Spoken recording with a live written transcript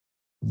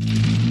Welcome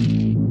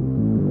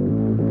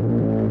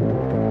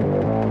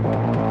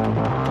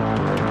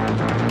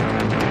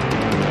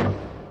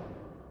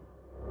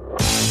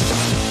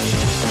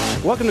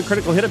to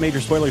Critical Hit, a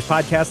Major Spoilers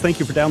podcast. Thank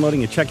you for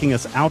downloading and checking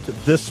us out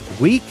this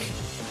week.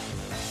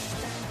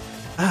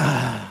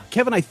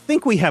 Kevin, I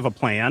think we have a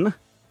plan.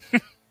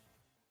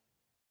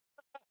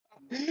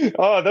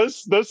 Oh,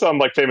 those sound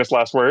like famous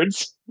last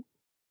words.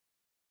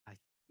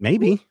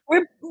 Maybe.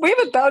 We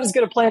have about as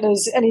good a plan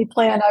as any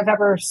plan I've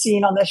ever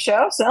seen on this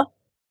show. So,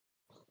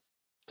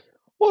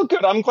 well,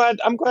 good. I'm glad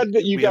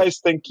that you guys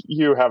think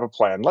you have a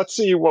plan. Let's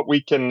see what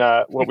we can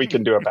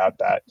do about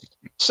that.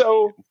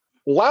 So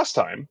last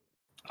time,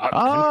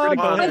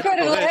 Critical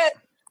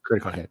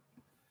hit.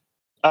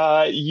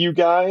 You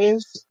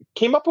guys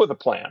came up with a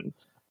plan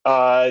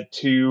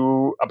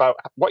about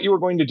what you were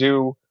going to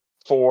do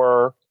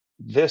for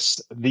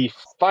the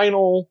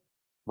final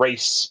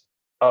race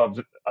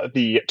of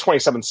the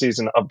 27th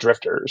season of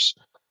Drifters,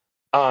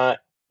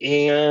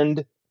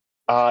 and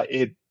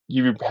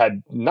you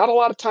had not a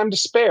lot of time to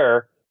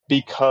spare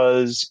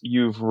because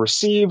you've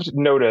received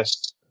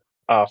notice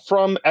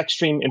from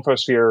Extreme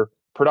Infosphere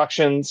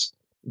Productions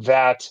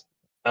that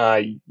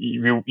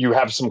you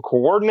have some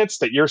coordinates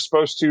that you're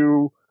supposed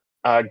to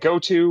go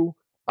to.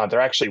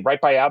 They're actually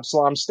right by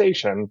Absalom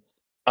Station,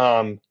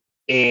 and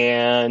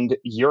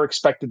you're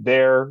expected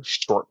there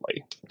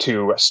shortly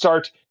to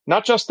start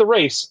not just the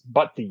race,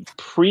 but the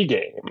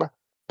pregame,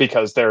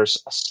 because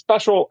there's a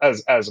special,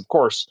 as of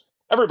course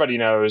everybody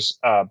knows,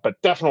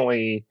 but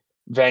definitely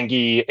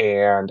Vangie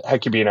and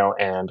Hecubino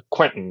and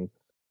Quentin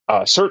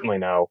certainly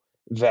know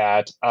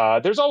that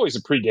there's always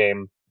a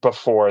pregame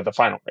before the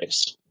final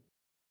race.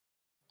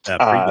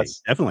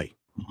 Pregame, definitely.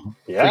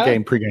 Yeah.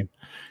 Pregame.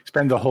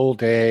 Spend the whole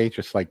day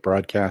just like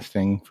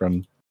broadcasting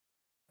from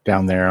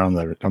down there on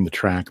the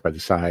track by the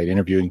side,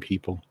 interviewing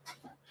people.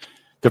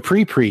 The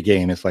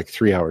pregame is like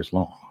 3 hours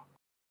long.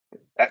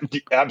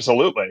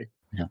 Absolutely.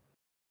 Yeah.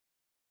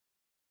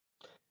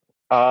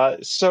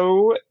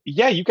 So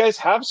yeah, you guys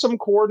have some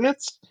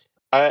coordinates.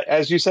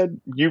 As you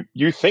said,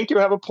 you think you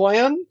have a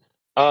plan.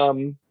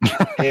 And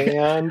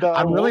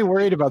I'm really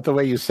worried about the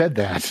way you said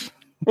that.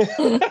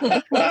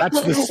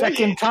 That's the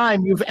second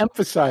time you've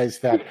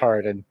emphasized that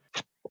part. And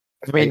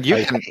I mean,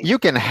 you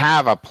can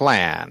have a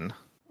plan.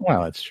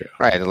 Well, that's true.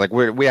 Right. Like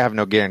we have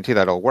no guarantee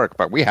that it'll work,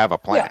 but we have a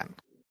plan.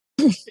 Yeah.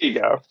 There you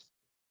go.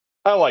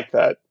 I like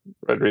that,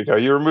 Rodrigo.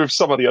 You removed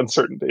some of the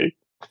uncertainty.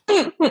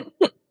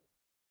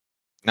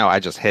 No,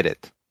 I just hit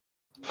it.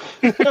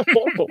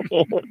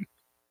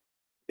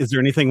 Is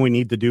there anything we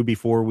need to do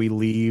before we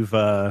leave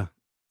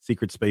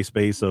Secret Space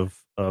Base of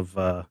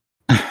the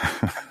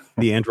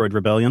Android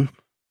Rebellion?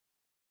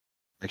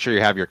 Make sure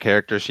you have your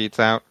character sheets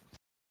out.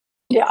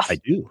 yeah. I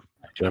do.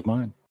 I do have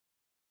mine.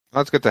 Well,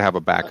 it's good to have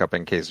a backup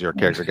in case your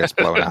character gets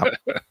blown up.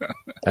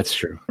 That's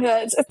true.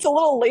 Yeah, it's a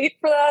little late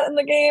for that in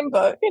the game,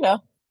 but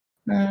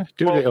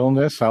Due to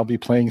illness, I'll be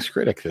playing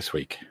Skritic this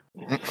week.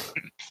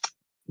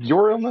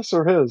 Your illness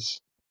or his?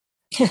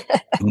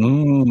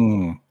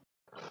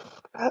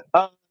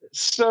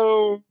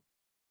 So,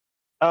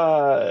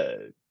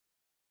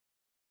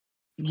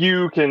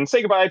 you can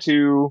say goodbye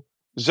to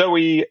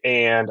Zoe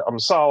and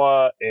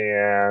Amsala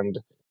and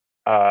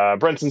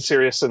Brenton,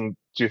 Sirius, and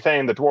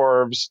Duthane, the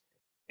dwarves,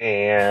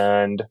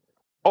 and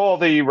all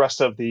the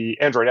rest of the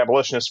Android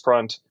Abolitionist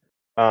Front.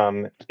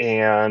 Unless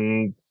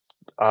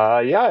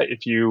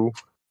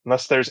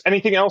there's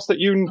anything else that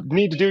you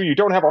need to do, you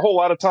don't have a whole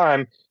lot of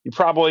time. You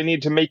probably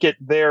need to make it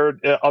there.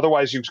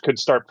 Otherwise, you could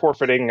start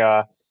forfeiting,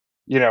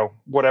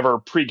 whatever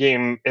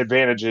pregame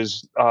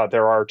advantages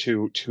there are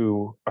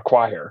to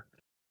acquire.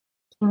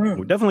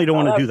 We definitely don't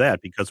want to do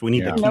that because we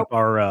need to keep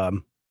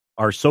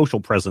our social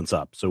presence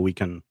up so we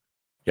can.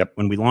 Yep.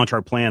 When we launch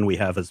our plan, we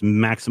have as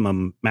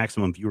maximum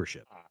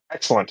viewership.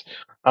 Excellent.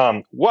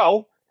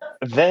 Well,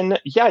 then,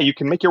 you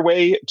can make your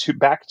way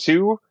back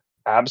to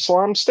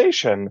Absalom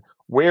Station,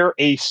 where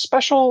a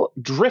special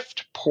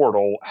drift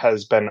portal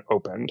has been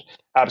opened.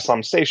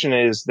 Absalom Station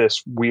is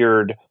this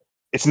weird.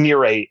 It's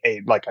near a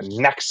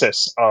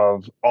nexus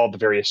of all the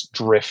various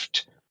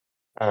drift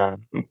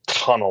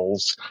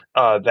tunnels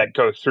that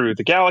go through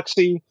the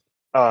galaxy.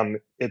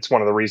 It's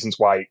one of the reasons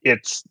why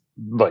it's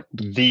like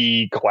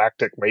the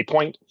galactic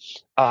waypoint.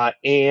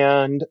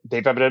 And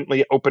they've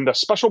evidently opened a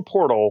special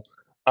portal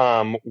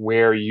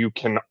where you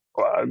can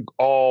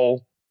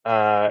all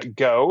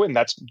go, and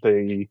that's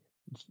the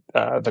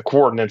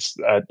coordinates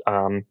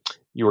that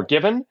you were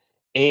given.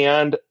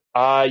 And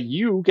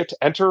you get to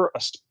enter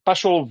a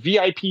special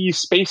VIP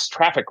space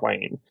traffic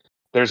lane.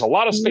 There's a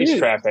lot of space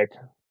traffic,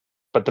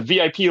 but the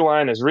VIP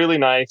line is really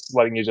nice,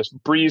 letting you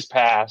just breeze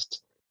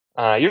past.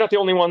 You're not the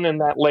only one in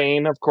that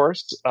lane, of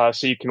course,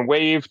 so you can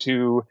wave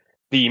to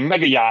the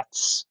mega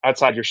yachts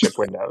outside your ship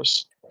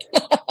windows.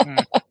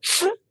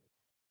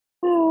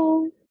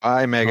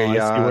 Hi, mega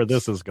yachts. I see where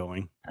this is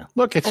going.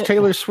 Look, it's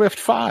Taylor Swift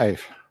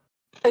 5.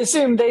 I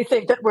assume they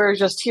think that we're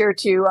just here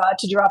to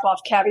drop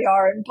off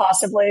caviar and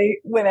possibly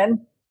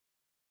women.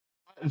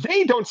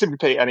 They don't seem to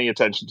pay any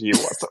attention to you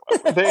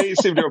whatsoever. They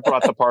seem to have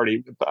brought the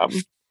party with them.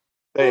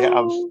 They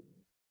have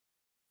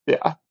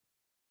Yeah.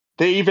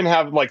 They even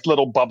have like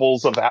little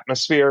bubbles of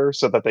atmosphere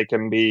so that they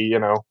can be,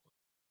 in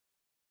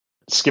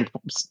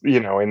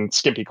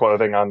skimpy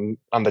clothing on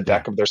the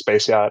deck of their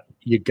space yacht.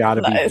 You got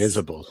to be Nice.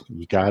 visible.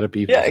 You got to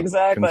be Yeah, visible.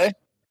 exactly.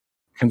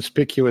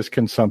 Conspicuous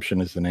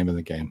consumption is the name of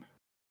the game.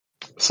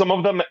 Some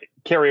of them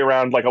carry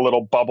around like a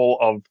little bubble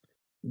of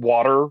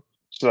water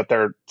so that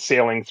they're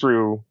sailing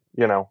through,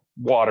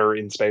 water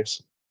in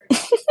space.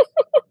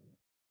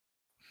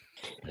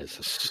 It's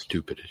a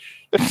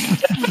stupidish.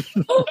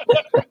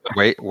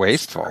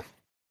 Wasteful.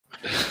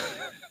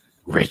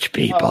 Rich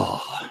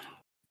people.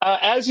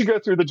 As you go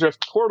through the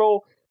drift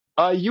portal,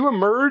 you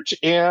emerge,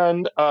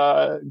 and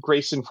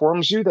Grace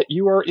informs you that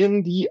you are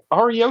in the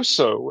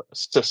Arioso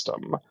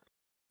system.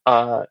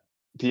 The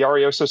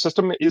Arioso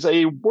system is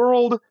a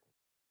world.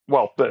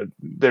 Well,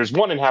 there's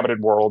one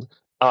inhabited world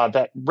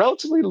that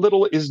relatively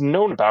little is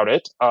known about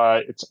it.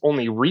 It's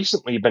only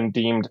recently been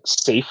deemed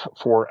safe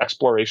for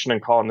exploration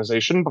and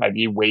colonization by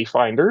the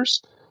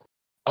Wayfinders.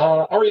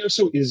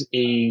 Arioso is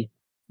a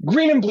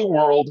green and blue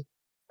world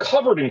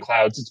covered in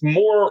clouds.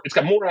 It's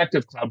got more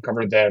active cloud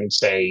cover than,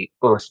 say,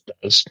 Earth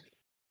does,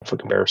 for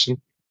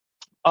comparison.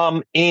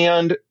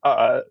 And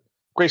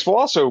Grace will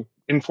also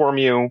inform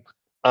you,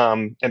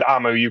 and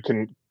Amu, you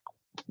can,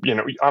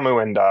 Amu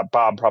and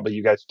Bob, probably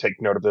you guys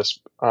take note of this.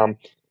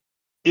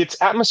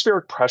 Its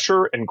atmospheric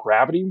pressure and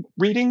gravity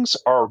readings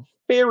are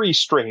very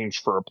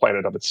strange for a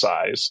planet of its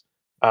size,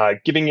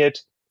 giving it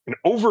an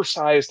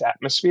oversized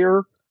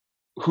atmosphere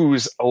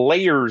whose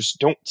layers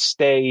don't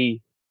stay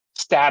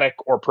static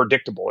or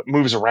predictable. It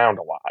moves around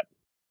a lot.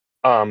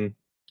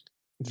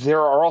 There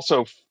are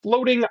also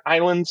floating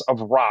islands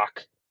of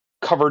rock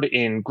covered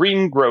in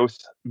green growth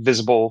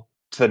visible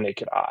to the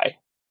naked eye.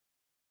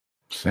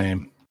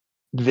 Same.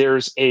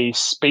 There's a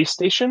space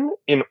station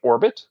in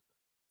orbit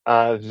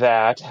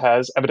that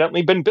has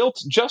evidently been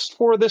built just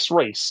for this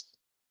race.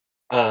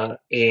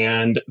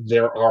 And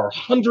there are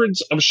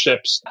hundreds of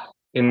ships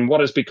in what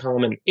has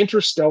become an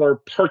interstellar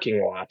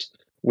parking lot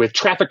with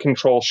traffic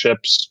control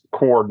ships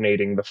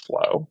coordinating the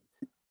flow.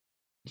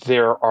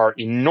 There are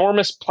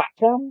enormous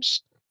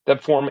platforms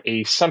that form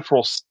a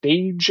central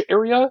stage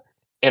area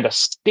and a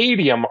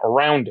stadium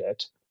around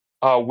it,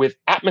 with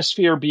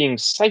atmosphere being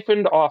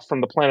siphoned off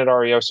from the planet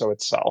Arioso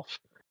itself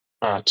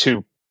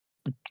to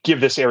give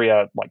this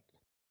area,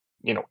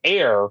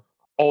 air,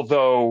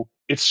 although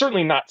it's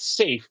certainly not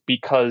safe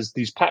because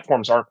these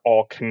platforms aren't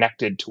all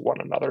connected to one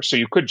another. So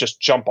you could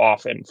just jump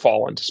off and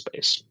fall into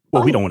space.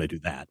 Well, we don't want to do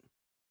that.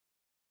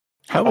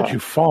 How would you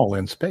fall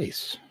in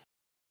space?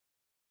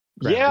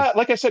 Gravity. Yeah,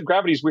 like I said,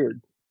 gravity's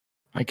weird.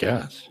 I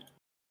guess.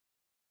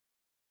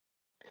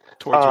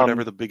 Towards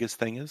whatever the biggest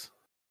thing is.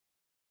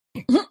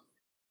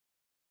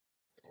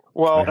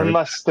 Well,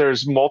 unless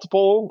there's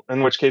multiple,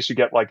 in which case you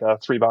get like a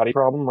 3-body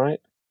problem, right?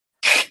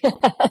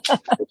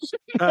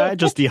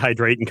 Just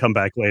dehydrate and come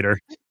back later.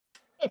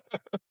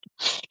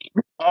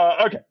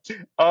 Okay.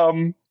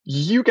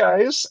 You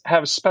guys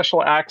have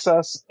special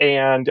access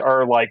and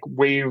are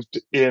waved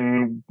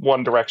in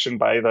one direction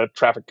by the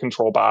traffic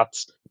control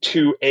bots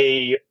to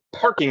a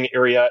parking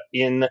area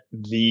in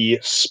the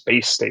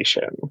space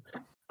station.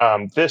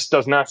 This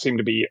does not seem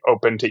to be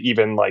open to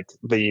even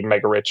the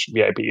mega rich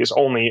VIPs.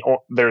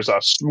 There's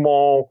a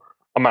small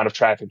amount of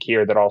traffic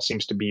here that all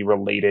seems to be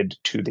related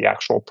to the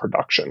actual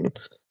production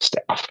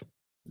staff.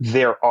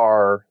 There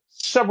are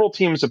several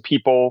teams of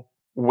people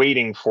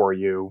waiting for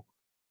you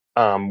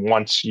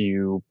once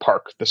you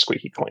park the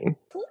Squeaky Clean.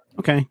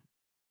 Okay.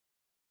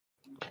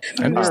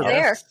 And Who's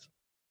there?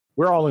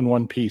 we're all in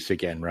one piece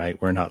again,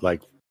 right? We're not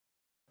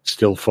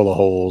still full of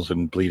holes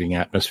and bleeding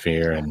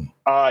atmosphere and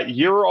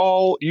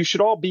you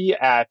should all be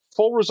at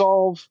full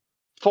resolve,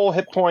 full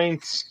hit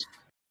points.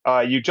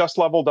 You just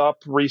leveled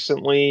up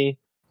recently.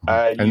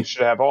 You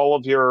should have all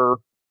of your.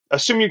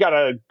 Assume you got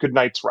a good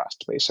night's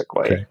rest,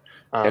 basically. Okay.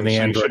 And the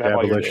Android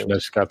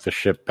abolitionist got the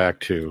ship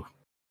back too.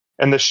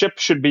 And the ship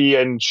should be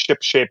in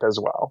ship shape as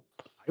well.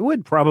 I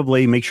would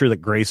probably make sure that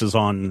Grace is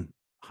on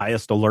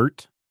highest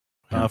alert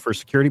for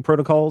security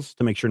protocols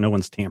to make sure no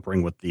one's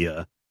tampering with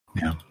the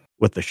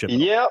with the ship.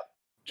 Yep.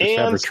 Just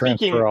have her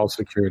transfer all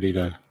security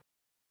to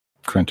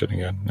Quentin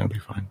again. That'll be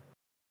fine.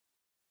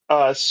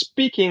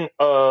 Speaking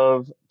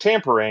of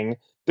tampering,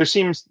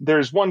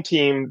 there's one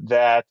team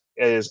that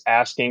is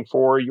asking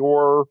for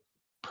your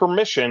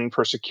permission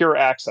for secure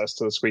access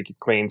to the Squeaky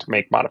Clean to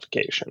make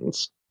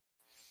modifications.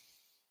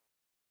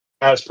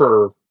 As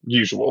per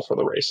usual for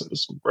the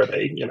races, where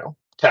they,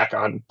 tack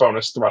on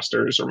bonus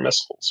thrusters or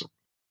missiles.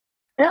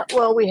 Yeah,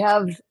 well, we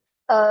have,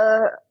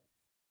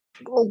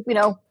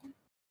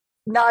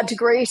 nod to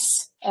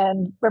Grace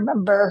and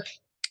remember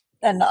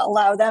and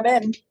allow them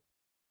in.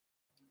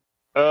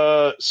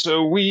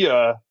 So we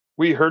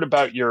heard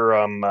about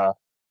your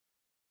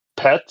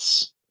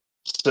pets.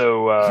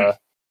 So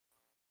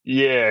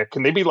yeah,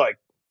 can they be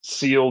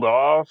sealed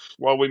off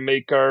while we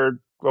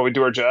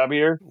do our job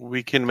here?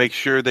 We can make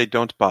sure they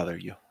don't bother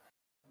you.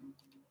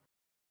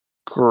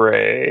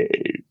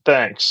 Great,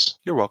 thanks.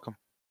 You're welcome.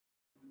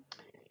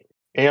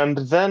 And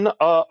then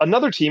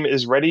another team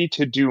is ready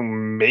to do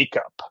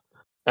makeup.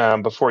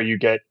 before you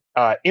get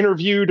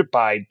interviewed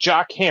by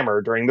Jock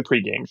Hammer during the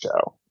pregame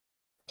show.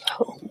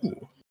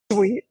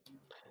 Sweet.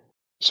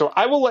 So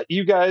I will let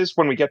you guys,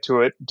 when we get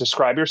to it,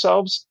 describe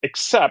yourselves.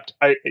 Except,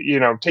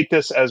 take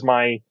this as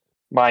my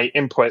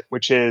input,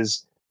 which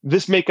is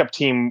this makeup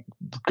team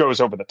goes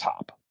over the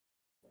top.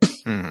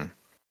 Hmm.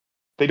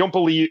 They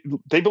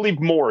believe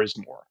more is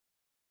more.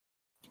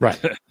 Right.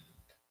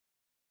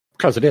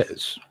 Because it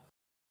is.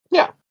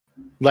 Yeah.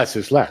 Less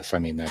is less. I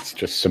mean, that's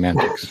just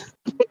semantics.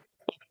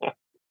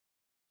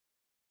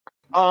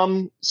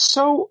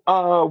 So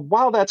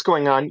while that's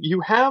going on,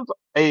 you have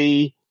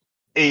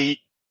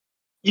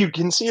you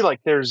can see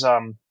like there's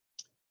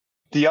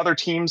the other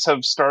teams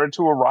have started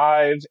to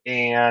arrive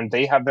and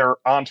they have their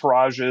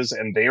entourages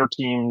and their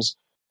teams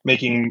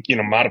making,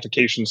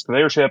 modifications to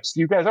their ships.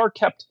 You guys are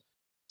kept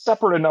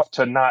separate enough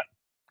to not,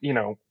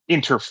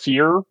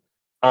 interfere.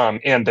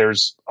 And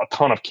there's a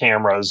ton of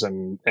cameras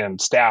and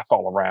staff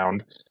all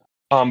around.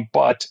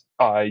 But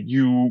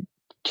you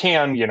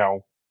can,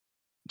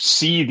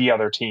 see the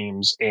other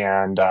teams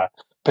and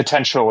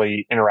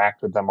potentially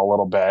interact with them a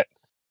little bit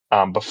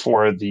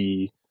before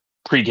the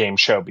pregame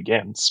show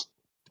begins.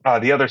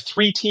 The other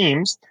three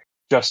teams,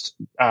 just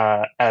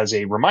as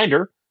a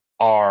reminder,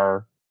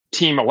 are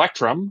Team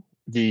Electrum,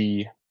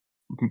 the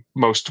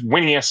most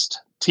winningest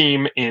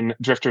team in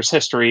Drifters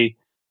history,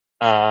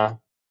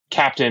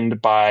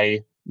 captained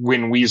by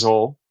Win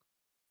Weasel,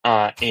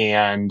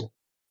 and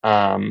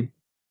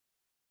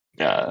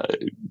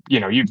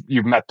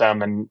you've met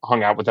them and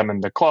hung out with them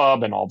in the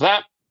club and all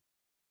that.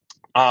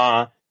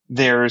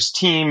 There's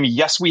Team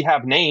Yes We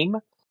Have Name,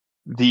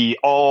 the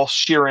all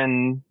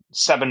Sheeran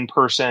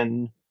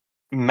 7-person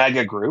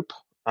mega group,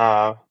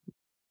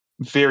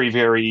 very,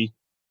 very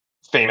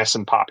famous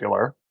and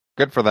popular.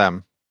 Good for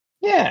them.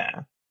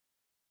 Yeah.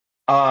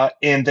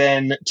 And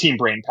then Team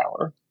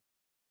Brainpower,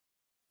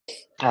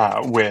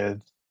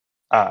 with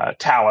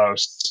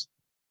Talos,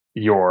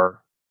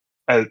 your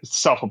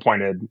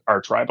self-appointed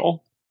arch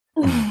rival.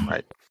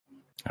 Right.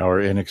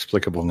 Our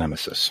inexplicable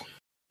nemesis.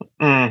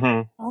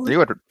 Mm-hmm. You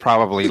would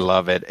probably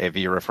love it if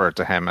you referred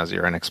to him as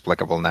your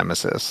inexplicable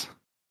nemesis.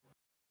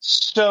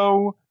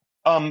 So,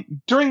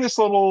 during this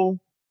little,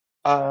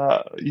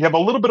 you have a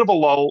little bit of a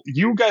lull.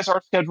 You guys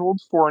are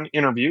scheduled for an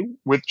interview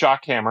with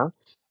Jock Hammer,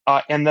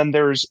 and then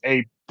there's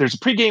a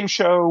pregame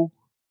show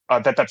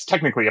that's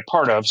technically a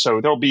part of. So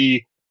there'll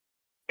be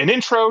an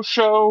intro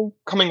show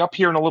coming up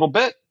here in a little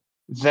bit,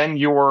 then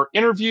your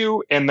interview,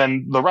 and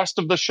then the rest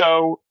of the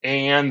show,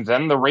 and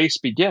then the race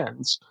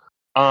begins.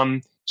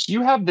 So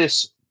you have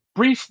this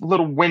brief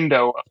little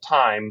window of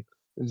time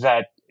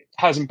that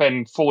hasn't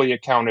been fully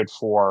accounted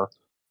for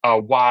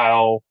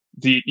while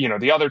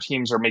the other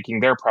teams are making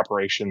their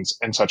preparations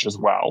and such as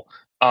well.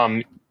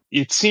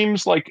 It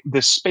seems like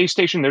this space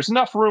station, there's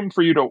enough room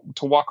for you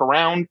to walk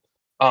around,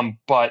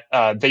 but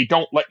they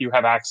don't let you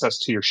have access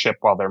to your ship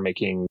while they're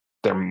making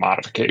their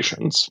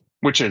modifications,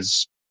 which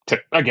is,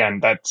 again,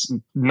 that's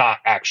not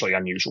actually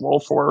unusual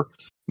for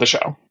the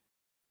show.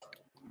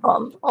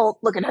 I'll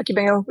look at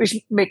Hecubino. We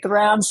should make the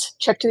rounds,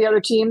 check to the other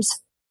teams.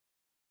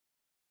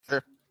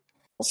 Sure.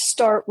 We'll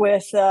start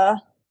with, why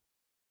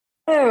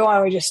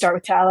don't we just start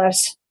with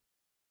Talos?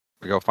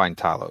 We go find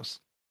Talos.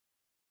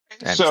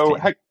 And So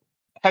his team.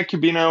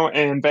 Hecubino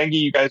and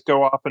Bengi, you guys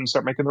go off and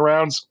start making the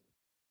rounds,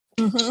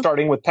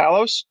 starting with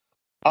Talos.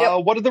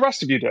 Yep. What did the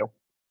rest of you do?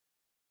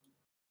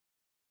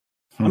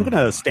 I'm going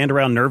to stand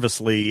around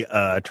nervously,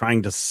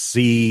 trying to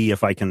see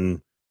if I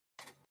can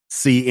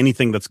see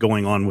anything that's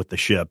going on with the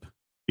ship,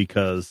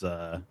 because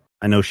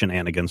I know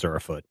shenanigans are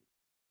afoot.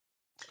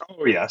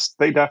 Oh, yes,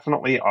 they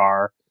definitely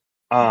are.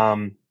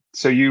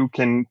 So you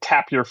can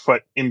tap your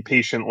foot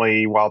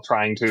impatiently while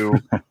trying to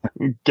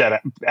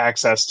get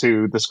access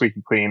to the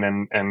Squeaky Clean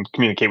and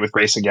communicate with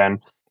Grace again.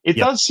 It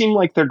Yep. does seem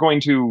like they're going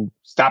to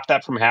stop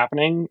that from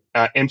happening.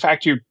 In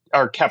fact, you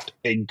are kept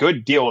a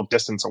good deal of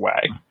distance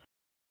away.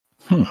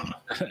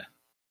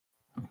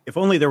 If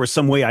only there was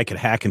some way I could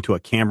hack into a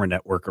camera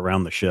network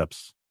around the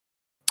ships.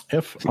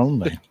 If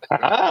only.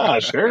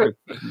 Sure.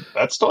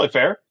 That's totally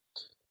fair.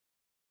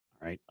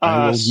 All right.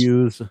 I will s-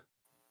 use...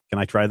 Can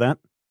I try that?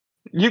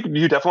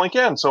 You definitely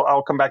can. So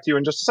I'll come back to you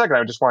in just a second.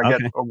 I just want to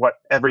Okay. get what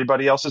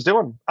everybody else is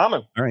doing.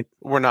 Amu.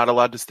 We're not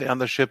allowed to stay on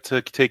the ship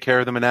to take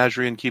care of the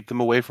menagerie and keep them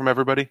away from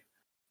everybody?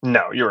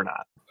 No, you're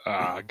not.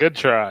 Good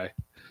try.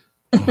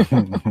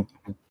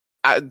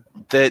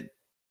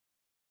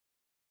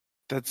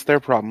 That's their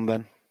problem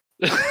then.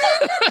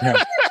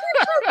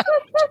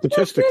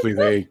 Statistically,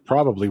 they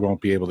probably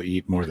won't be able to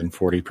eat more than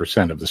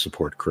 40% of the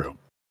support crew.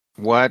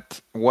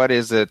 What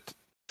is it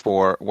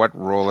for? What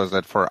role is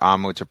it for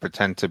Amu to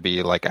pretend to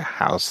be like a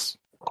house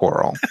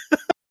squirrel?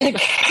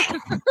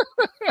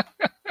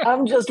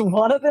 I'm just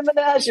one of the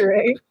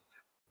menagerie.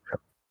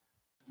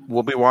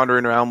 We'll be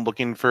wandering around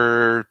looking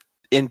for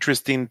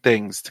interesting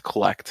things to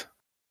collect.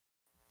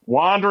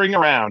 Wandering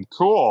around.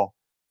 Cool.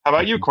 How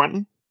about you,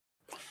 Quentin?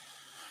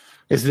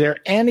 Is there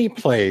any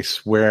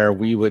place where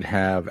we would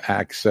have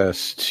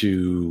access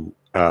to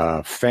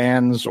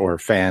fans or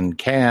fan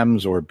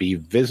cams or be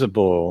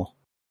visible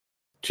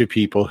to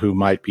people who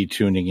might be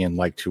tuning in,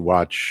 like to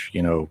watch,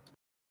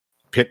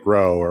 pit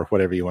row or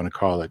whatever you want to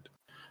call it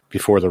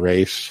before the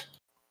race?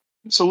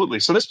 Absolutely.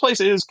 So this place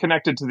is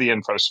connected to the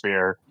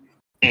infosphere,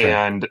 Okay.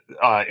 and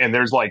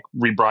there's like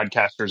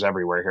rebroadcasters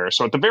everywhere here.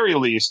 So at the very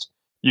least,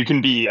 you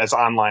can be as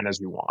online as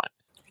you want.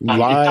 It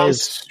Live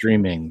does-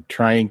 streaming,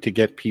 trying to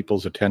get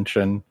people's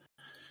attention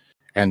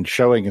and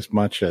showing as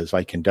much as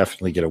I can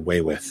definitely get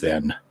away with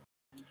then,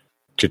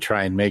 to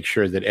try and make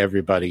sure that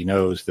everybody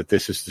knows that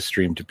this is the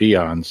stream to be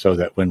on, so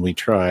that when we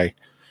try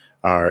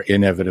our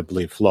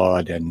inevitably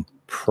flawed and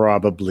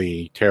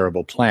probably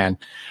terrible plan,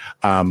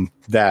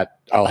 that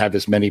I'll have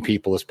as many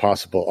people as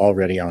possible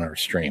already on our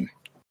stream.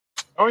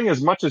 Showing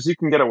as much as you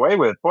can get away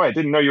with. Boy, I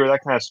didn't know you were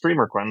that kind of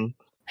streamer, Quentin.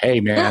 Hey,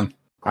 man,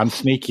 I'm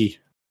sneaky.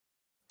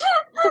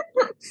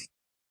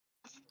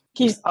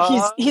 He's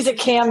a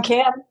cam.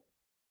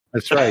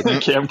 That's right.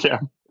 Cam.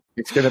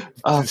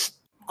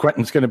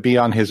 Quentin's gonna be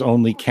on his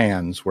only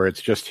cans, where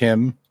it's just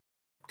him,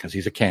 because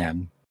he's a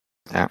can.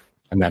 Yeah.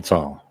 And that's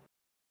all.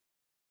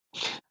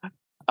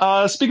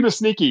 Speaking of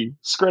sneaky,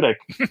 Skritic.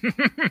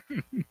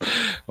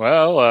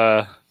 Well,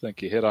 I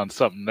think you hit on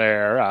something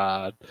there.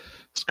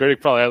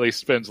 Skritic probably at least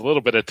spends a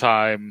little bit of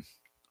time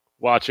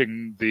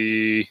watching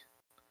the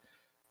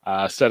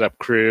setup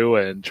crew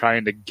and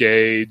trying to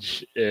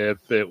gauge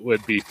if it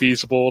would be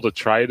feasible to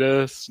try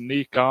to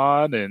sneak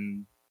on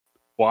and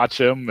watch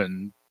him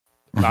and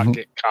not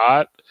get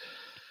caught.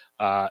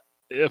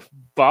 If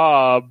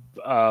Bob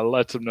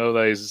lets him know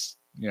that he's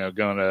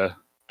going to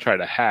try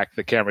to hack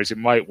the cameras, he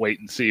might wait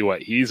and see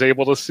what he's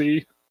able to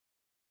see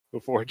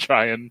before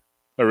trying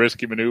a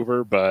risky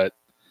maneuver, but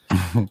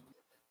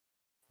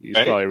he's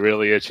probably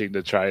really itching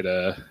to try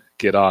to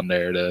get on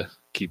there to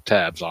keep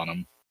tabs on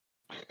him.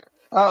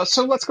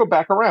 So let's go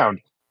back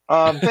around.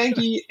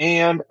 Vangie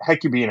and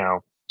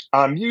Hecubino.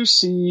 You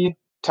see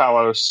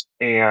Talos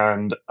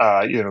and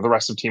the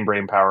rest of Team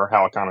Brainpower,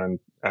 Halicon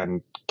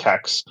and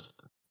Kex.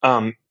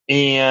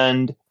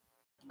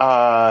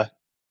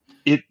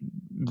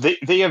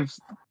 They have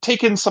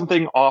taken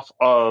something off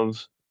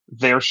of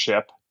their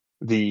ship,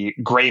 the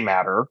Gray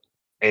Matter,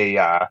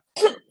 a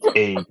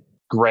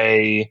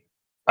gray,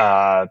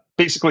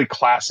 basically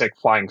classic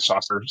flying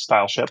saucer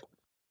style ship.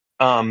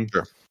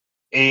 Sure.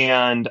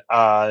 And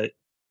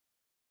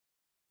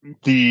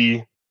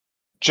the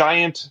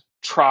giant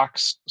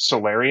Trox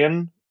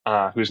Solarian,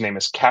 whose name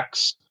is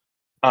Kex,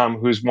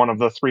 who's one of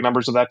the three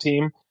members of that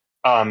team,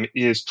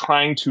 is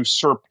trying to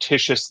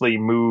surreptitiously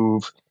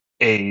move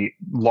a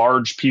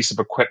large piece of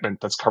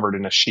equipment that's covered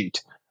in a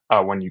sheet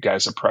when you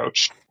guys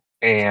approach.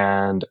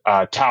 And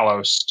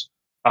Talos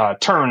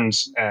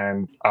turns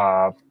and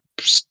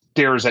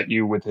stares at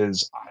you with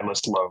his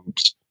eyeless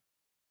lobes.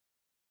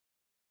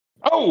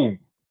 Oh!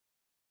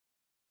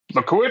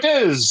 Look who it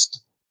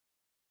is!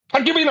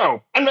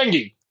 Hecubino and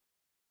Vangie!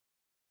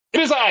 It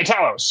is I,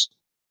 Talos!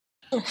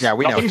 Yeah,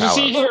 we know Nothing to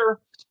see Talos. here!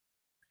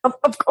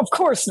 Of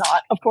course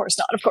not. Of course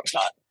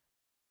not.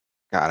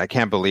 God, I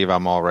can't believe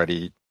I'm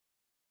already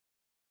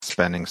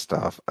spending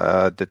stuff.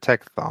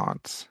 Detect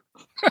thoughts.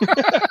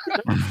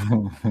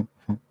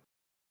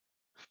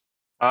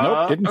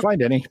 Nope, didn't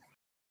find any.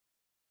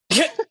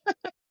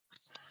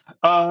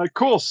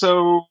 Cool.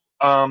 So,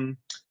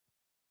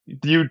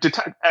 you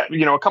detect,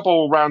 a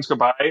couple rounds go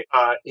by,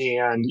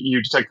 and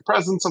you detect the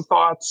presence of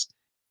thoughts.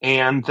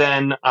 And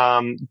then,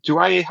 do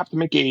I have to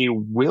make a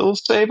will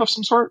save of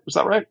some sort? Is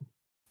that right?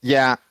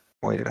 Yeah.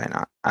 Wait, did I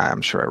not?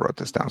 I'm sure I wrote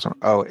this down somewhere.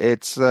 Oh,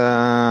 it's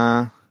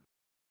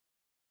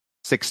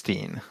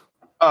 16.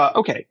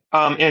 Okay.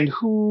 And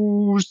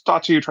whose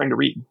thoughts are you trying to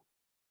read?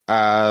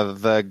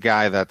 The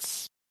guy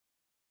that's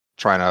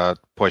trying to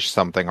push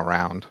something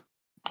around.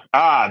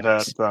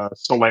 The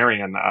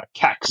Solarian,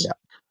 Kex. Yeah.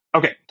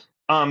 Okay.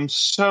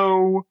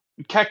 So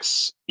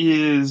Kex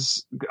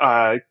is,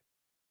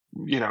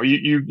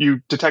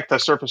 you detect the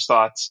surface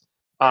thoughts,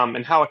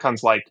 and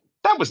Halicon's like,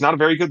 that was not a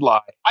very good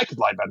lie. I could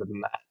lie better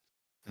than that.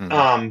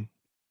 Mm-hmm.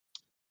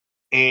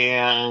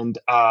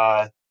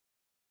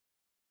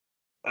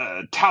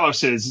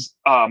 Talos's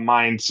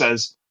mind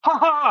says, "Ha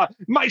ha!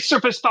 My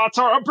surface thoughts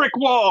are a brick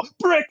wall,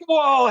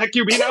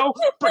 Hecubino,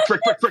 brick.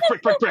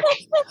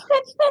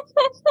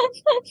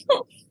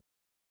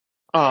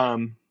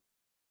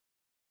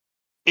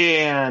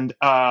 And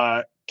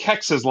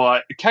Kex's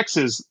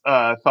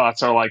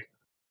thoughts are like,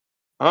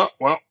 oh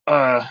well,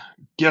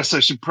 guess I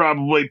should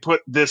probably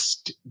put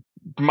this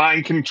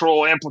mind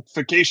control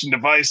amplification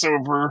device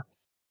over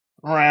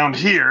around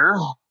here."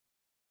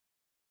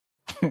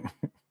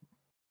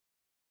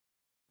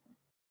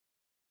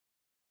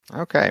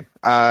 Okay.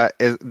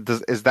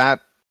 Is that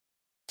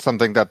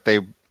something that they?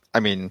 I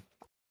mean,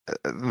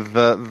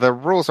 the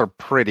rules are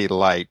pretty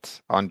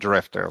light on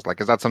drifters. Like,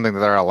 is that something that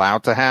they're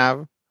allowed to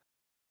have?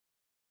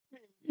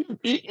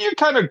 You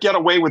kind of get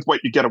away with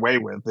what you get away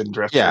with in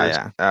drifters.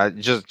 Yeah.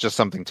 Just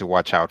something to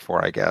watch out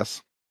for, I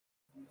guess.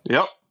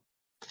 Yep.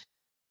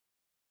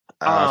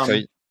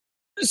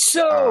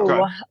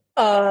 So,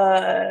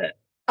 I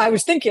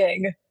was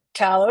thinking,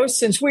 Talos,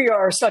 since we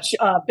are such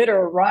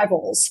bitter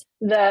rivals,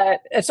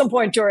 that at some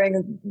point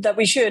during that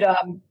we should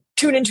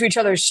tune into each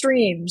other's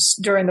streams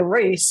during the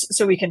race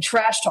so we can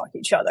trash talk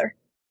each other.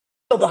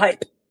 Build the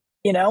hype,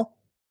 you know?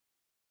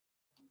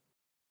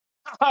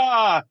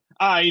 Ah,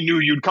 I knew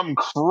you'd come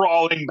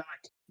crawling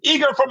back,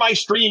 eager for my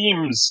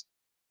streams.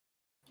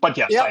 But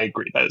yes, Yep. I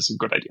agree. That is a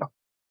good idea.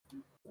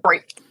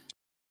 Great.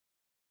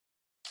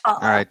 All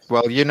right.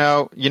 Well, you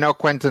know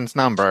Quentin's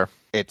number.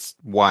 It's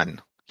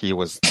 1.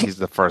 He's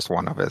the first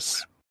one of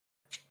his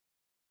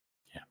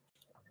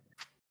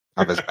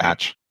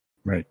batch.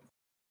 Right.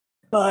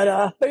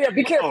 But yeah,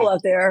 be careful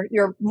out there.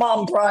 Your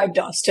mom bribed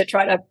us to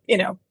try to,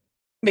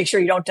 make sure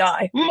you don't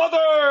die.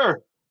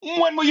 Mother!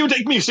 When will you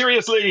take me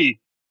seriously?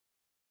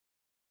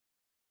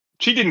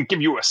 She didn't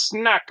give you a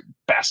snack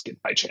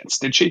basket by chance,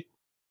 did she?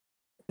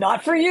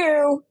 Not for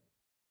you.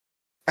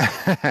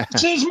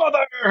 It's his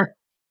mother!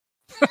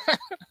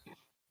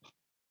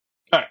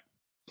 All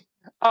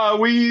right.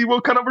 We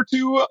will cut over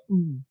to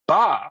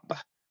Bob,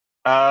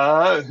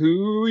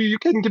 who you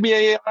can give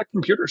me a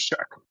computers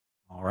check.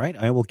 All right,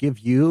 I will give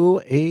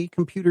you a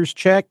computers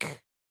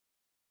check.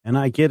 And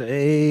I get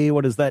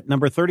what is that,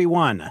 number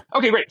 31?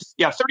 Okay, great.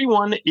 Yeah,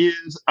 31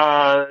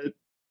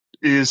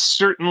 is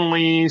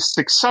certainly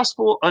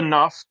successful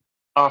enough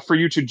for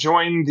you to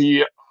join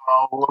the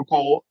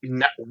local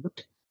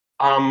network,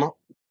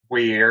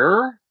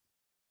 where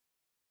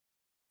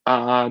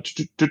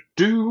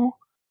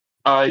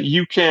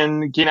you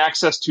can gain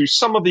access to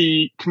some of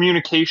the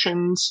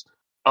communications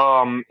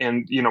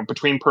and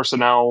between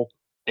personnel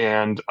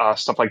and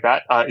stuff like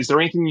that. Is there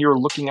anything you're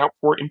looking out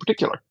for in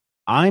particular?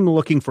 I'm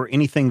looking for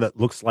anything that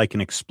looks like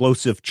an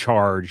explosive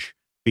charge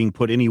being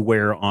put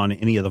anywhere on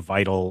any of the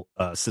vital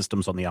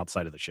systems on the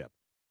outside of the ship.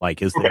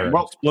 Like, is there an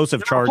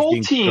explosive charge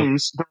being...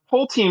 There are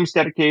whole teams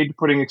dedicated to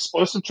putting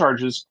explosive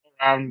charges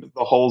around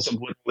the hulls of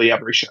literally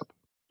every ship.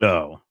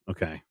 Oh,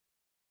 okay.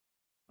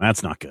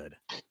 That's not good.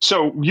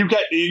 So you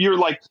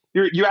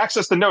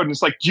access the node and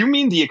it's like, do you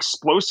mean the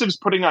explosives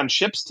putting on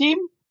ships team?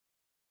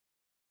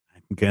 I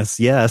guess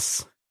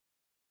yes.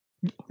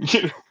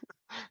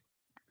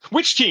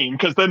 Which team?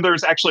 Because then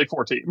there's actually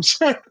 4 teams.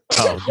 Oh,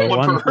 the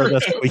one for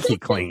the squeaky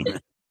clean.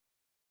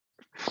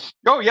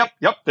 Oh, yep.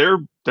 They're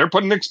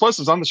putting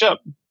explosives on the ship.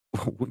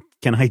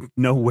 Can I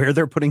know where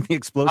they're putting the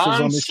explosives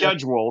on the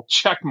schedule?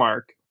 Check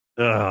mark.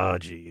 Oh,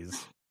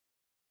 geez.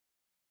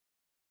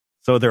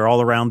 So they're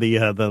all around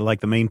the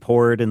main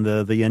port and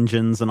the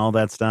engines and all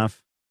that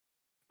stuff.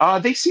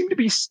 They seem to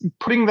be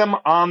putting them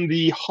on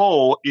the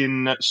hull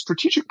in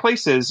strategic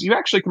places. You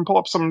actually can pull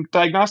up some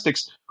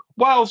diagnostics.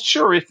 While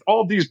sure, if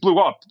all of these blew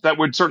up, that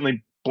would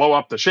certainly blow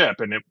up the ship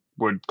and it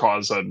would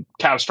cause a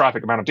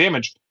catastrophic amount of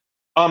damage.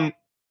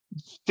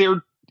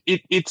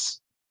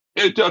 It's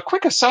a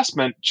quick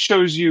assessment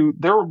shows you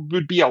there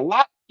would be a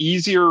lot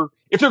easier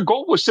if their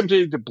goal was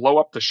simply to blow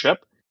up the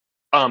ship.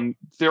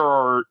 There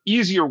are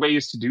easier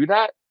ways to do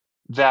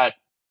that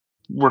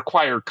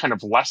require kind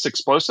of less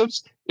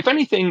explosives. If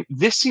anything,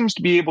 this seems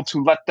to be able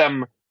to let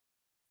them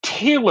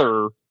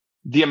tailor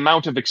the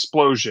amount of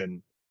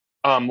explosion.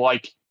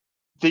 Like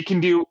they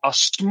can do a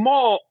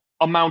small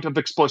amount of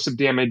explosive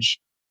damage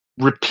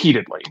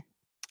repeatedly.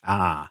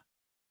 Now,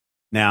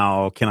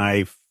 can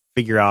I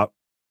figure out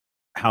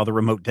how the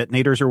remote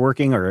detonators are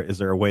working, or is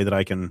there a way that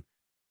I can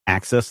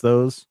access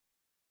those?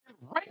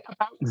 Right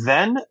about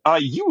then,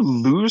 you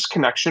lose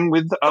connection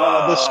with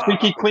the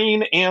squeaky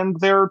clean and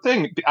their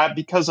thing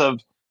because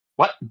of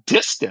what?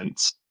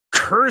 Distance.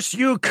 Curse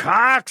you,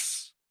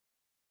 Cox!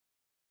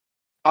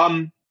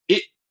 That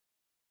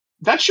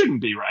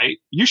shouldn't be right.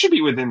 You should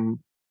be within.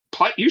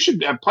 You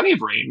should have plenty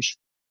of range.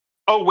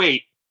 Oh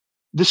wait,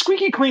 the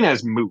squeaky clean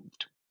has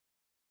moved.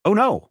 Oh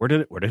no, where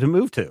did it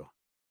move to?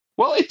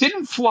 Well, it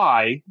didn't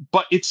fly,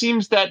 but it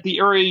seems that the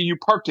area you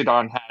parked it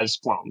on has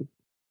flown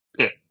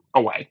it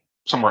away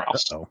somewhere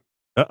else.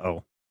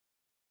 Uh-oh.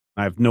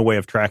 I have no way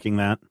of tracking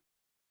that.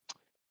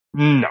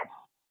 No.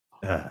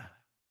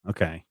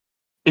 Okay.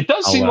 It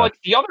does seem like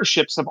the other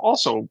ships have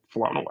also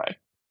flown away.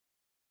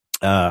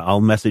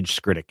 I'll message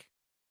Skritic.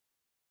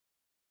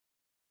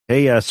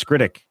 Hey,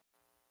 Skritic.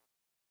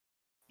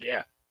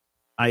 Yeah.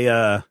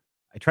 I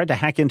tried to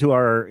hack into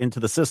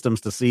the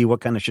systems to see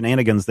what kind of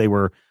shenanigans they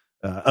were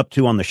up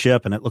to on the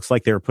ship, and it looks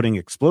like they were putting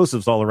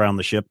explosives all around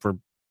the ship for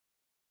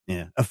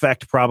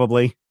effect,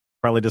 probably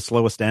to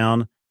slow us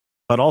down.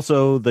 But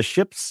also, the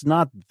ship's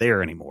not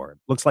there anymore. It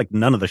looks like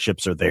none of the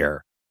ships are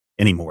there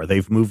anymore.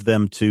 They've moved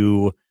them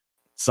to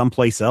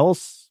someplace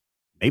else.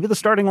 Maybe the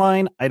starting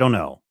line. I don't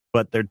know.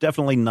 But they're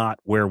definitely not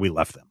where we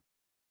left them.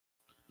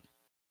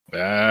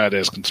 That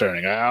is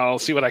concerning. I'll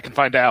see what I can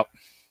find out.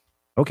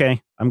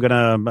 Okay, I'm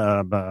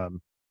gonna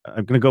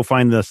go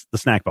find the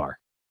snack bar.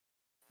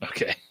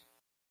 Okay.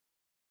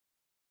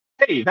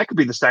 Hey, that could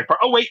be the snack bar.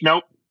 Oh wait,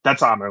 nope,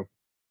 that's Amu.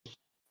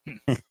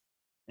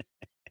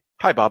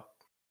 Hi, Bob.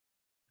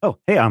 Oh,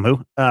 hey,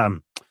 Amu.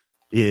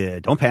 Yeah,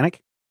 don't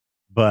panic.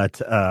 But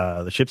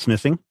the ship's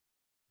missing.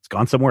 It's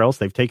gone somewhere else.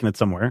 They've taken it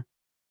somewhere,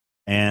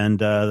 and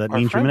that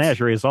means your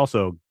menagerie is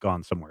also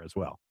gone somewhere as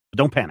well. But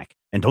don't panic,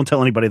 and don't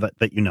tell anybody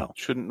that you know.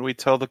 Shouldn't we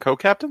tell the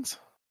co-captains?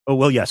 Oh,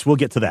 well, yes, we'll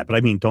get to that. But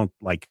I mean, don't,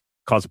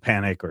 cause a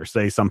panic or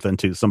say something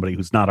to somebody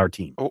who's not our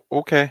team. Oh,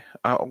 okay.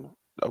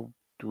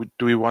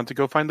 Do we want to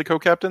go find the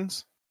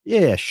co-captains?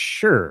 Yeah,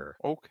 sure.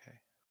 Okay.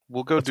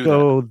 We'll go Let's do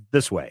go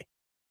this way. that.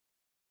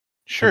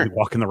 Sure. We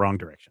walk in the wrong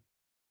direction.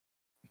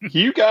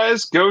 You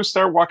guys go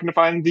start walking to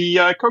find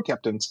the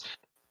co-captains.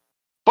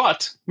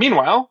 But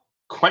meanwhile,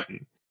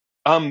 Quentin,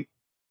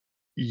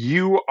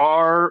 you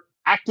are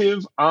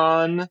active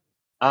on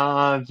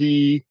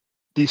the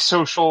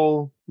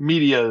social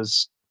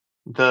medias,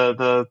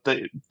 the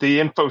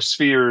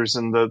infospheres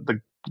and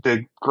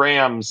the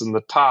grams and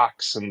the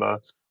talks and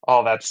the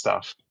all that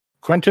stuff.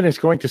 Quentin is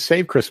going to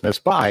save Christmas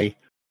by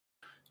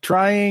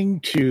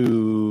trying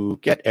to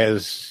get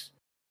as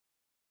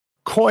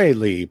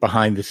coyly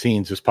behind the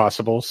scenes as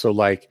possible. So,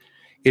 like,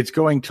 it's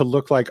going to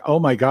look like, oh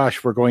my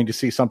gosh, we're going to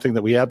see something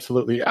that we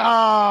absolutely,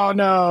 oh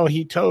no,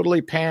 he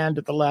totally panned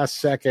at the last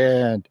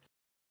second.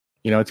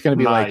 You know, it's going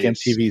to be like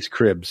Nice. MTV's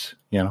Cribs,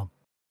 you know.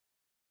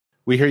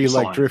 We hear you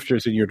like Excellent.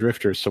 drifters in your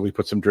drifters, so we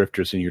put some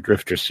drifters in your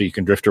drifters so you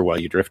can drifter while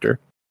you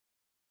drifter.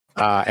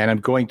 And I'm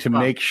going to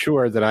make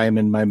sure that I am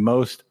in my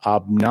most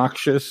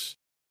obnoxious,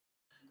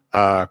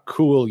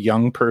 cool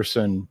young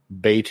person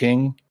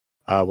baiting,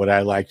 what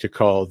I like to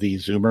call the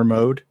Zoomer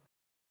mode.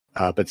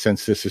 But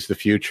since this is the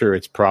future,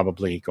 it's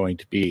probably going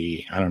to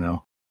be, I don't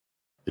know,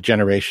 the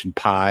Generation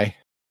Pi.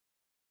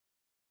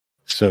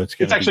 So it's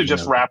going It's actually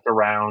just wrapped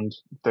around.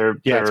 They're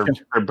they're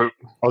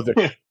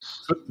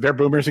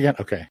boomers again?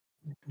 Okay.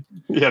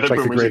 Yeah, It's they're like the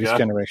boomers greatest again.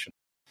 generation.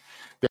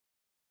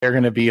 They're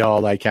going to be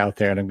all like out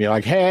there and be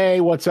like,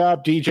 hey, what's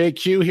up? DJ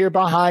Q here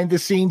behind the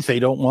scenes. They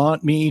don't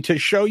want me to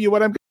show you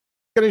what I'm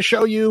going to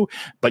show you,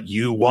 but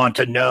you want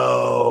to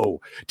know.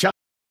 Tell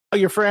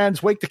your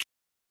friends, wake the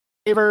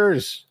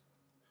cavers.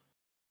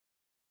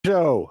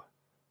 Joe.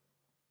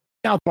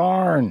 Out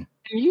barn.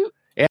 Can you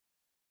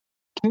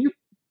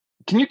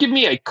give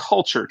me a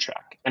culture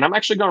check? And I'm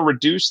actually going to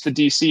reduce the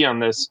DC on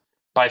this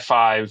by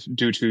 5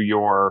 due to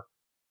your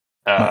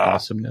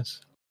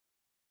Awesomeness.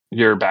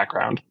 your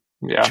background.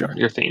 Yeah, Sure.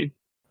 your theme.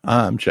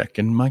 I'm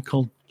checking my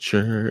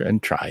culture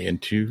and trying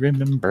to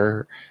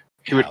remember.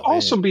 It would how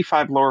also be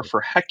 5 lower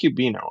for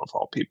Hecubino of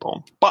all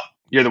people, but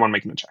you're the one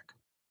making the check.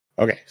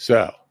 Okay,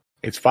 so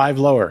it's 5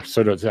 lower.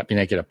 So does that mean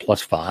I get a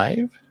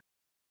 +5?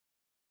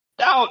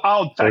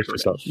 I'll factor it.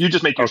 yourself. You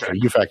just make your Okay, check.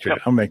 you factor Yep.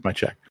 it. I'll make my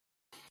check.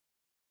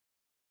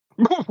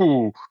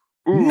 Ooh.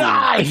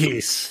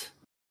 Nice.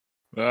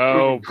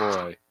 Oh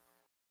boy.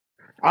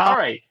 All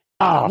right.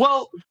 Oh,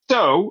 Well,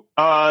 so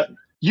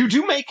you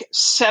do make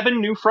 7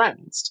 new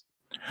friends.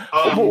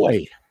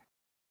 boy.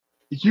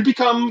 You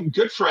become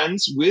good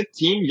friends with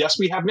Team Yes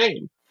We Have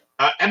Name.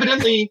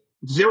 Evidently,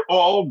 they're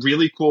all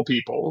really cool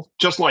people,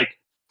 just like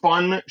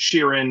fun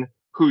Sheeran,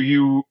 who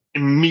you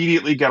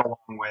immediately get along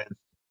with,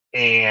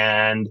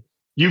 and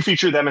you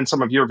feature them in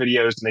some of your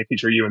videos, and they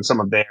feature you in some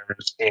of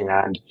theirs,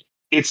 and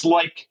it's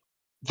like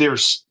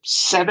there's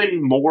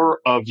 7 more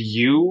of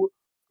you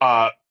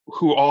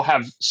who all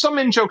have some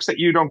in jokes that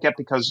you don't get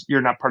because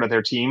you're not part of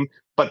their team,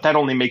 but that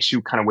only makes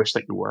you kind of wish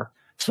that you were.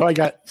 So I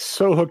got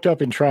so hooked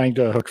up in trying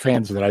to hook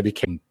fans that I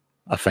became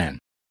a fan.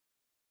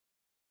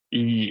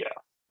 Yeah.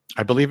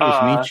 I believe it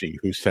was Nietzsche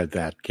who said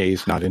that.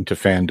 Gaze not into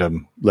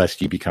fandom,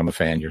 lest you become a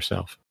fan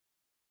yourself.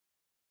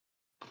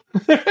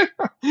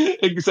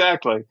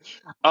 Exactly.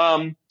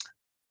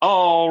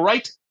 All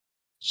right.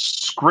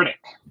 Skritic.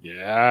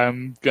 Yeah,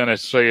 I'm gonna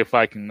see if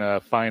I can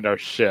find our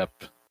ship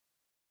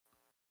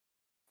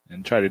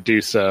and try to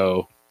do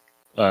so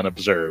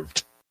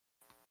unobserved.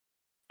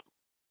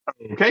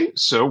 Okay,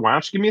 so why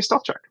don't you give me a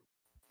stealth check?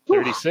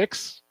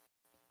 36.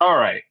 All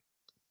right.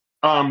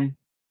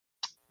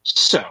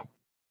 So,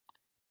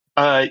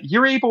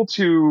 you're able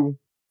to,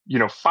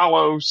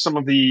 follow some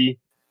of the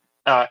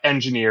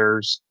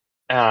engineers,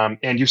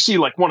 and you see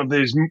like one of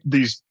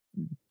these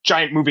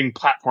giant moving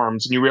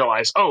platforms, and you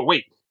realize, oh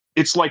wait,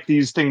 it's like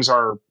these things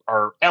are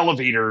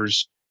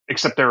elevators,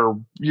 except they're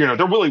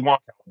Willy Wonka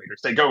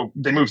elevators.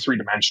 They move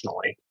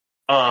 3-dimensionally.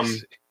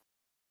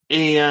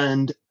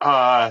 And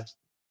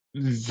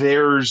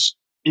there's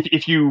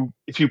if you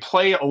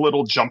play a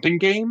little jumping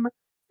game,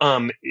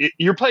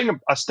 you're playing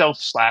a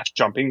stealth /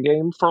 jumping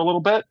game for a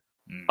little bit.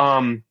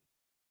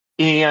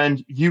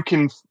 And you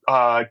can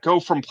go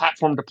from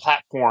platform to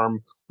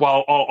platform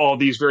while all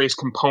these various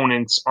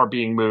components are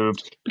being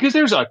moved, because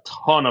there's a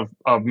ton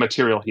of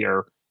material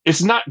here.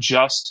 It's not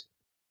just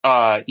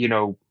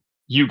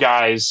you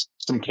guys,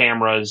 some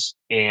cameras,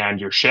 and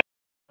your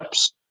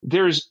ships.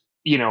 There's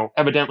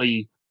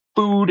evidently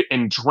food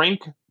and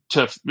drink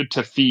to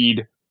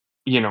feed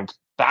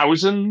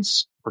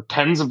thousands or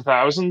tens of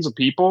thousands of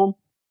people.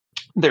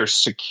 There's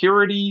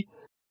security.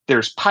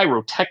 There's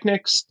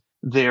pyrotechnics.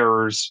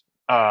 There's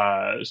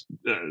there's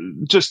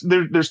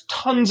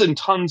tons and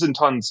tons and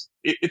tons.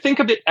 Think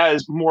of it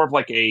as more of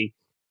like a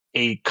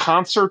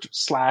concert /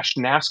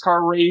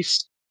 NASCAR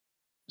race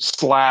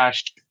 /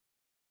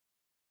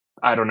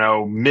 I don't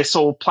know,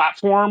 missile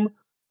platform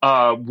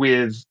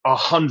with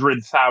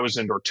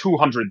 100,000 or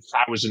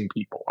 200,000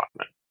 people on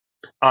it.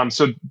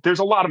 So there's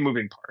a lot of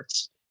moving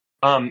parts.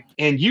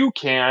 And you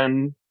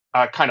can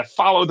kind of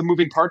follow the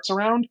moving parts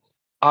around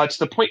to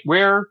the point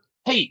where,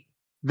 hey,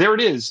 there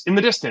it is in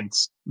the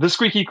distance, the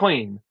Squeaky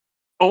Clean,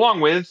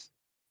 along with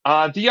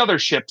the other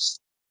ships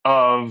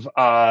of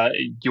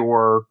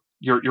your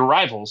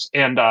rivals,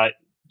 and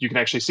you can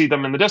actually see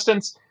them in the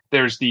distance.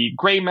 There's the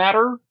Gray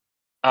Matter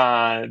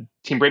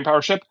Team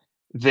Brainpower ship.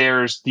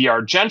 There's the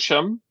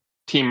Argentium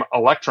Team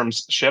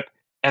Electrum's ship,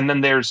 and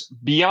then there's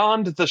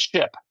Beyond the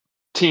Ship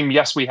Team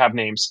Yes We Have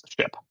Names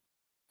ship.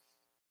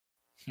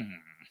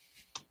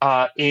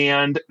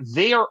 And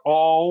they are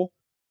all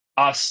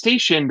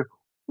stationed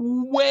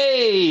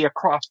way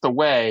across the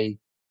way.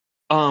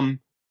 And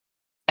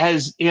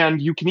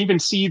you can even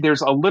see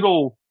there's a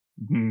little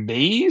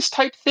maze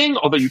type thing,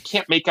 although you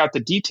can't make out the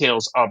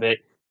details of it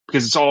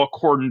because it's all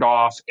cordoned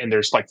off and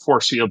there's like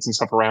force fields and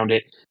stuff around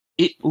it.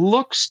 It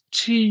looks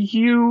to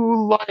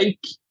you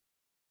like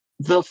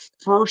the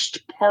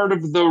first part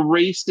of the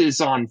race is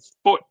on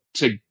foot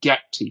to get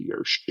to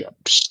your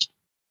ships.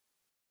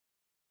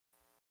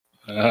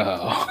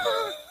 Oh.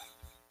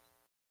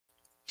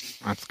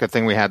 That's a good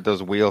thing we had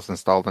those wheels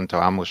installed into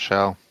Amu's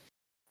shell.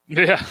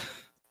 Yeah.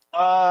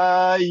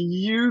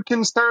 You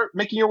can start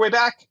making your way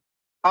back.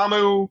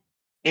 Amu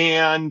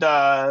and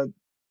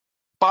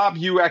Bob,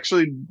 you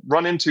actually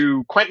run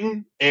into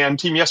Quentin and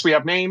Team Yes We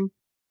Have Name.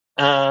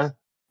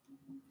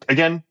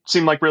 Again,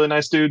 seem like really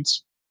nice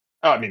dudes.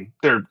 I mean,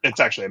 it's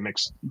actually a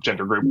mixed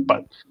gender group,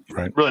 but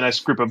Right. really nice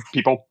group of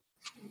people.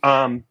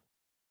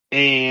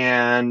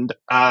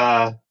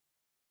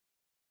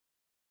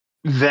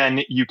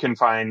 Then you can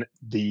find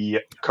the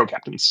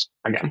co-captains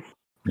again.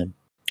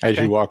 As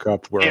Okay. you walk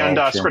up, we're And,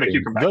 all Skritic,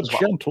 you chanting, come back the as well.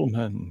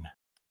 gentleman.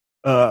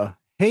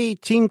 Hey,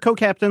 team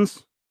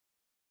co-captains.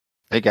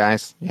 Hey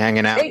guys, you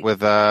hanging out Hey.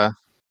 with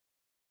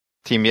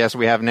Team Yes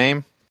We Have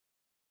Name?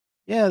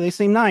 Yeah, they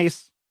seem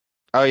nice.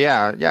 Oh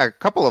yeah, a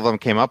couple of them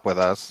came up with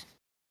us.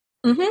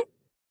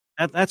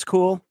 Mm-hmm. That's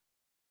cool.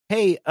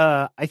 Hey,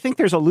 I think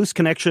there's a loose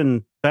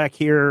connection back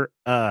here.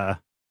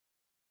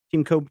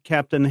 Team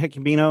co-captain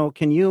Hecubino,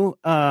 can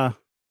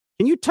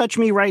you touch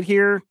me right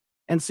here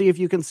and see if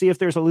you can see if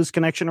there's a loose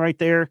connection right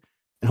there?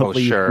 And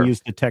hopefully you sure. can use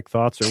detect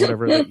thoughts or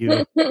whatever that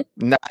you.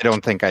 No, I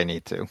don't think I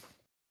need to.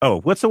 Oh,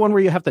 what's the one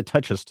where you have to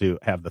touch us to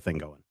have the thing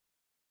going?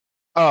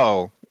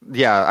 Oh,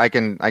 yeah, I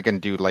can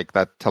do like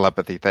that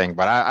telepathy thing,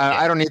 but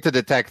I don't need to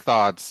detect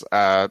thoughts.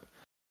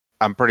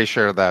 I'm pretty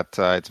sure that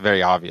it's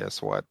very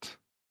obvious what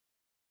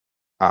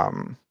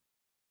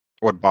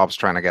Bob's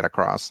trying to get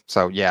across.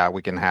 So yeah,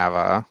 we can have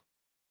a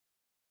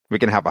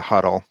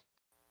huddle.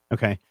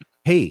 Okay.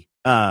 Hey,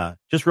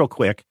 just real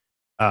quick.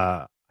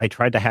 I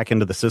tried to hack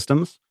into the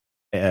systems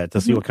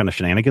to see what kind of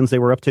shenanigans they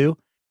were up to,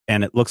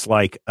 and it looks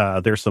like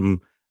there's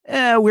some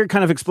weird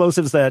kind of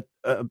explosives that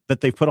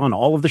they've put on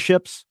all of the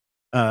ships.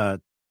 To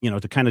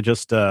kind of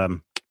just, I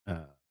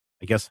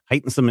guess,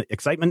 heighten some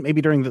excitement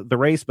maybe during the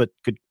race, but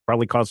could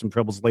probably cause some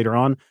troubles later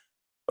on.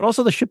 But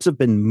also, the ships have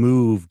been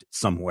moved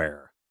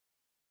somewhere.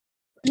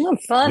 Oh,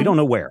 fun. We don't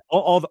know where.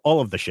 All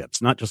of the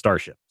ships, not just our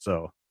ship.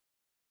 So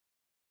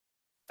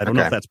I don't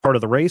know if Okay. that's part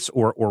of the race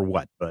or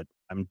what, but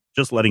I'm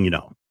just letting you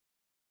know.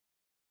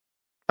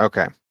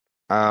 Okay.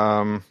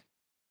 I'm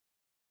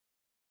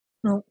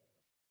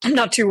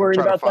not too worried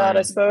Try to about that, I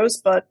find-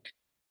 suppose, but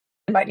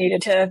I might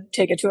need to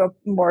take it to a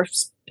more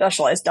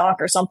specialized dock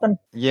or something.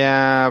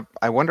 Yeah,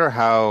 I wonder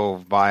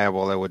how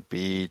viable it would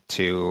be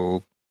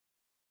to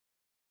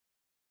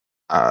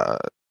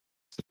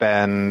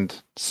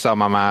spend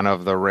some amount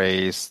of the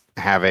race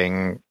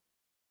having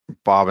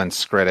Bob and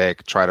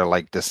Skritic try to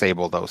like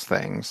disable those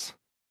things.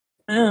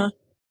 Yeah,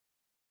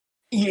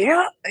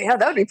 that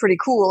would be pretty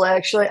cool,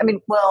 actually. I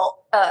mean,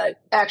 well,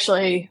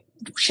 actually,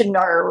 shouldn't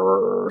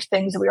our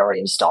things that we already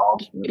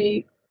installed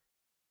maybe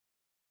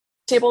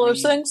disable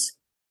those things?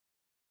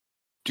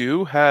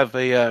 Do have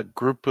a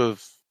group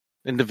of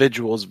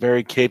individuals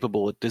very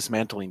capable at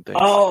dismantling things.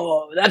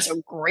 Oh, that's a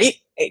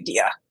great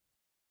idea.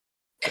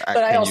 But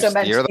I Can also you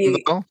meant steer them,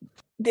 the- though?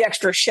 The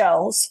extra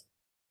shells.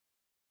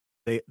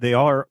 They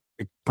are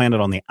planted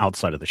on the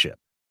outside of the ship.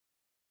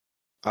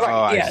 Oh, Right,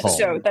 I yeah, see.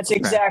 so that's Okay.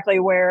 exactly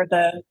where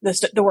the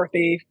work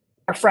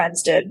our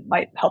friends did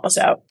might help us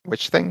out.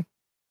 Which thing?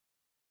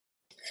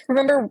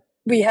 Remember,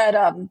 we had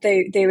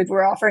they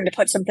were offering to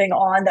put something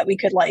on that we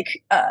could like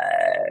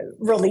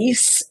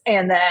release,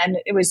 and then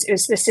it was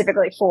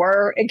specifically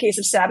for in case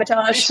of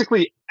sabotage.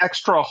 Basically,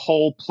 extra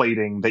hull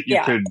plating that you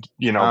Yeah. could,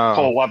 Oh.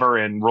 pull a lever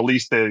and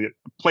release the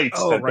plates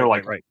that they're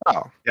like, right.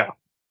 Oh, Yeah.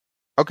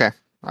 Okay,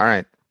 all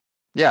right.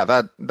 Yeah,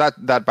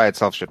 that by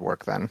itself should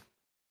work then.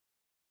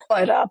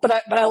 But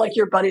I like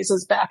your buddies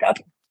as backup.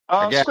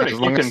 Again, Skritic, as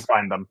long you can as-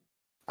 find them.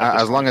 at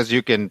this As long point. as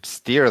you can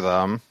steer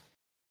them,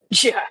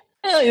 Yeah,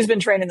 well, he's been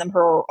training them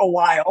for a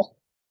while.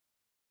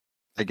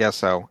 I guess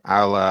so.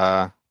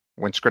 I'll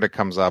when Skritic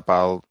comes up,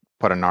 I'll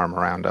put an arm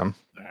around him.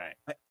 All right.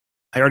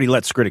 I already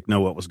let Skritic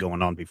know what was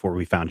going on before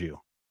we found you.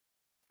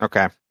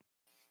 Okay.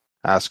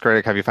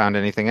 Skritic, have you found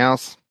anything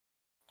else?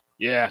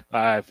 Yeah,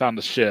 I found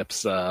the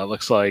ships.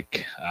 Looks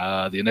like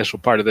the initial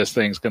part of this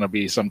thing's going to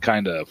be some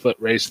kind of foot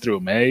race through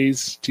a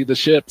maze to the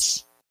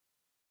ships.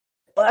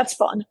 Well, that's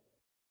fun.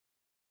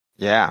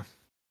 Yeah.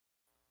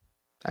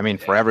 I mean,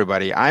 for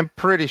everybody, I'm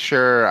pretty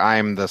sure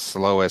I'm the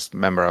slowest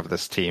member of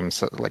this team.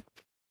 So, like,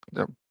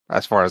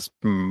 as far as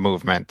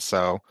movement,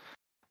 so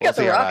we'll Got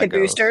the see how that rocket goes.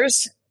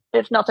 boosters,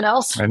 if nothing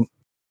else. And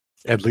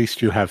at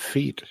least you have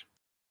feet.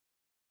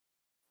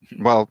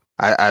 Well,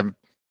 I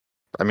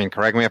mean,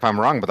 correct me if I'm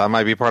wrong, but that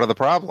might be part of the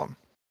problem.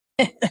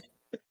 If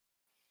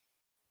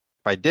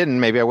I didn't,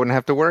 maybe I wouldn't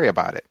have to worry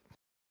about it.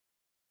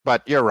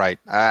 But you're right.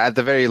 At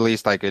the very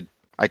least, I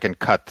can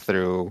cut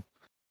through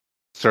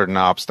certain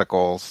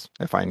obstacles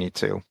if I need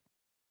to.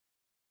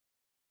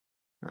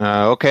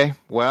 Okay.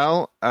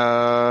 Well,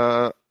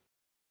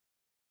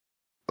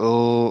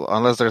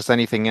 unless there's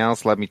anything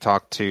else, let me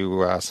talk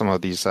to some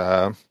of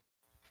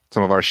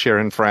our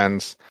Sheeran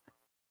friends,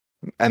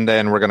 and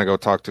then we're gonna go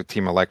talk to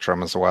Team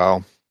Electrum as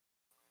well.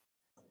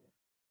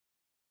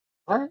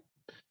 All right.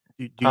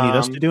 Do you need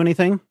us to do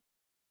anything?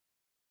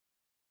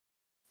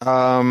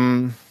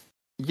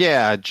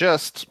 Yeah,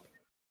 just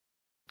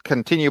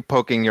continue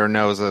poking your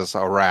noses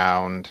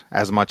around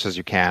as much as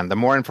you can. The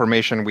more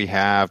information we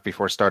have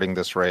before starting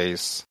this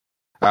race.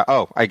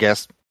 I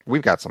guess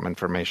we've got some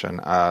information.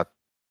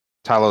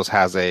 Talos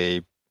has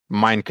a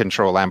mind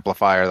control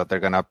amplifier that they're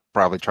going to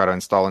probably try to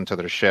install into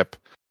their ship.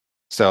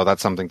 So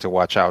that's something to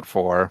watch out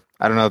for.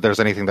 I don't know if there's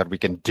anything that we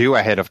can do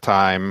ahead of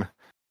time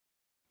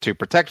to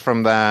protect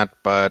from that,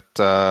 but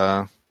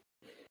that's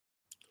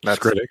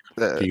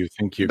Skritic, do you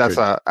think you that's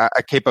could,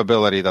 a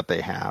capability that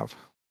they have.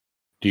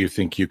 do you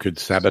think you could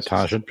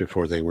sabotage it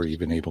before they were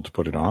even able to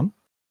put it on?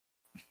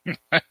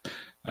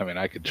 I mean,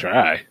 I could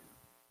try.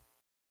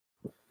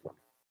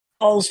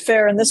 All's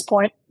fair in this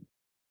point.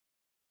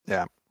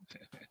 Yeah.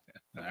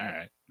 All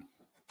right.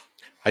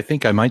 I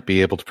think I might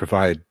be able to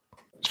provide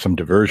some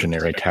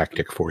diversionary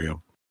tactic for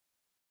you.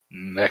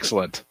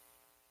 Excellent.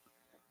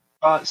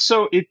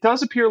 So it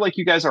does appear like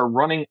you guys are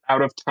running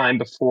out of time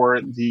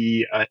before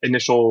the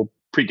initial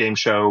pregame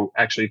show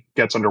actually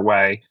gets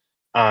underway,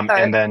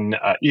 and then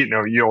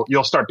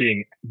you'll start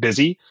being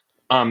busy.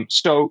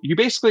 So you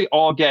basically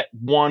all get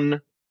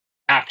one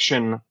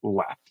action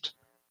left.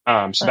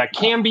 So that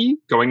can be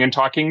going and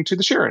talking to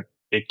the Sheeran.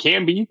 It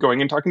can be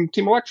going and talking to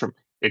Team Electrum.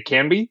 It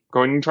can be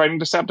going and trying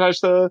to sabotage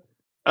the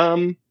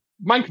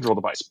mind control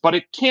device, but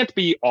it can't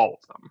be all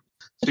of them.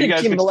 I So you think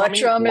guys Team get to tell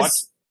me Electrum what-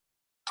 is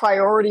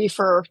priority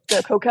for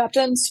the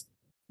co-captains.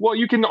 Well,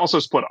 you can also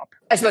split up.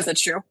 I suppose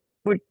that's true.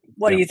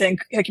 What do you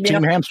think, Team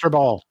Hikimino? Hamster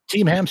Ball.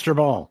 Team Hamster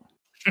Ball.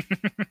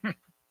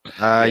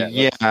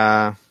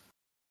 Yeah,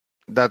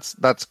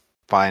 that's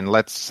fine.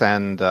 Let's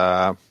send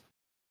Quentin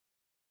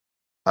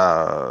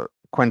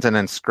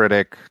and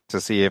Skritic to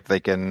see if they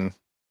can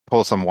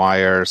pull some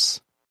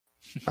wires.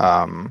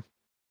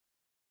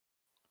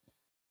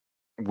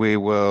 We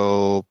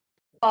will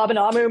Bob and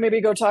Amu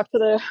maybe go talk to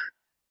the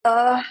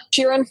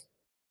Sheeran.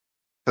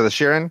 to the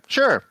Sheeran.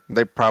 Sure,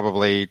 they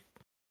probably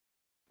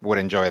would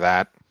enjoy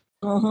that.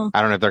 Mm-hmm.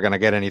 I don't know if they're going to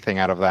get anything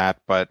out of that,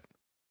 but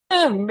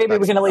Maybe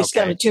we can at least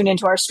get them okay. to tune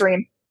into our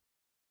stream.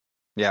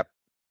 yep.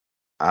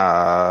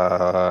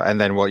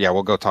 And then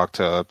we'll go talk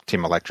to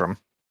Team Electrum.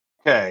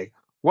 Okay.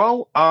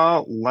 Well,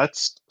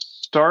 let's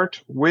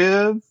start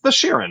with the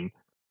Sheeran.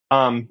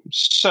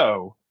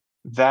 So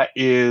that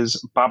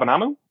is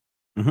Babanamu.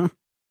 Mhm.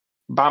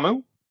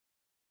 Bamu.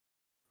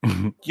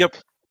 Yep. Cool.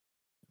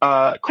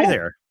 Hi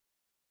there.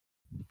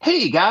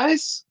 Hey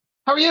guys,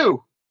 how are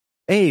you?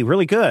 Hey,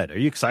 really good. Are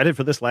you excited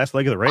for this last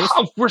leg of the race?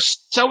 Oh, we're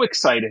so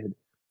excited.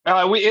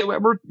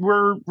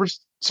 We're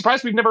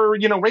surprised we've never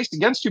raced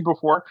against you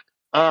before.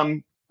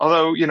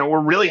 Although we're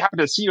really happy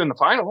to see you in the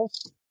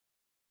finals.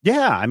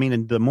 Yeah, I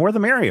mean, the more the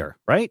merrier,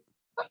 right?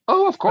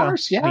 Oh, of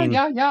course. I mean-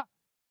 Yeah.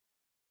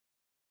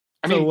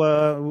 I mean,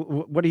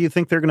 What do you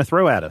think they're going to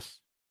throw at us?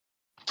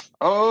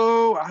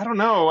 oh, I don't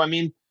know. I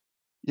mean,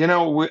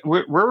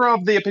 we're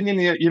of the opinion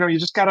that you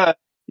just gotta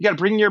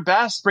bring your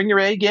best, bring your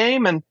A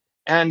game, and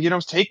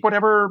take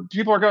whatever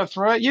people are going to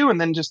throw at you,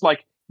 and then just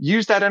like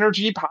use that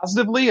energy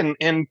positively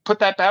and put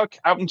that back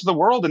out into the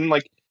world, and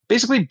like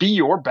basically be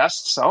your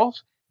best self.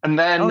 And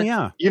then Oh,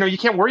 yeah. you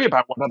can't worry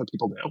about what other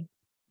people do.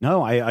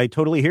 No, I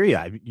totally hear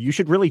you. You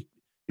should really,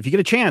 if you get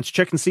a chance,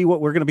 check and see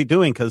what we're going to be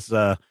doing, because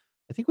I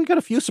think we got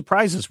a few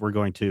surprises we're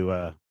going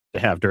to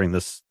have during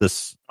this. Oh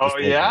leg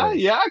of yeah, the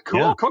race. yeah, cool,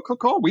 Yeah.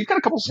 cool. We've got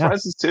a couple Yeah.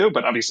 surprises too,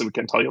 but obviously we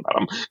can't tell you about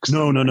them.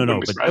 No.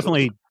 But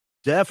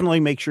definitely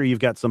make sure you've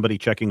got somebody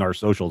checking our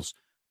socials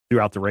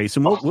throughout the race,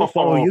 and we'll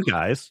follow you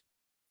guys.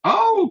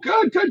 Oh,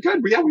 good.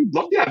 Yeah, we'd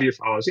love to have you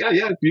follow us.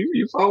 Yeah.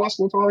 You follow us,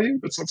 we'll follow you.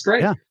 That's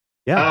great. Yeah.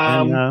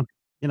 Yeah, and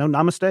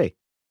namaste.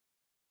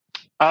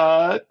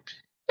 Yeah,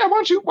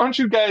 why don't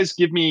you guys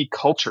give me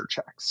culture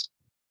checks?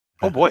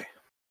 Oh boy.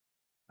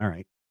 All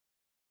right.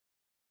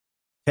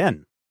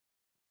 10.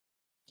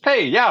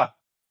 Hey, yeah,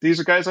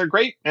 these guys are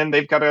great, and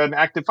they've got an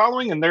active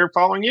following, and they're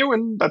following you,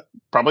 and that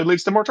probably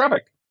leads to more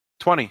traffic.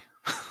 20.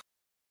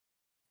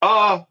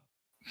 Oh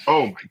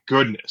my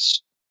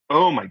goodness.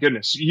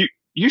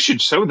 You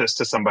should show this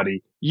to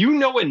somebody. You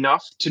know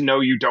enough to know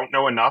you don't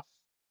know enough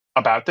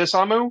about this,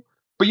 Amu,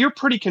 but you're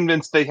pretty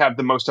convinced they have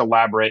the most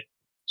elaborate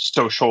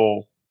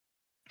social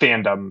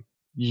fandom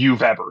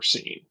you've ever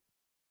seen.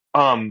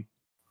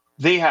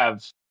 They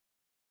have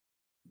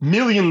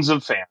millions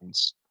of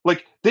fans.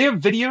 Like, they have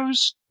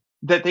videos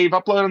that they've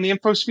uploaded on the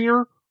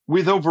Infosphere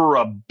with over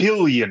 1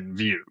 billion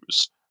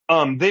views.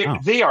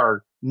 They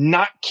are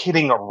not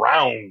kidding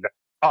around,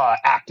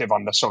 active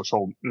on the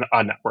social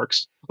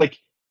networks. Like,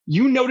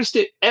 you noticed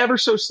it ever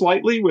so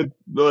slightly with,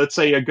 let's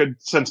say, a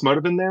good sense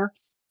motive in there,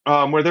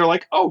 where they're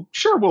like, "Oh,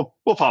 sure,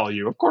 we'll follow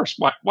you, of course.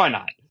 Why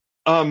not?"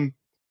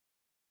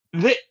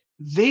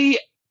 They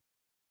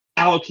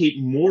allocate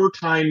more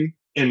time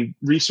and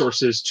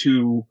resources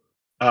to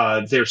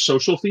their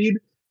social feed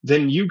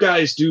than you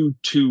guys do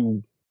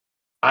to,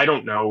 I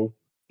don't know.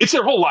 It's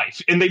their whole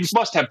life, and they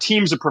must have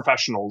teams of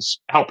professionals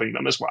helping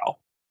them as well.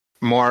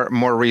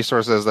 More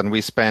resources than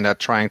we spend at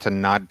trying to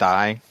not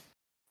die.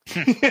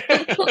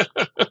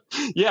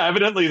 Yeah,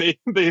 evidently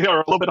they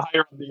are a little bit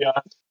higher on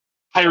the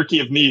hierarchy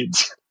of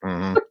needs.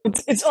 Mm-hmm.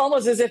 It's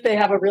almost as if they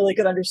have a really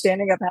good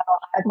understanding of how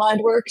hive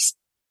mind works.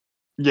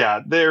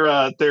 Yeah,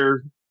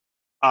 their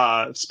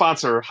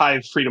sponsor,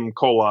 Hive Freedom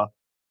Cola,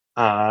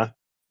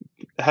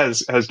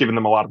 has given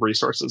them a lot of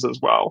resources as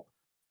well.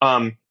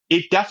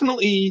 It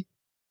definitely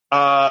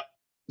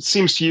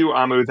seems to you,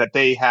 Amu, that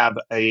they have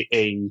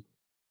an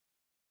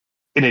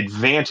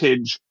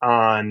advantage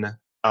on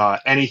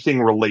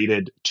anything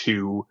related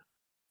to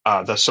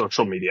the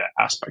social media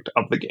aspect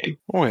of the game.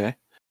 Okay.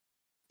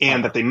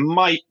 And that they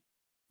might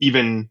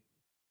even,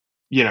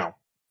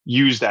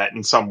 use that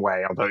in some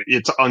way, although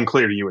it's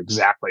unclear to you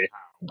exactly how.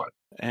 But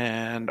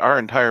And our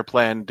entire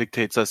plan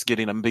dictates us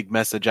getting a big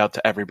message out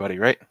to everybody,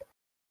 right?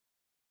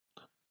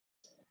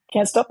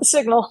 Can't stop the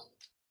signal.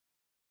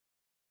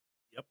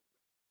 Yep.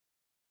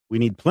 We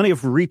need plenty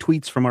of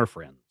retweets from our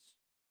friends.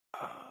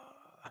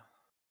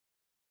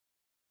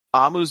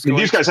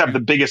 these guys have the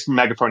biggest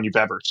megaphone you've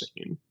ever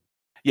seen.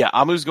 Yeah,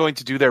 Amu's going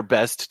to do their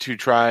best to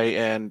try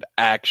and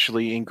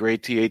actually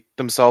ingratiate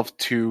themselves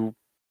to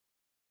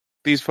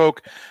these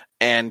folk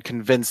and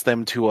convince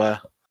them to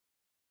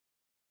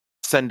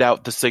send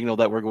out the signal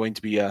that we're going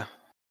to be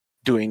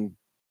doing.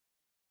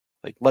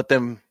 Like, let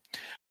them,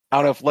 I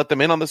don't know if let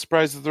them in on the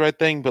surprise is the right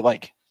thing, but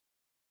like,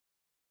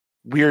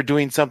 we are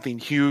doing something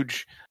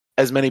huge.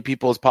 As many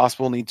people as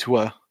possible need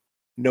to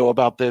know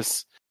about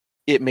this.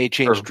 It may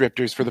change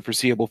drifters for the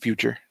foreseeable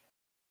future.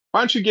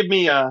 Why don't you give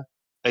me a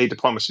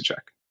diplomacy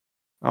check?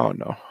 Oh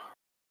no.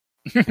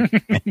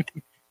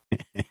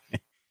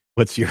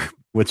 What's your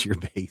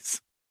base?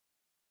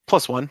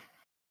 +1.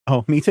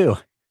 Oh, me too.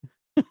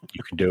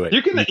 You can do it.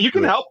 You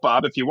can help,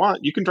 Bob, if you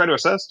want. You can try to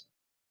assist.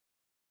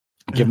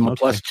 Give him a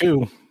Okay.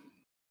 +2.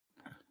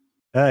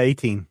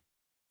 18.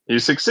 You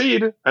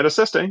succeed at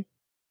assisting.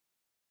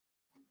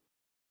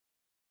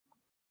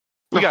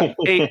 We got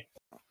 8.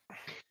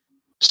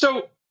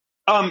 So,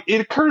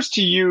 it occurs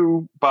to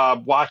you,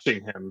 Bob,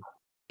 watching him,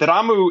 that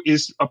Amu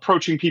is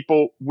approaching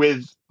people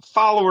with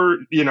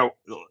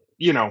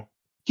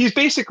he's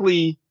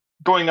basically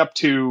going up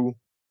to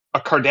a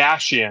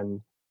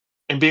Kardashian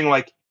and being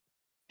like,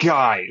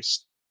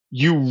 guys,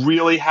 you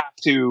really have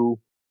to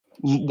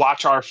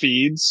watch our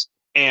feeds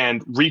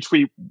and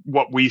retweet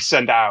what we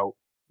send out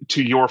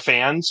to your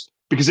fans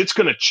because it's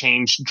going to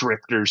change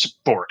drifters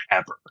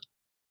forever.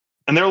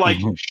 And they're like,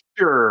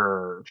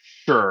 sure.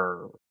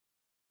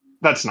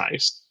 That's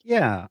nice.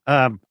 Yeah.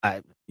 I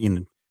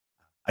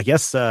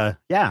guess,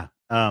 yeah.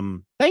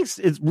 Thanks.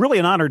 It's really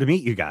an honor to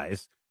meet you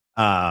guys.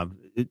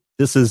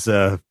 This is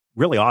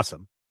really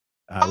awesome.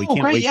 We can't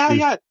great. wait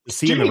Yeah. to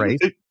see you in the race.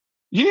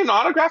 You need an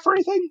autograph or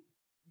anything?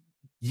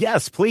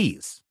 Yes,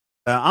 please.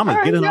 Amu,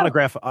 get an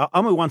autograph.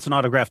 Amu wants an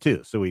autograph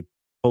too. So we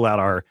pull out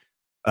our,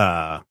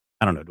 I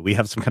don't know. Do we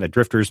have some kind of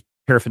drifters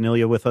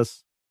paraphernalia with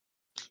us?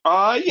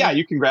 Yeah,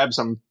 you can grab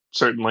some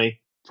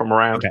certainly from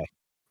around. Okay.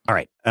 All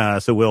right.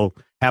 So we'll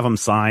have them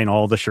sign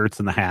all the shirts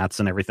and the hats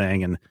and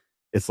everything. And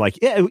it's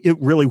like, yeah, it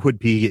really would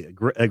be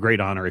a great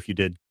honor if you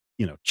did,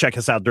 check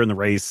us out during the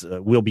race.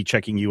 We'll be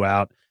checking you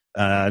out.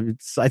 I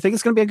think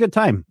it's going to be a good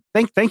time.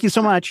 Thank you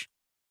so much.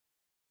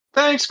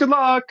 Thanks. Good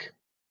luck.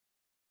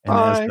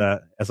 And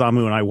as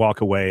Amu and I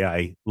walk away,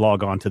 I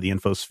log on to the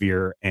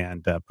Infosphere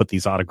and put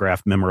these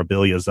autographed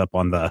memorabilias up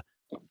on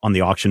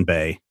the auction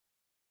bay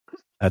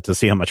to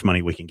see how much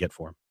money we can get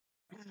for them.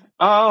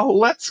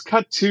 Let's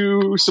cut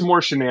to some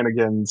more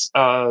shenanigans.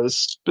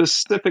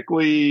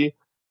 Specifically,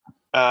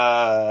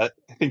 I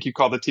think you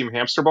called the Team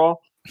Hamster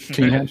Ball.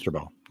 Team Hamster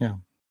Ball, yeah.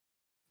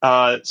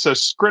 So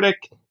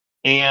Skritic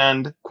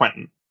and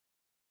Quentin,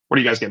 what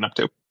are you guys getting up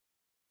to?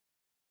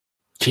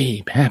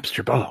 Team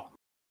Hamster Ball.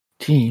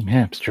 Team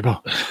Hamster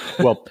Ball.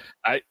 Well,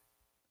 I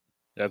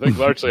think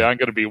largely I'm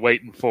going to be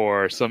waiting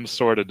for some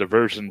sort of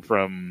diversion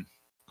from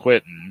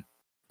Quentin.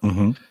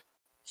 Mm-hmm.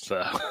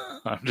 So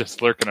I'm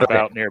just lurking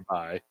about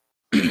nearby.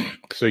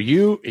 So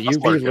you be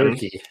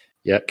lurky.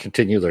 Yeah,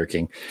 continue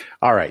lurking.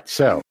 All right,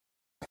 so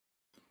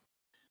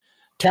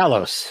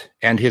Talos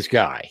and his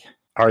guy,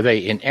 are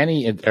they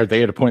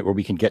at a point where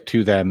we can get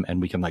to them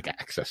and we can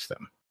access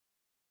them?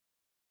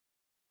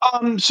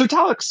 So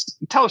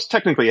Talos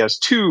technically has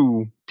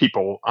two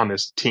people on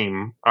his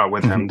team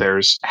with him. Mhm.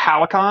 There's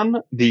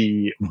Halicon,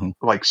 the Mhm.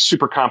 like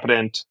super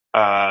competent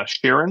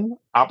Sheeran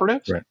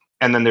operative, Right.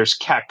 and then there's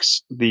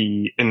Kex,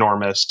 the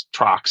enormous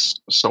Trox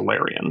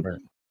Solarian.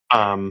 Right.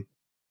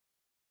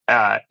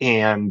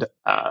 And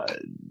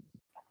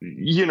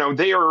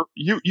they are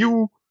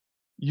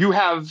you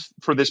have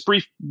for this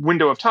brief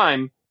window of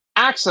time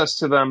access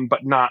to them,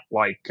 but not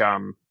like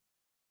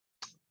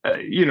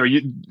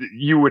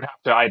you would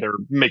have to either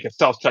make a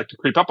stealth check to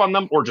creep up on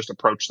them or just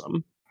approach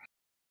them.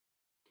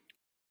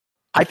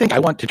 I think I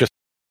want to just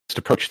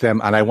approach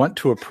them, and I want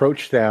to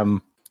approach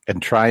them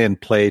and try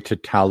and play to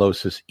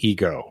Talos's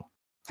ego.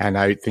 And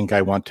I think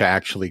I want to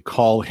actually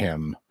call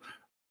him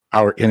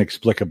our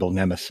inexplicable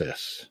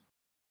nemesis.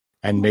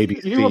 And maybe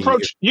You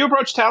approach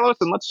Talos,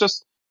 and let's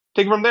just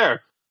take it from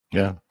there.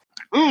 Yeah.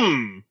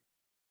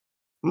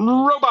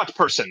 Robot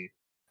person.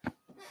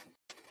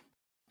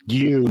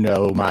 You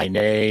know my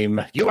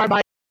name. You are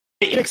my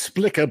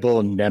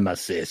inexplicable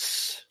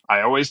nemesis.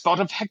 I always thought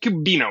of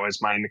Hecubino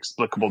as my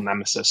inexplicable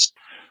nemesis.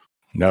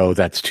 No,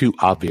 that's too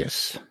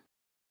obvious.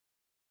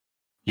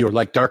 You're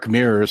like dark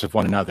mirrors of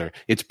one another.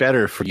 It's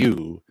better for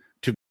you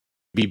to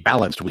be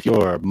balanced with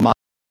your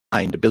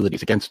mind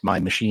abilities against my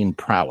machine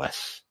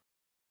prowess.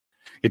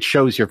 It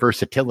shows your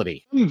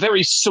versatility. I'm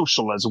very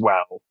social as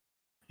well.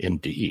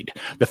 Indeed.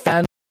 The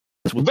fans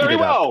will Very eat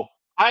it up. well.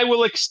 I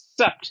will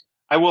accept.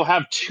 I will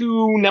have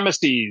two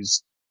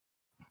nemeses.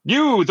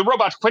 You, the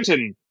robot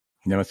Quentin,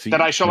 Nemesis, that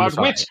I shall nemesis.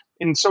 outwit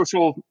in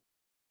social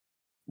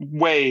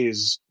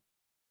ways.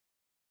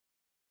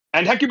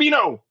 And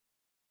Hecubino,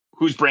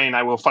 whose brain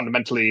I will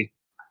fundamentally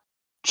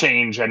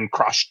change and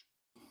crush.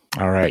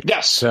 All right.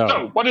 Yes.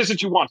 So, what is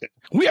it you wanted?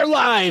 We are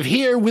live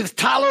here with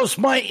Talos,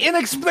 my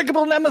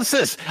inexplicable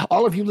nemesis.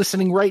 All of you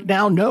listening right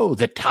now know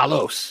that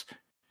Talos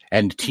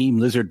and Team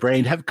Lizard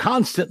Brain have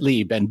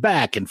constantly been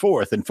back and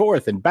forth and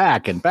forth and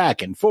back and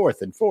back and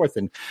forth and forth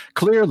and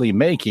clearly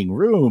making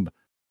room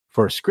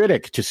for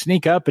Skritic to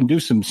sneak up and do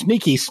some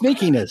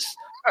sneakiness.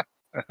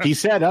 He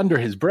said under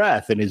his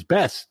breath in his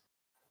best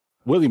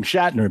William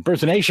Shatner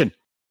impersonation.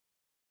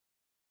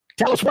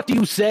 Talos, what do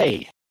you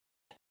say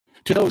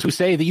to those who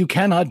say that you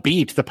cannot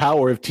beat the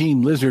power of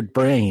Team Lizard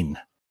Brain?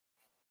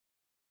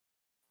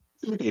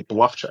 A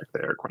bluff check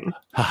there, Quentin.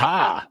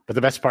 Ha-ha. But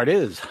the best part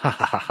is,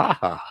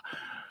 ha-ha-ha-ha.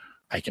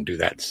 I can do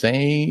that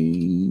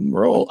same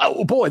roll.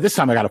 Oh, boy, this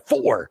time I got a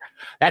 4.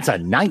 That's a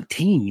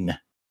 19.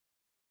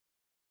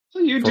 So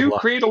you do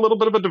create a little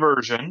bit of a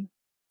diversion.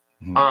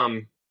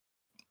 Mhm.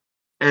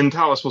 And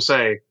Talos will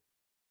say,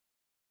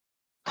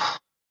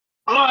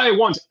 I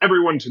want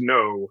everyone to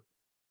know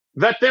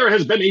that there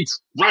has been a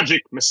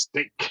tragic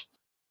mistake.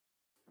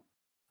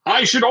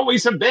 I should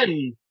always have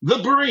been the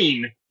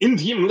brain in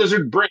Team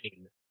Lizard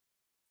Brain.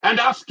 And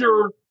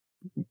after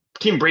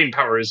Team Brain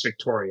Power is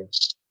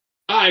victorious,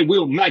 I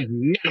will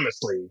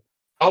magnanimously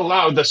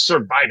allow the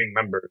surviving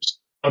members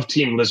of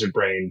Team Lizard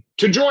Brain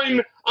to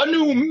join a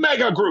new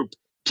mega group,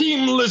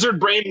 Team Lizard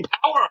Brain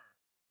Power,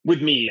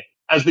 with me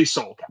as the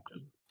sole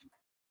captain.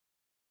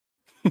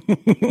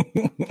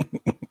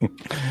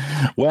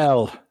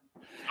 Well,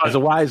 as a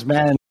wise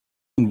man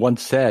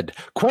once said,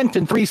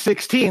 Quentin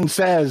 316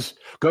 says,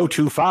 go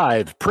to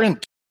 5,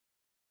 print.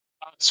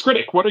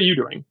 Skritic, what are you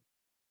doing?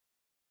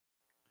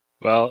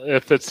 Well,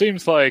 if it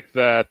seems like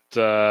that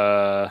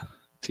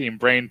Team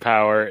Brain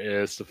Power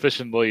is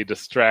sufficiently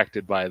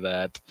distracted by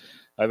that,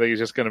 I think he's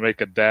just going to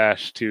make a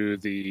dash to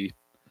the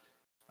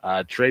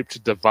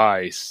draped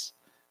device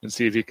and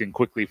see if he can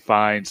quickly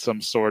find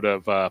some sort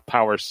of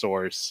power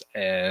source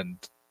and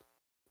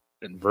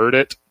invert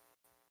it.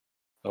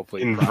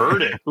 Hopefully,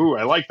 invert it. Ooh,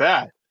 I like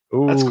that.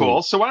 Ooh. That's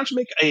cool. So why don't you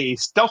make a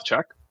stealth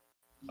check?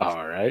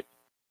 All right.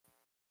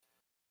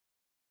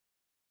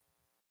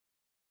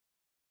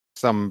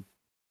 Some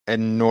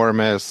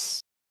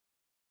enormous,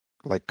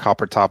 like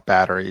copper top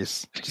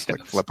batteries. Just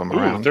like flip them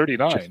around.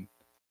 39.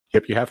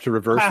 Yep, you have to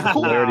reverse the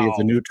polarity of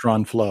the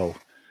neutron flow.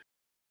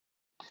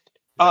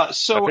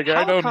 So I figure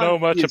I don't know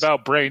much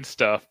about brain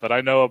stuff, but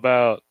I know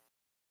about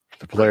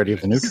the polarity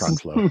of the neutron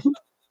flow.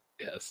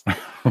 Yes.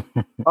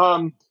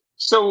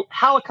 So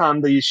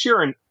Halicon, the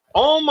Sheeran,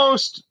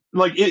 almost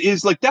like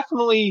is like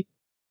definitely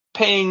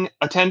paying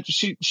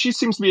attention. She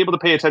seems to be able to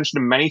pay attention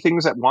to many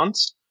things at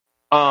once.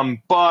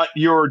 But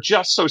you're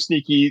just so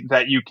sneaky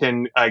that you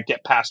can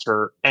get past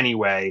her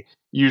anyway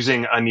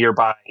using a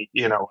nearby,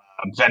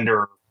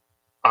 vendor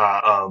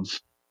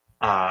of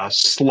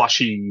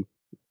slushy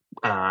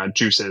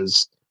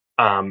juices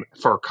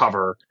for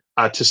cover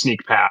to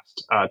sneak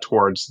past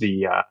towards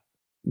the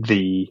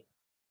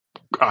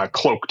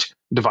cloaked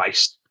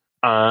device.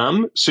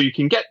 So you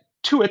can get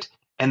to it,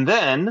 and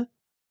then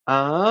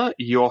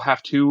you'll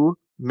have to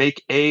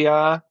make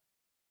a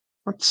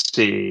let's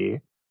see.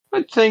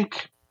 I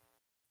think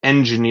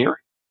engineering.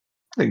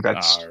 I think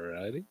that's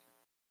alrighty.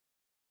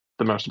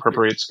 The most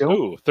appropriate skill.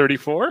 Ooh,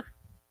 34?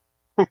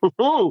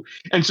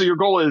 And so your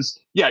goal is,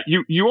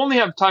 you only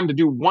have time to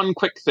do one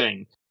quick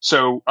thing.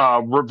 So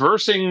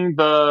reversing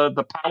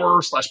the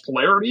power /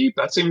 polarity,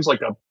 that seems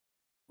like a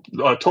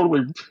a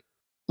totally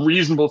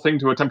reasonable thing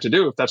to attempt to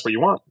do if that's what you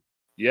want.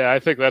 Yeah, I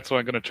think that's what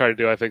I'm going to try to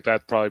do. I think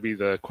that'd probably be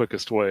the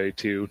quickest way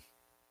to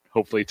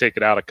hopefully take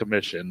it out of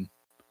commission.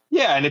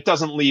 Yeah, and it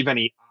doesn't leave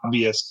any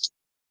obvious,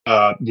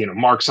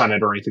 marks on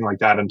it or anything like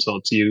that until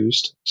it's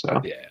used.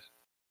 So Yeah.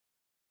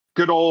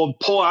 good old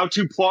pull out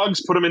 2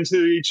 plugs, put them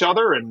into each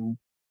other, and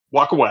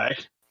walk away.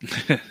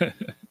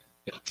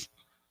 Yes.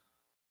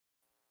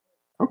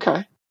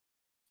 Okay,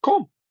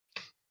 cool.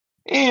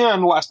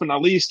 And last but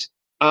not least,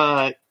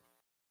 Hecubino,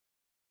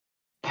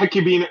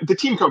 the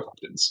team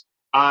co-captains.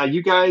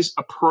 You guys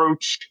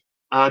approach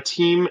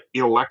Team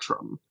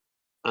Electrum.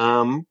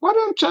 Why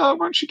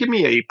don't you give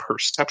me a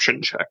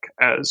perception check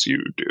as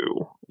you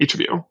do, each of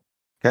you?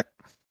 Okay.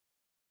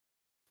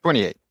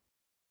 28.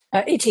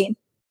 18.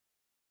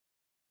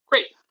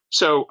 Great.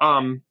 So,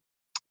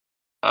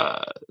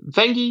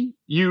 Vengi,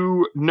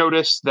 you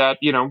notice that,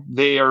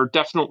 they are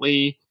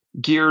definitely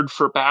geared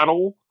for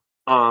battle,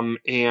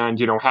 and,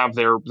 have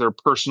their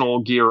personal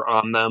gear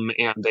on them,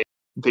 and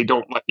they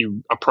don't let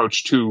you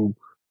approach too,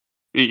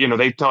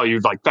 they tell you,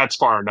 like, that's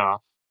far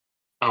enough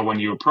when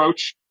you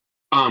approach.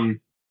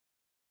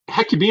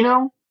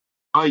 Hecubino,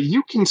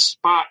 you can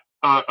spot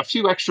a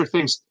few extra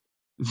things.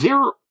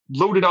 They're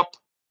loaded up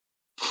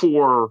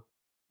for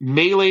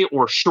melee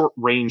or short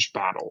range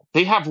battle.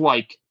 They have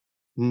like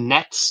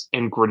nets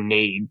and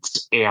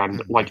grenades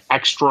and like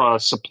extra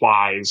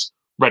supplies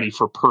ready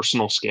for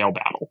personal scale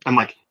battle, and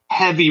like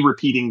heavy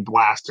repeating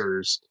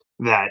blasters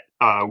that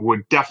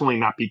would definitely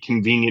not be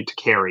convenient to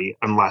carry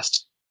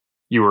unless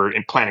you were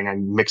planning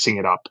on mixing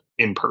it up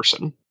in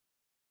person.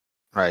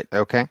 Right.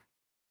 Okay.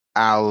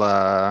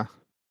 I'll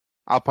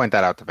point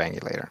that out to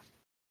Vangi later.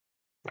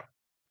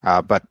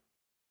 But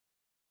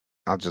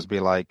I'll just be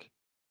like,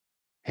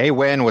 "Hey,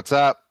 Win, what's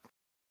up?"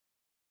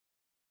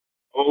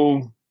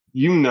 Oh,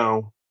 you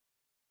know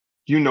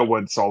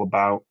what it's all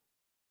about.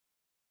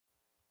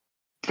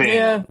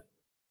 Yeah.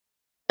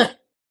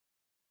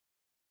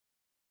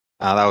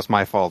 That was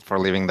my fault for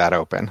leaving that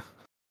open.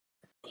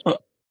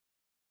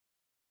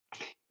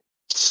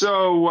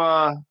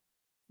 So,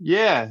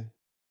 yeah. Have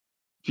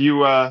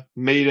you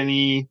made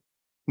any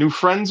new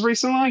friends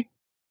recently?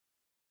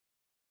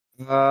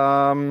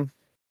 Yeah,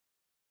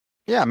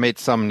 I made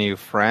some new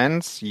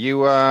friends.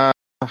 You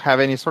have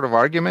any sort of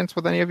arguments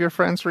with any of your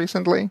friends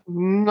recently?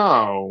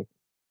 No.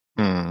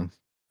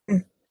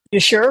 You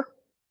sure?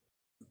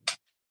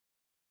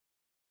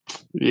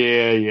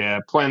 Yeah.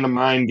 Playing the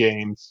mind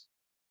games.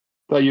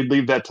 Thought you'd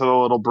leave that to the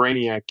little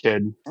Brainiac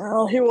kid.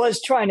 Well, he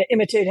was trying to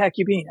imitate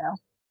Hecubino.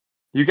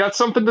 You got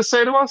something to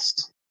say to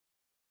us?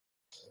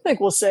 I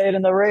think we'll say it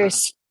in the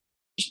race.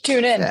 Just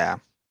tune in. Yeah.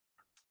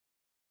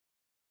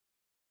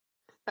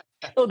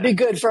 It'll be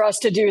good for us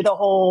to do the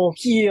whole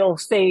heel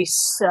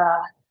face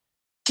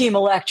Team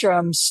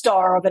Electrum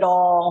star of it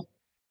all.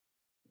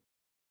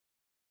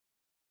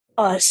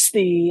 Us,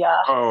 the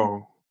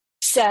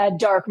sad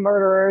dark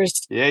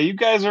murderers. Yeah, you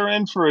guys are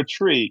in for a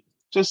treat.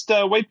 Just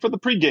wait for the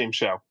pregame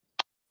show.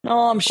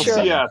 Oh, I'm We'll sure.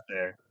 see you out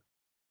there.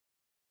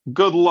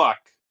 Good luck.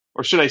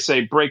 Or should I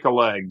say break a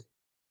leg?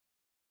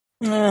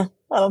 I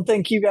don't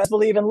think you guys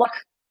believe in luck.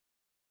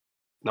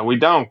 No, we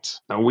don't.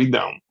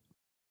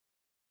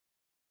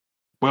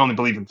 We only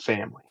believe in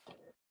family.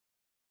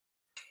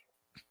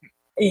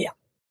 Yeah.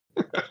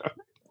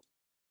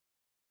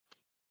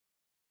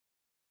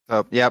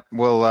 So, yep,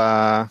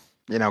 we'll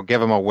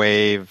give him a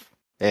wave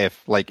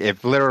if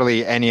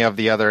literally any of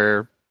the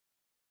other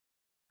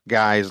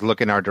guys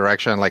look in our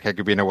direction, like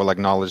Hecubino will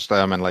acknowledge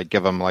them and like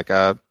give them like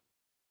a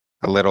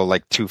little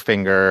like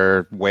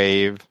 2-finger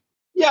wave.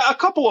 Yeah, a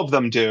couple of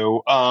them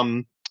do.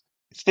 I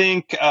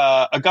think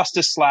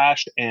Augustus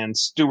Slash and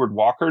Stuart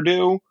Walker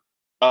do.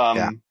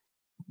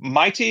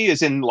 Mighty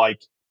is in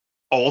like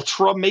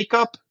ultra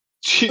makeup.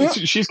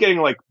 She's getting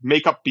like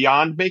makeup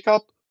beyond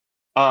makeup.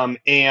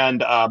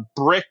 And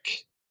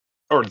Brick,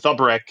 or the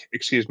Brick,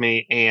 excuse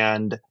me,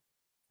 and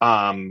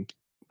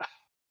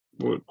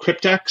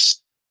Cryptex.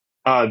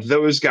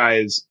 Those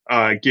guys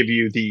give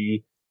you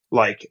the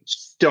like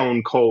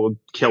stone cold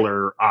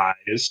killer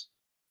eyes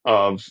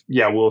of,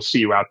 yeah, we'll see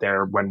you out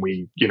there when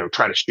we,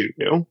 try to shoot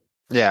you.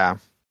 Yeah,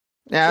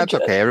 it's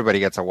okay. Everybody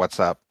gets a what's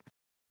up.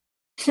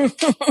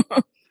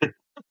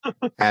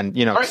 And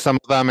right. Some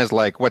of them is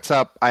like, what's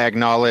up? I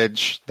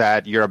acknowledge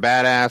that you're a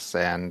badass,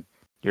 and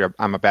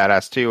I'm a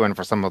badass too. And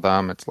for some of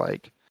them, it's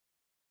like,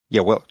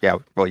 we'll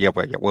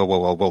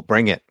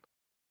bring it.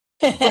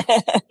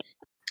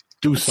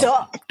 Do What's something.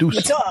 up? Do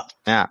What's something.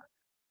 up?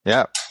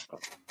 Yeah.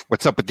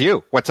 What's up with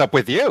you? What's up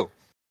with you?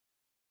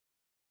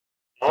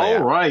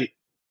 All right.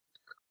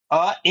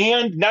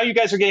 And now you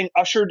guys are getting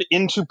ushered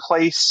into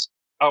place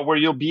where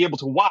you'll be able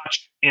to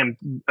watch and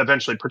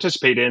eventually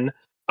participate in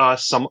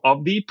some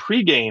of the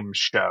pregame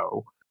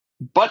show.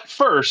 But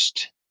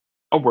first,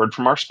 a word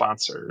from our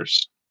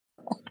sponsors.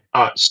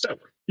 So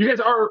you guys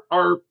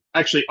are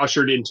actually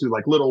ushered into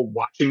like little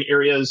watching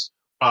areas.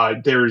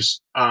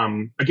 There's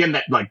again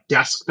that like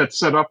desk that's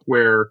set up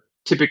where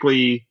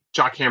typically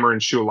Jockhammer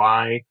and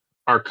Shulai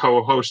are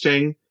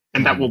co-hosting,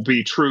 and that will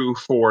be true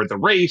for the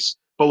race.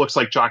 but looks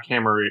like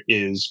Jockhammer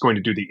is going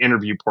to do the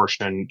interview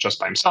portion just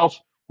by himself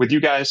with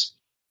you guys.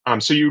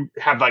 So you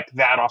have like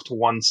that off to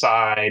one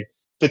side.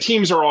 The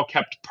teams are all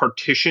kept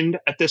partitioned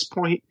at this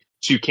point,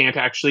 so you can't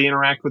actually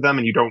interact with them,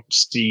 and you don't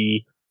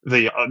see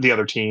the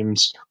other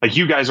teams. Like,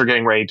 you guys are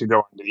getting ready to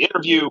go into the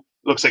interview.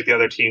 Looks like the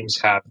other teams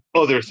have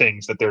other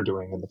things that they're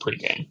doing in the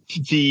pregame.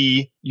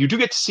 You do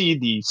get to see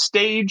the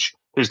stage.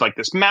 There's like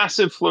this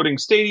massive floating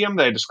stadium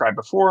that I described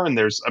before, and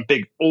there's a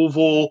big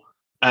oval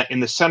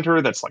in the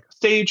center that's like a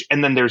stage,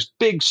 and then there's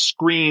big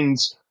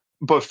screens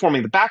both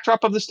forming the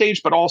backdrop of the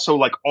stage, but also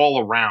like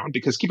all around,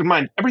 because keep in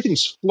mind,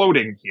 everything's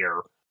floating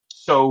here.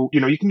 So,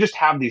 you can just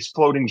have these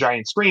floating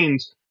giant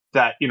screens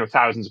that,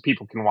 thousands of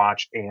people can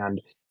watch,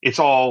 and it's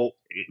all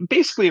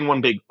basically in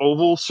one big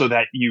oval so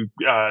that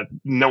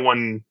no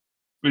one,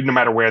 no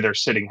matter where they're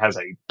sitting, has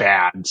a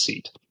bad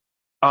seat.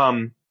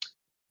 On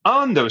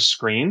those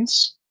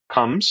screens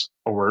comes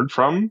a word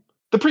from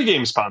the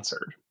pregame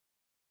sponsor.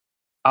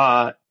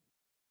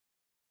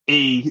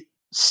 A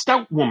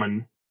stout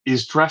woman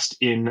is dressed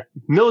in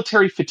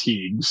military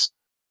fatigues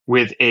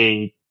with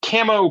a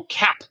camo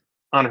cap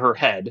on her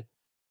head.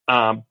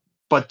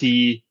 But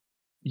the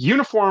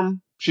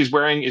uniform she's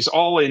wearing is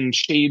all in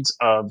shades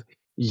of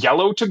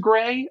yellow to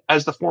gray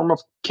as the form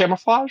of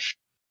camouflage.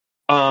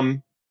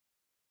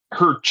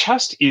 Her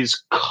chest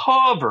is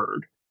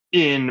covered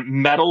in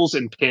medals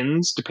and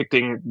pins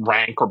depicting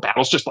rank or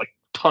battles, just like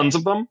tons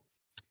of them.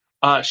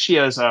 She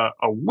has a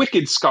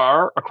wicked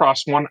scar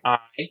across one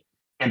eye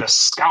and a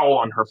scowl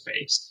on her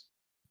face.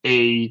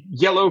 A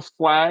yellow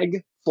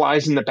flag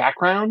flies in the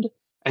background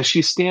as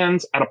she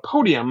stands at a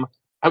podium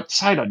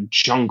outside a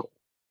jungle.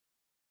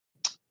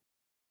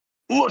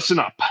 Listen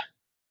up.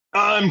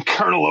 I'm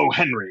Colonel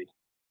O'Henry.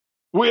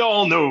 We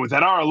all know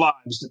that our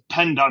lives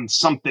depend on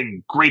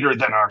something greater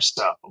than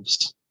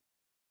ourselves.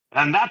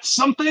 And that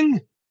something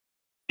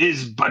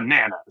is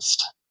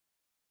bananas.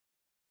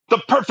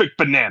 The perfect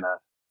banana,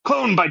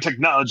 cloned by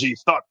technology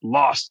thought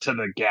lost to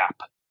the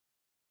gap.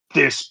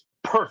 This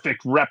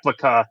perfect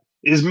replica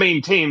is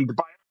maintained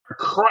by our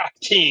crack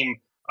team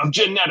of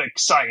genetic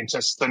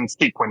scientists and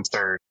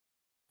sequencers,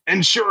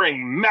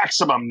 ensuring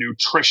maximum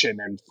nutrition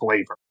and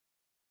flavor.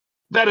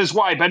 That is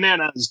why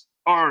bananas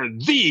are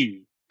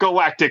the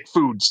galactic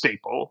food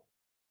staple.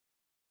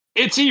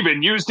 It's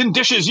even used in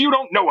dishes you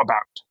don't know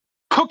about.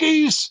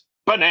 Cookies,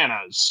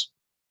 bananas.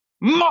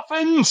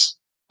 Muffins,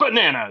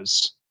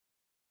 bananas.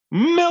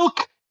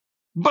 Milk,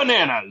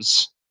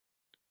 bananas.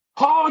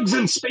 Hogs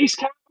and space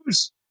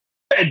cows,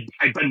 fed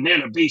by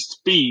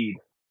banana-based feed.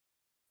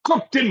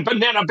 Cooked in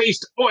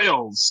banana-based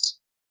oils.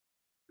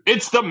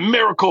 It's the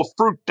miracle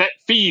fruit that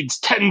feeds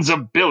tens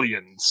of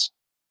billions.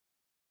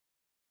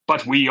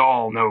 But we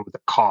all know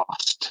the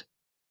cost.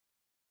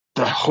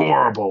 The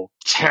horrible,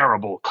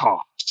 terrible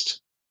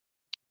cost.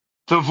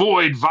 The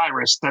void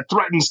virus that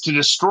threatens to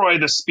destroy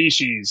the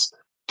species,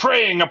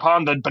 preying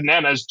upon the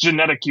banana's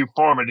genetic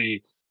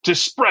uniformity to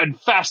spread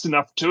fast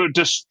enough to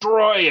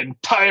destroy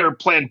entire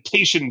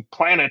plantation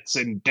planets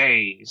in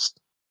days.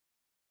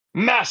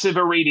 Massive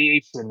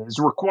irradiation is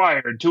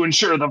required to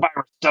ensure the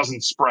virus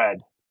doesn't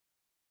spread.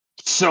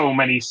 So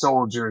many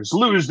soldiers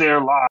lose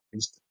their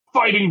lives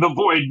fighting the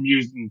void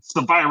mutants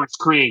the virus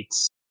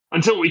creates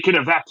until we can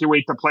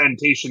evacuate the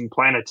plantation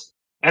planet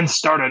and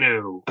start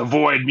anew. The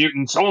void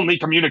mutants' only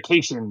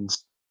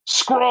communications,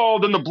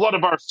 scrawled in the blood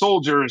of our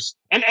soldiers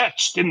and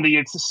etched in the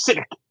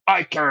acidic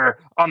ichor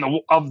on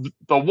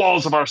the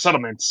walls of our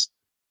settlements,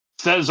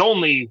 says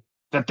only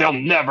that they'll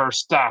never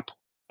stop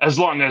as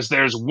long as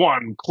there's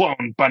one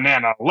cloned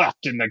banana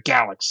left in the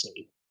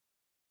galaxy.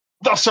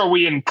 Thus are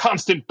we in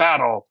constant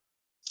battle,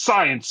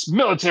 science,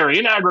 military,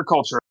 and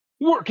agriculture,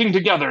 working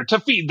together to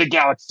feed the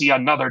galaxy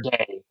another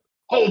day,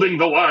 holding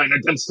the line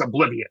against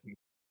oblivion.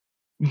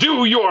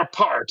 Do your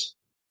part.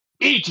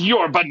 Eat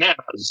your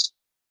bananas.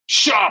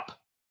 Shop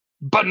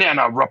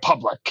Banana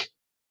Republic.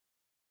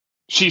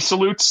 She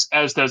salutes,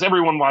 as does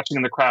everyone watching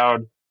in the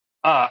crowd,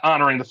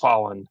 honoring the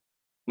fallen.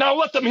 Now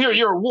let them hear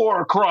your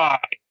war cry.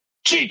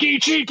 Cheeky,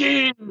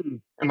 cheeky!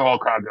 And the whole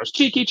crowd goes,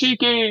 cheeky,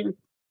 cheeky!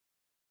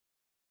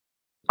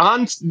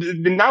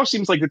 Now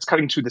seems like it's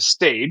cutting to the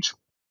stage,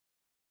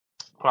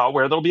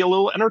 where there'll be a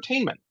little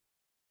entertainment.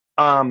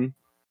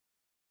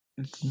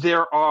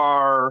 There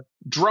are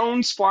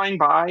drones flying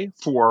by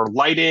for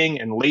lighting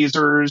and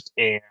lasers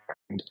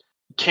and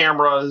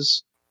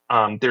cameras.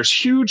 There's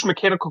huge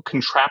mechanical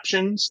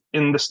contraptions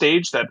in the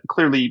stage that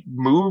clearly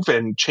move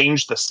and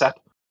change the set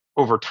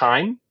over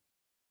time.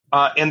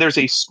 And there's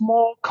a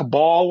small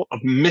cabal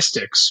of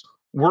mystics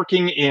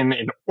working in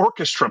an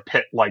orchestra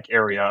pit-like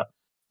area,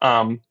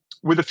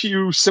 with a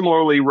few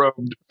similarly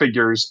robed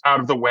figures out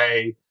of the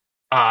way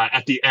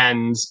at the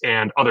ends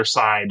and other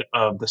side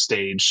of the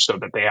stage so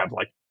that they have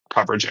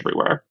coverage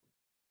everywhere.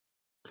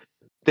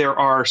 There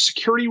are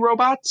security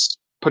robots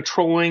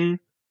patrolling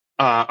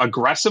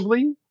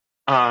aggressively,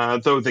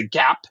 though the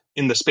gap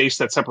in the space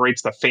that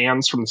separates the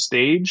fans from the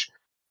stage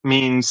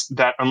means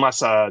that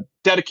unless a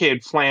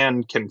dedicated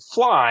fan can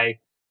fly,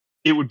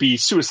 it would be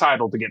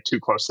suicidal to get too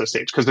close to the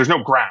stage because there's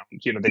no ground.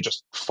 They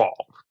just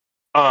fall.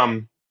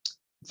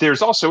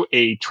 there's also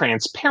a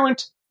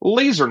transparent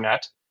laser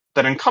net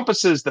that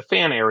encompasses the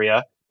fan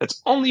area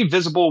that's only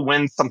visible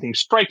when something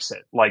strikes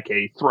it, like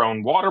a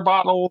thrown water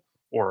bottle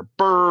or a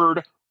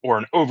bird or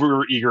an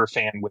overeager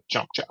fan with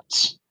jump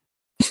jets.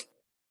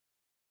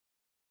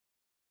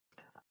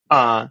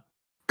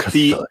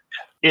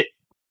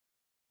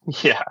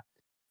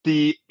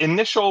 The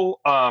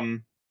initial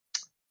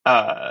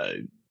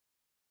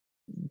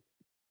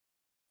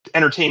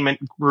entertainment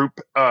group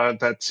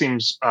that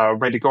seems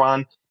ready to go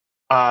on,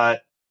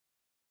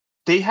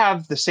 they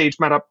have the stage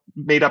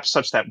made up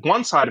such that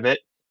one side of it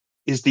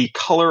is the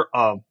color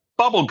of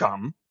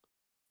bubblegum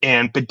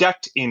and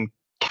bedecked in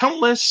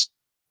countless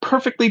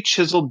perfectly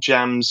chiseled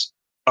gems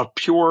of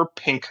pure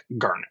pink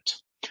garnet,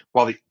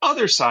 while the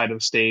other side of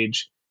the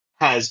stage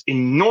has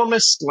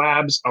enormous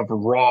slabs of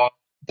raw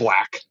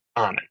black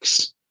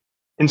onyx.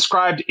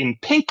 Inscribed in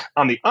pink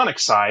on the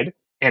onyx side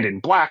and in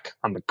black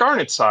on the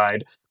garnet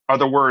side are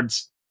the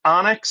words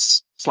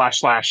onyx /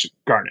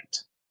 garnet.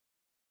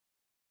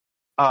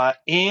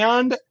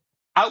 And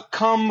out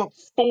come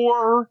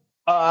 4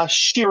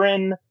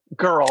 Sheeran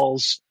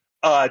girls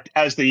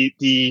as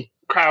the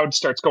crowd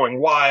starts going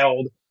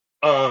wild.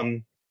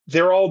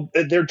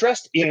 They're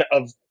dressed in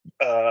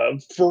a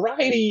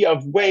variety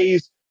of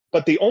ways,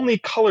 but the only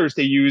colors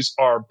they use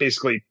are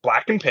basically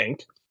black and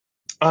pink.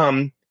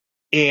 And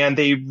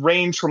they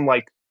range from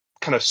like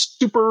kind of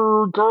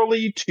super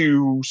girly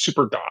to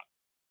super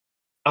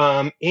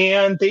goth.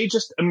 And they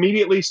just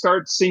immediately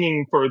start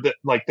singing for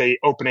the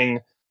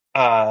opening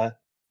of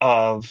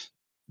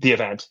the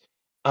event.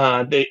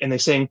 They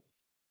sing,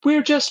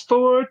 "We're just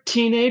 4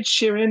 teenage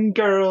Sheeran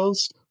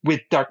girls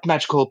with dark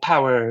magical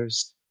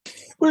powers.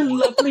 We're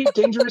lovely,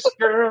 dangerous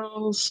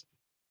girls.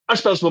 Our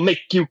spells will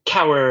make you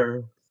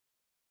cower.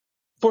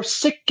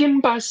 Forsaken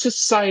by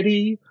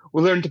society,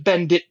 we'll learn to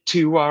bend it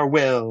to our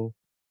will.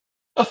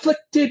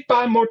 Afflicted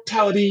by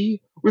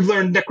mortality, we've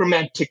learned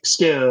necromantic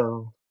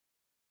skill.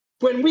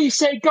 When we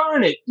say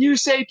garnet, you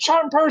say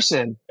charm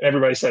person." And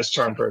everybody says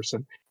charm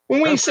person.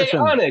 When we say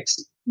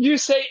onyx, you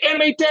say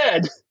animate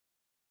dead.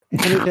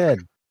 Animate dead.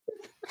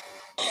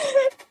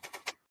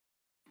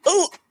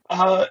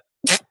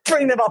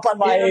 Bring them up on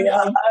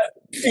my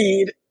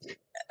feed.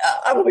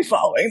 I will be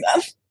following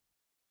them.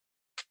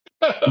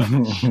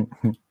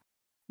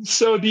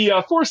 So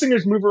the 4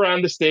 singers move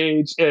around the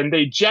stage and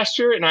they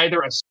gesture, and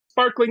either a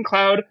sparkling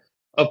cloud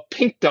of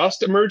pink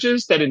dust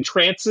emerges that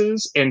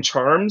entrances and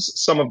charms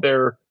some of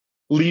their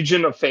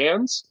legion of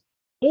fans,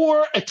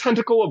 or a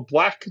tentacle of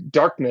black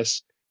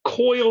darkness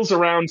coils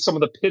around some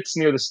of the pits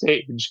near the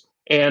stage,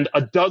 and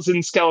a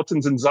dozen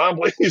skeletons and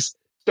zombies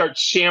start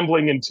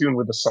shambling in tune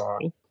with the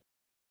song.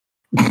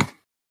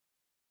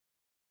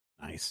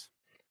 Nice.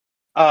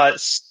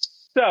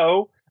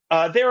 So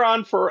they're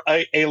on for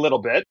a little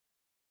bit.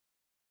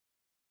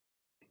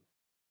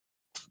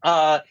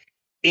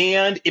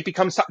 And it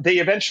becomes, they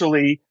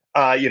eventually,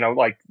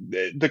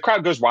 the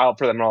crowd goes wild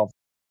for them and all.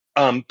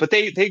 But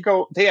they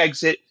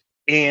exit,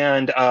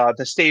 and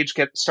the stage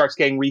starts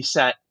getting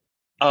reset.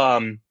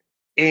 And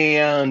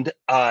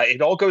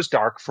it all goes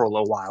dark for a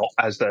little while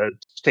as the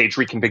stage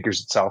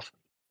reconfigures itself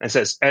and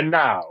says, "And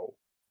now,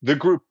 the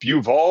group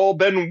you've all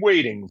been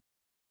waiting for."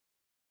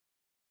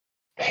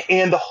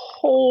 And the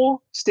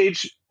whole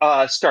stage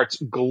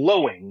starts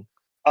glowing.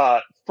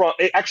 The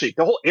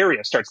whole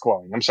area starts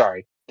glowing. I'm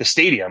sorry. The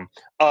stadium,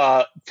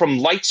 from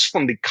lights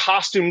from the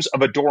costumes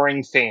of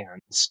adoring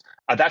fans.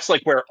 That's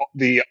like where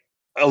the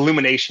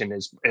illumination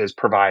is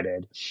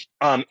provided.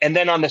 And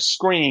then on the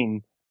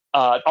screen,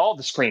 all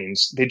the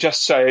screens, they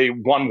just say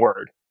one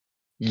word: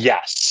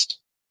 yes.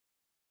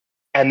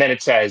 And then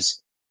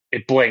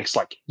it blinks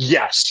like,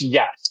 yes,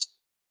 yes.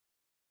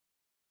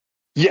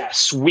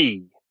 Yes,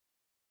 we.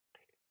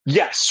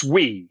 Yes,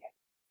 we.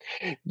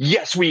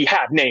 Yes, we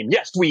have name.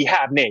 Yes, we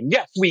have name.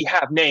 Yes, we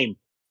have name.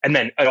 And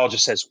then it all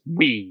just says,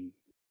 we.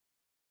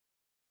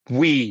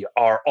 We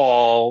are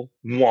all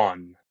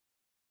one.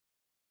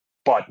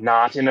 But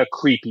not in a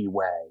creepy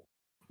way.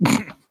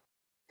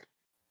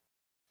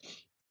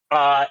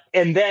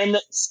 And then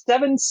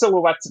 7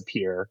 silhouettes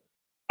appear,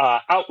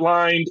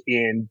 outlined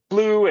in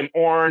blue and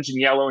orange and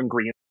yellow and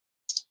green.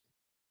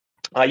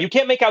 You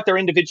can't make out their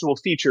individual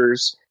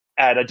features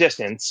at a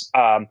distance,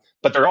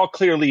 but they're all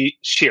clearly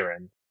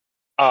Sheeran.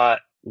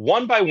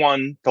 One by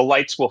one, the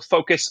lights will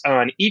focus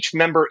on each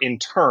member in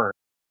turn,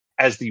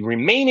 as the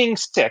remaining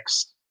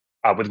 6,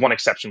 with one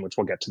exception, which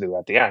we'll get to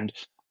at the end,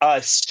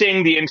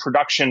 sing the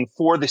introduction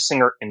for the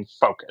singer in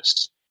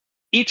focus.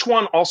 Each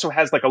one also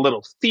has like a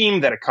little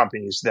theme that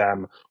accompanies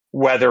them,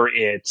 whether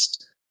it's,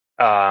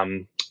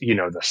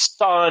 the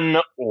sun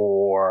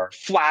or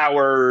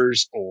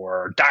flowers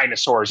or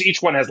dinosaurs.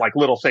 Each one has like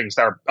little things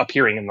that are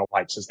appearing in the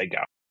lights as they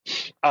go.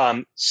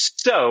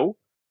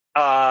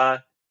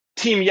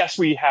 Team Yes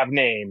We Have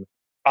Name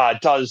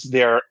does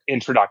their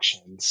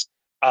introductions,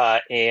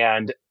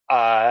 and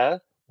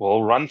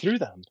we'll run through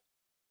them.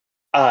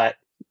 And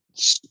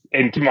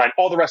keep in mind,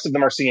 all the rest of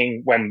them are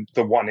singing when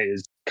the one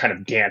is kind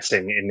of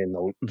dancing and in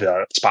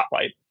the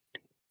spotlight.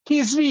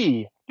 He's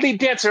V, Lead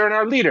dancer and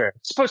our leader.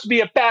 Supposed to be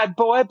a bad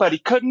boy, but he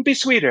couldn't be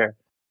sweeter.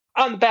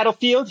 On the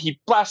battlefield, he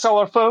blasts all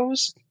our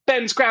foes,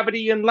 bends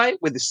gravity and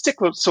light with his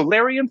cyclo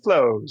Solarian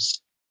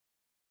flows.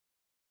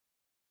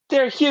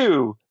 They're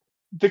Hugh,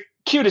 the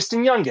cutest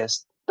and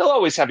youngest. They'll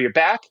always have your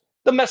back.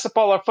 They'll mess up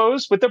all our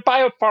foes with their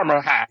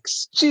biofarmer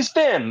hacks. She's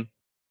Vim,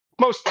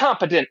 most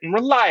competent and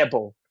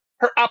reliable.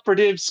 Her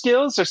operative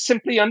skills are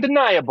simply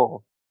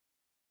undeniable.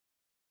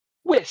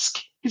 Whisk,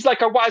 he's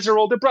like our wiser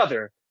older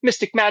brother,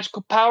 mystic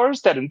magical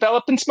powers that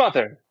envelop and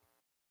smother.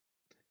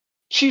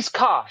 She's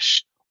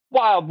Kosh,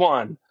 wild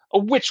one, a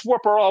witch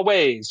warper all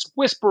ways,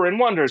 whispering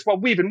wonders while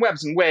weaving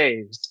webs and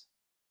waves.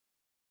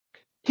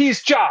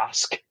 He's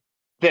Josk.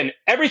 Then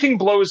everything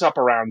blows up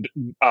around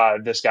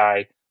this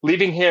guy,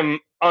 leaving him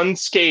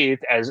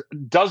unscathed as a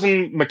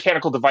dozen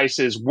mechanical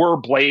devices whir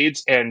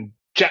blades and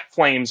jet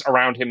flames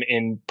around him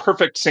in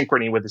perfect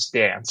synchrony with his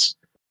dance.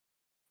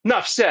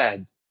 Enough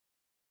said.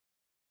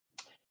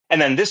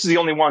 And then this is the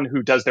only one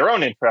who does their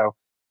own intro.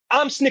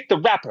 I'm Snick the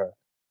Rapper.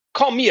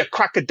 Call me a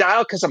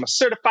crocodile because I'm a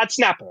certified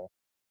snapper.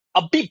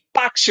 I'll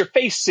beatbox your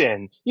face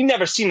in. You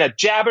never seen a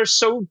jabber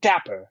so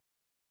dapper.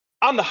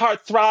 I'm the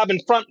heartthrob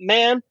and front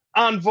man,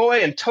 envoy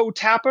and toe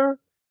tapper.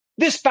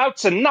 This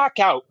bout's a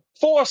knockout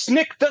for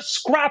Snick the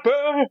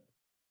Scrapper.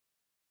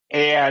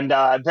 And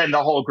then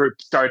the whole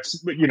group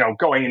starts,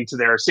 going into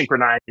their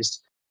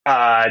synchronized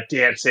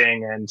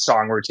dancing and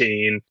song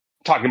routine,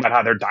 talking about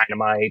how they're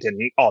dynamite and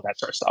all that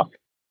sort of stuff.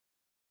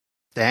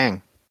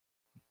 Dang.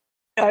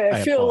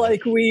 I feel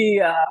like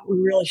we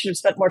really should have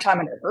spent more time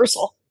in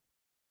rehearsal.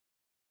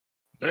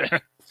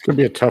 It's going to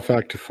be a tough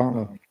act to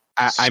follow.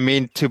 I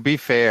mean, to be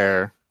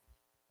fair,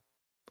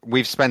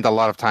 we've spent a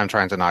lot of time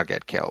trying to not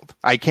get killed.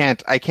 I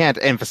can't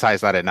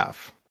emphasize that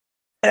enough.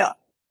 Yeah.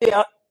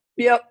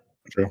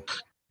 True.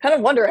 Kind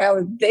of wonder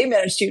how they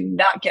managed to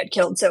not get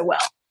killed so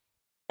well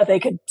that they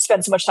could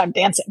spend so much time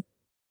dancing.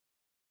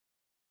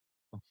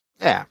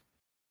 Yeah.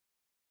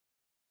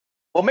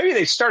 Well, maybe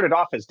they started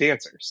off as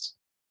dancers.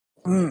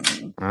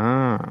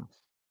 Ah.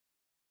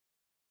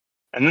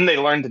 And then they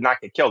learned to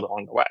not get killed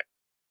along the way.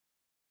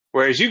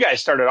 Whereas you guys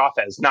started off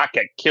as not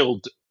get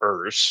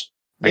killed-ers.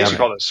 I guess you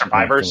call it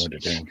survivors.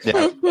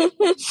 Yeah.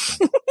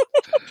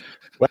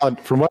 Well,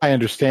 from what I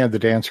understand, the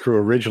dance crew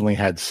originally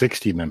had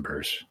 60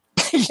 members.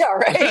 Yeah,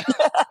 right.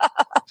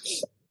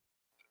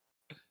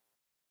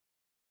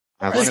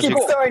 Just keep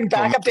throwing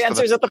backup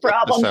dancers at the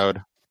problem.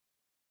 Episode.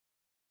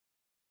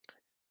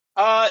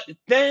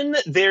 Then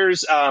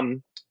there's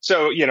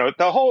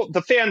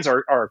the fans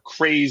are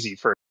crazy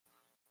for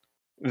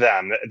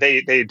them.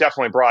 They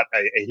definitely brought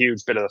a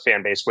huge bit of the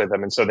fan base with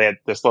them, and so they had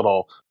this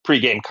little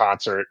pregame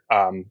concert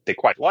they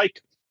quite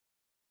like.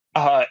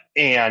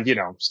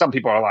 And some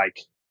people are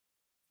like,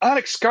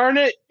 Onyx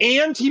Garnet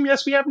and Team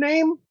Yes We Have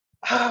name?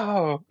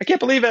 Oh, I can't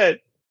believe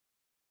it.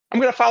 I'm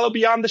gonna follow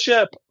Beyond the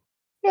Ship.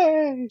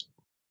 Yay.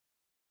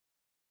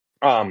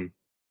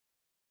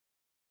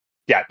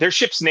 Yeah, their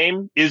ship's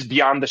name is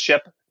Beyond the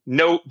Ship.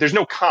 No, there's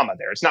no comma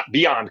there. It's not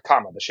Beyond,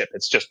 the ship.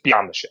 It's just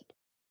Beyond the Ship.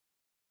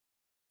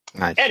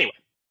 Nice. Anyway,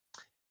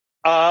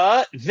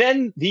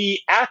 then the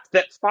act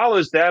that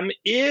follows them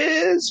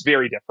is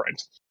very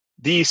different.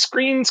 The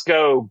screens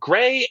go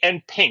gray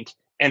and pink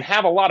and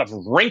have a lot of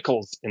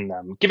wrinkles in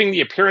them, giving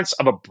the appearance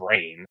of a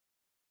brain.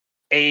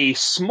 A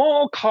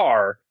small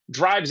car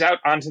drives out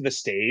onto the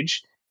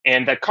stage,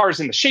 and that car is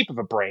in the shape of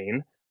a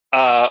brain,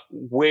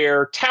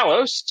 where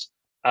Talos,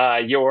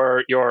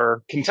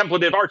 your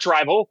contemplative arch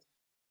rival,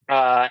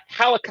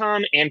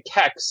 Halicon and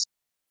Kex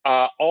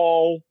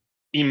all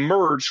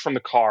emerge from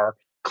the car.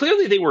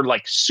 Clearly they were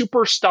like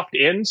super stuffed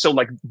in, so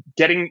like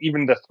getting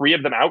even the three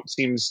of them out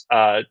seems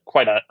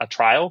quite a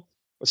trial,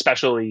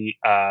 especially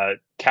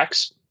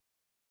Kex.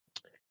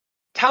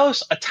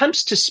 Talos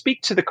attempts to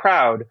speak to the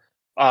crowd,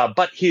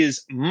 but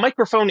his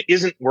microphone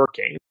isn't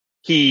working.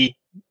 He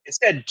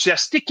instead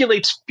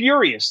gesticulates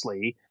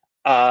furiously,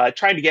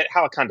 trying to get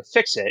Halicon to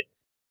fix it.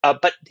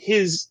 But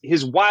his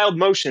wild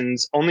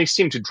motions only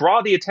seem to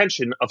draw the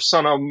attention of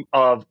some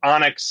of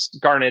Onyx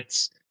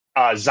Garnet's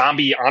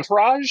zombie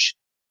entourage,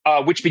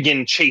 which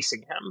begin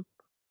chasing him.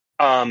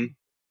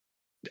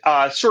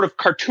 Sort of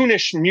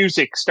cartoonish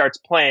music starts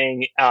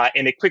playing,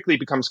 and it quickly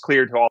becomes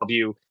clear to all of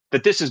you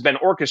that this has been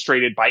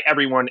orchestrated by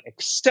everyone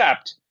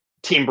except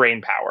Team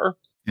Brainpower.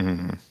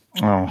 Mm-hmm.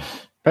 Oh.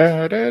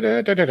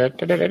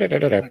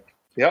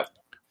 Yep.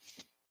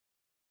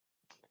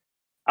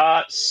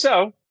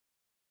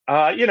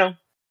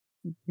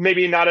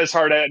 Maybe not as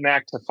hard an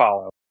act to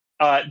follow.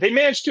 They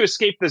managed to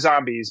escape the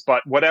zombies,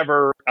 but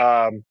whatever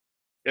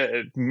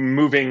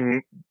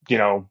moving,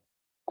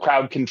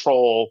 crowd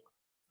control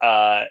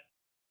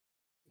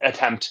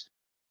attempt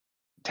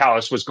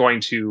Talos was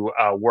going to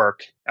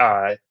work,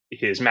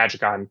 his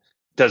magic on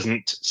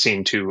doesn't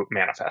seem to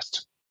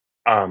manifest.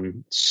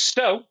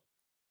 So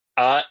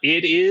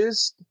it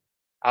is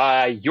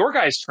your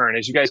guys' turn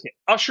as you guys get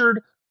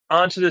ushered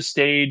onto the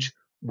stage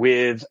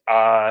with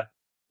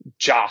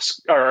Jock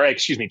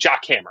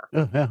Hammer.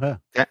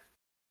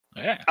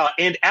 Yeah.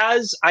 And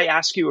as I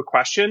ask you a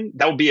question,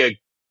 that will be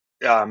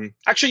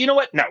actually, you know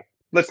what? No.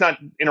 let's not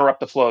interrupt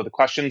the flow of the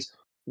questions.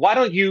 Why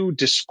don't you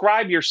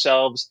describe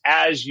yourselves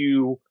as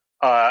you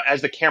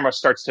as the camera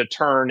starts to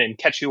turn and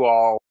catch you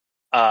all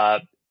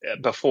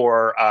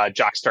before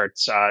Jock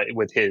starts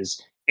with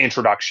his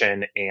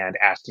introduction and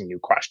asking you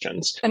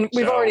questions. And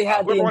we've already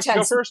had the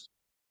intense. First?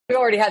 We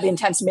already had the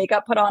intense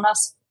makeup put on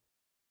us.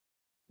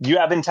 You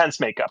have intense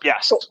makeup,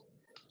 yes. Cool.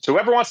 So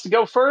whoever wants to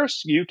go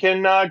first, you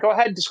can go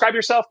ahead, describe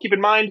yourself. Keep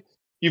in mind,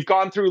 you've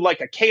gone through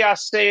like a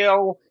chaos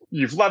sale.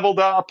 You've leveled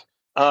up.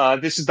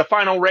 This is the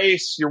final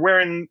race. You're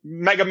wearing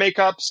mega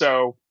makeup,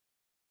 so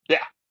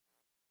yeah.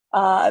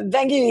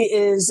 Vengi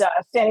is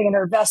standing in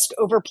her vest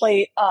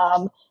overplate,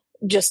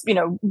 just,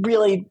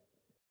 really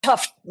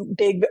tough,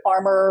 big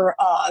armor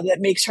that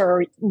makes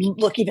her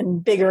look even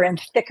bigger and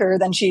thicker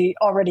than she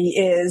already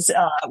is,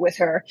 with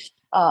her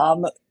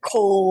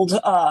cold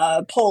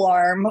pole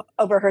arm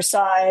over her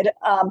side.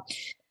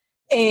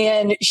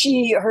 And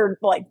her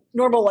like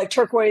normal like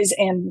turquoise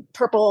and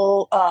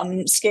purple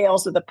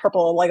scales with the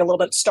purple like a little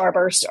bit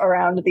starburst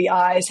around the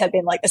eyes have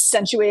been like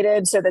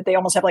accentuated so that they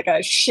almost have like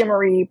a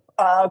shimmery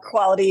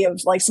quality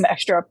of like some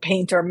extra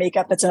paint or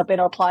makeup that's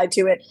been applied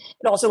to it.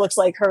 It also looks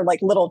like her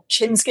like little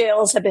chin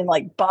scales have been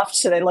like buffed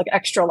so they look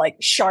extra like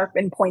sharp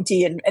and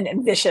pointy and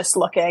vicious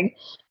looking.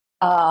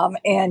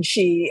 And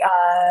she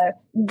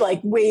like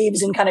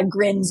waves and kind of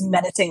grins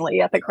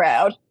menacingly at the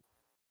crowd.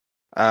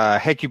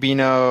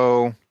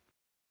 Hecubino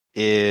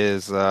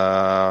is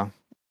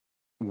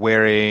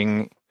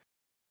wearing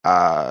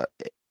a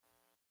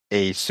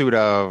suit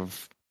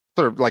of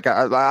sort of like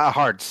a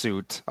hard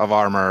suit of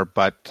armor,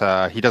 but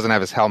he doesn't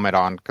have his helmet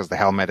on because the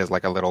helmet is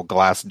like a little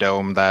glass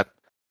dome that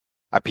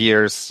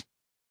appears.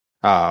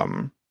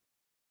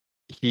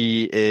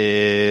 He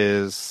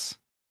is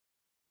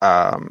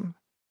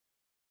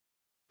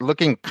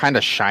looking kind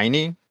of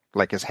shiny,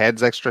 like his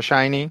head's extra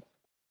shiny.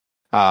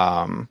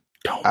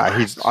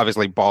 He's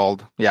obviously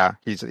bald. Yeah,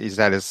 he's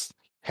had his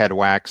head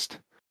waxed.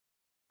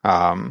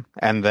 And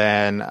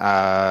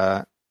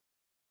then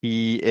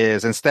he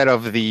is, instead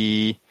of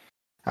the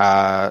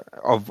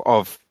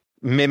of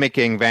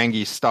mimicking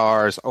Vangi's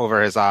stars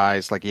over his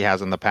eyes like he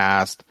has in the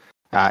past,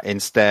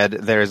 instead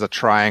there is a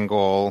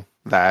triangle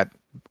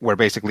where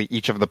basically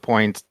each of the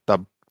points, the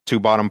two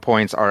bottom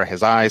points, are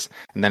his eyes,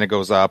 and then it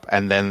goes up,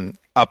 and then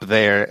up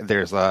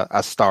there's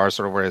a star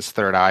sort of where his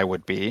third eye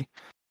would be.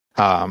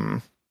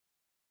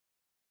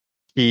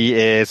 He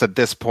is at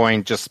this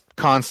point just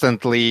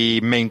constantly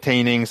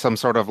maintaining some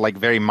sort of like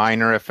very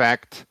minor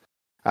effect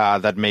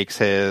that makes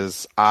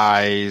his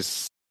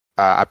eyes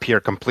appear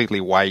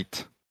completely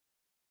white.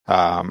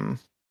 And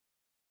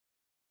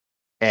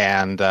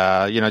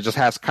just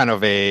has kind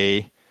of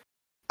a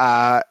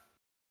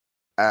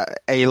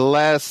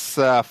less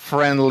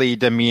friendly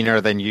demeanor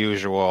than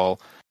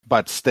usual,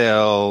 but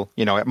still,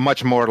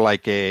 much more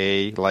like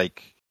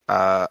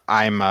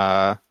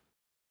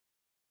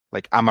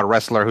I'm a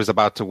wrestler who's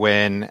about to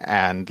win,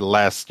 and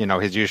less,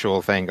 his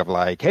usual thing of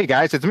like, hey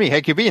guys, it's me,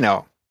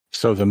 Hecubino.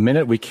 So the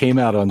minute we came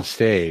out on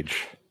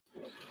stage,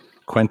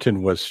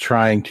 Quentin was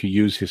trying to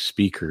use his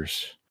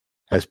speakers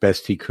as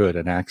best he could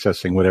and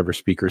accessing whatever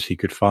speakers he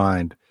could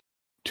find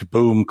to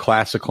boom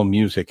classical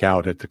music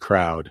out at the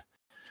crowd,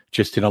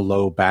 just in a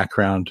low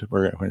background,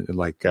 or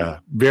like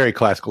very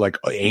classical, like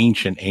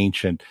ancient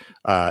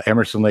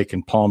Emerson, Lake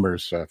and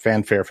Palmer's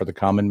fanfare for the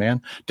common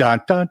man.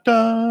 Dun, dun,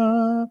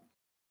 dun.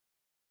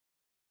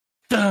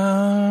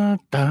 Dun,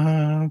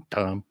 dun,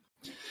 dun.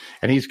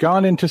 And he's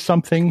gone into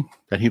something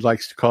that he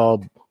likes to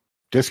call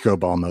disco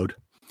ball mode.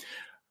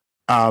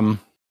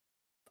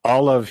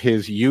 All of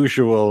his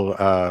usual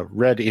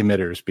red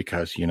emitters,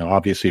 because,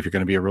 obviously if you're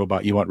going to be a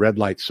robot, you want red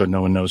lights so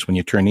no one knows when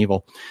you turn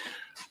evil,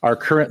 are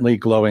currently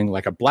glowing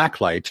like a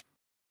black light.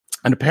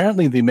 And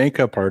apparently the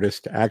makeup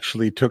artist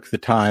actually took the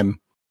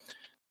time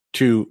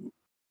to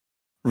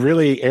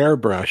really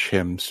airbrush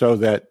him so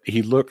that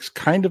he looks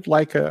kind of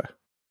like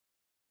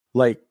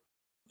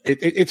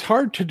it's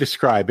hard to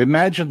describe.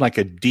 Imagine like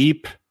a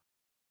deep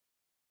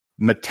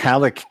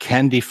metallic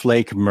candy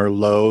flake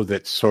Merlot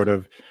that sort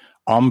of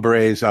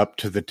ombres up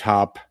to the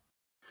top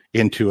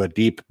into a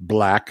deep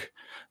black,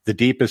 the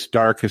deepest,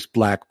 darkest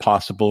black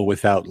possible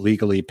without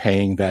legally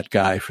paying that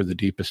guy for the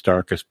deepest,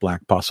 darkest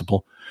black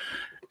possible.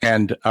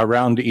 And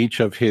around each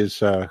of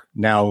his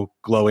now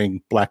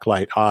glowing black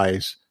light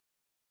eyes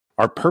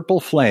are purple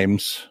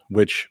flames,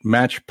 which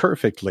match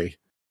perfectly,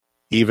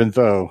 even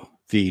though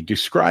the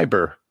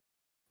describer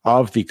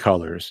of the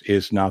colors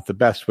is not the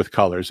best with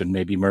colors, and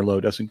maybe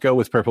Merlot doesn't go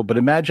with purple, but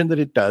imagine that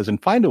it does,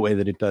 and find a way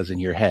that it does in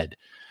your head.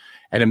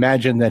 And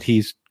imagine that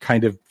he's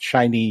kind of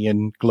shiny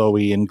and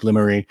glowy and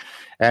glimmery.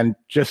 And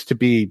just to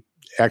be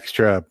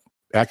extra,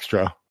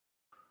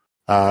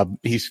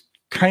 he's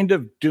kind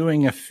of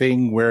doing a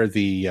thing where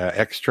the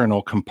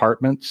external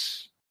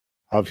compartments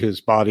of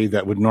his body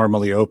that would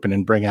normally open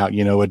and bring out,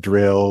 a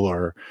drill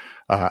or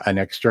an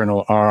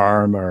external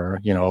arm or,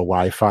 a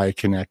Wi-Fi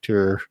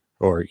connector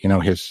or,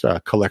 his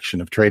collection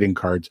of trading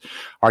cards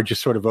are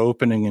just sort of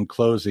opening and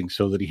closing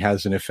so that he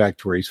has an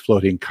effect where he's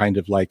floating kind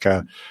of like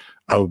a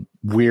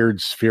weird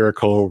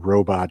spherical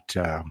robot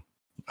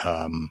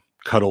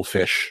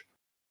cuttlefish.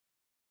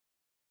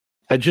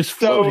 Just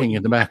floating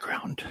in the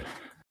background.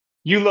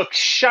 You look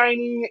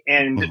shiny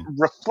and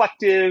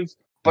reflective,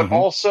 but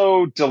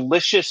also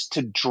delicious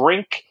to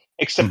drink,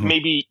 except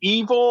maybe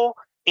evil,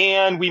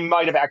 and we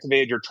might have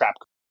activated your trap.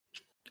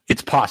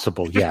 It's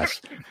possible,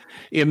 yes.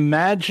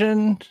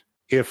 Imagine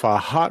if a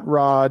hot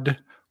rod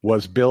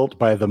was built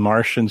by the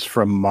Martians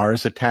from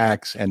Mars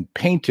Attacks and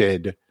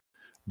painted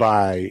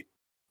by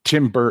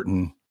Tim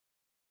Burton,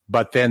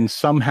 but then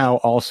somehow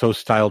also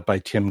styled by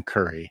Tim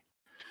Curry.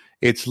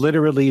 It's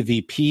literally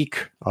the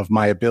peak of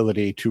my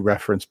ability to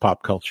reference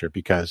pop culture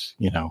because,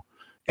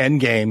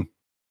 Endgame.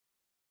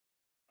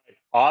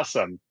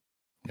 Awesome.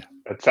 Yeah.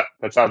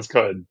 That sounds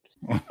good.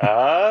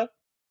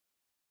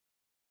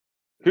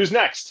 Who's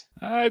next?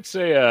 I'd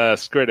say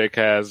Skritic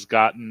has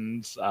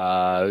gotten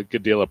a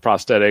good deal of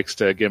prosthetics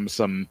to give him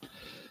some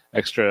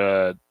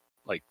extra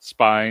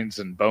spines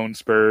and bone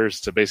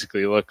spurs to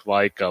basically look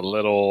like a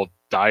little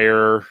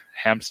dire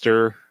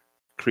hamster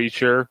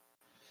creature.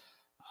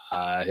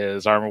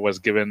 His armor was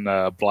given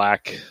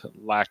black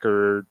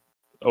lacquer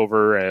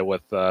over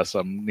with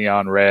some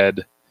neon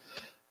red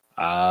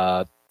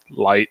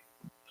light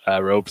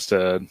ropes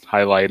to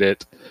highlight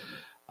it.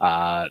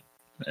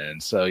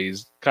 And so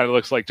he's kind of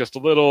looks like just a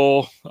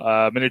little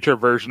miniature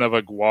version of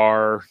a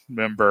Gwar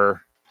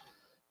member,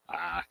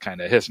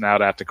 kind of hissing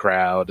out at the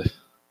crowd,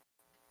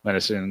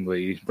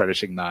 menacingly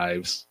brandishing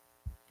knives.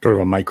 Sort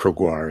of a micro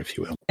Gwar, if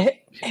you will.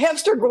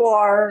 Hamster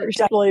Gwar should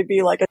definitely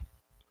be like a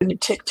new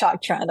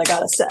TikTok trend, I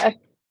gotta say.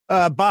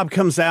 Bob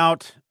comes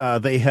out.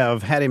 They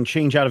have had him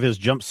change out of his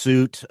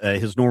jumpsuit,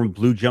 his normal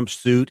blue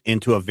jumpsuit,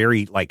 into a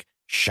very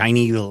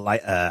shiny,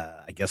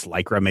 I guess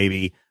lycra,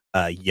 maybe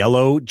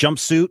yellow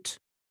jumpsuit.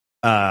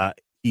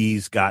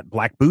 He's got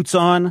black boots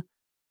on.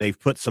 They've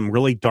put some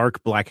really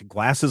dark black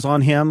glasses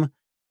on him.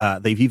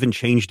 They've even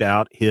changed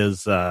out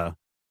his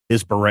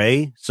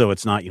beret, so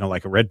it's not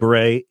like a red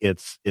beret.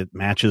 It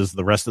matches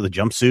the rest of the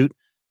jumpsuit.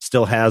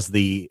 Still has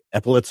the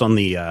epaulets on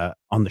the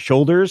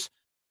shoulders,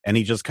 and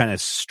he just kind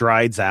of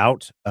strides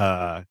out,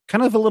 kind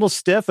of a little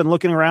stiff and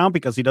looking around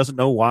because he doesn't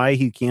know why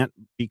he can't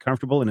be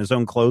comfortable in his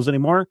own clothes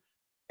anymore,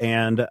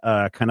 and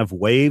kind of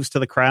waves to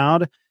the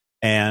crowd.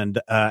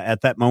 And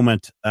at that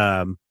moment,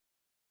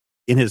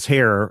 in his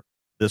hair,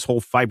 this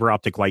whole fiber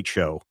optic light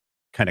show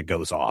kind of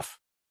goes off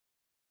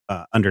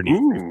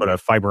underneath. They put a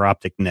fiber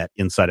optic net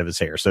inside of his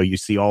hair, so you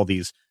see all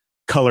these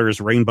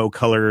colors, rainbow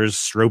colors,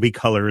 strobe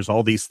colors,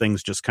 all these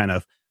things just kind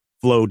of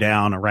flow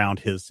down around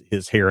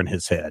his hair and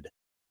his head.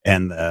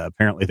 And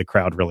apparently the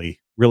crowd really,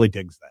 really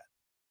digs that.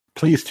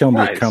 Please tell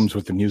me it comes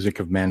with the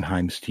music of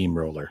Mannheim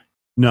Steamroller.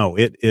 No,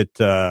 it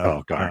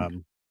oh,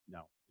 darn.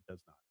 No, it does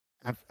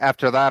not.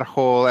 After that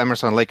whole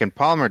Emerson, Lake and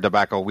Palmer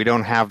debacle, we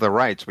don't have the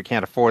rights. We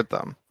can't afford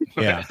them.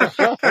 Yeah.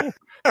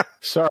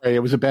 Sorry,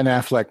 it was a Ben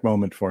Affleck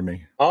moment for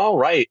me. All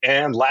right.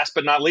 And last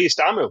but not least,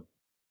 Amu.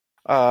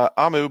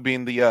 Amu,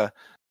 being the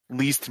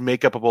least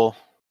makeupable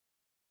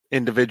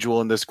individual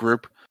in this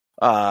group,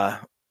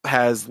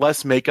 has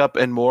less makeup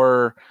and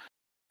more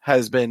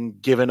has been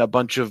given a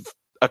bunch of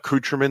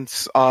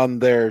accoutrements on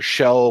their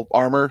shell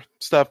armor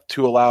stuff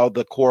to allow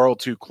the coral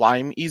to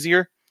climb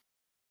easier.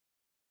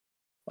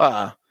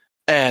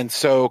 And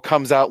so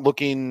comes out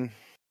looking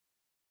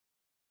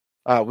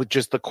with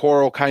just the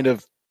coral kind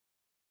of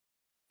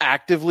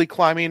actively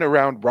climbing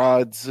around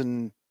rods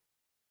and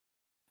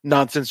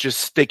nonsense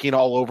just sticking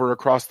all over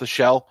across the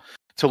shell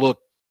to look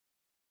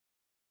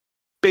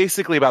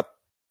basically about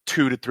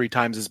 2 to 3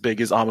 times as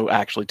big as Amu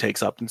actually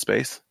takes up in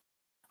space,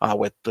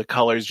 with the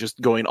colors just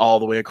going all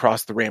the way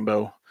across the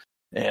rainbow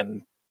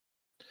and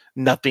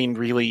nothing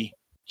really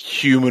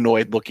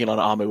humanoid looking on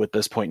Amu at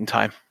this point in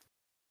time.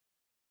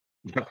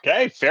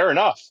 Okay, fair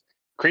enough.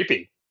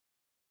 Creepy.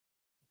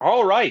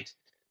 All right.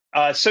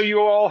 So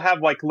you all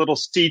have little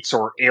seats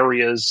or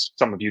areas.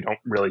 Some of you don't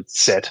really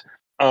sit,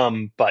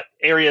 but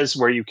areas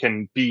where you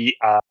can be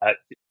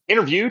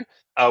interviewed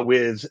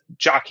with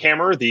Jock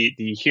Hammer, the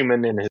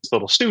human in his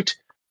little suit,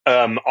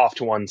 off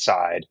to one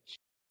side.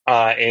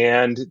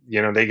 And,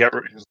 they get...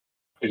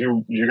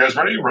 You guys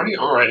ready? Ready?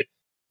 All right.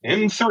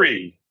 In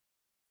 3,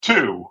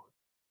 2...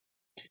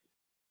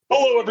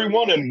 Hello,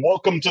 everyone, and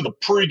welcome to the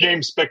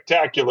pregame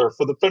spectacular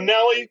for the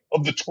finale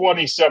of the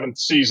 27th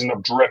season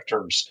of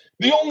Drifters,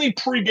 the only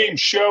pregame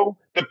show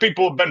that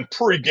people have been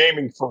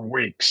pregaming for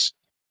weeks.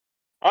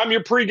 I'm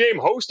your pregame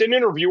host and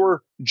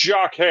interviewer,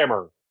 Jock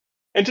Hammer,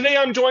 and today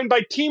I'm joined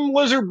by Team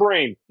Lizard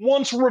Brain,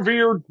 once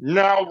revered,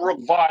 now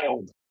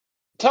reviled.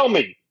 Tell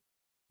me,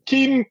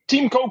 Team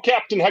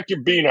Co-Captain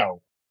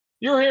Hecubino,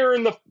 you're here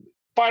in the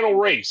final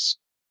race.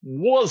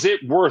 Was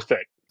it worth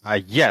it?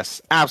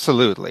 Yes,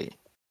 absolutely.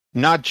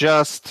 Not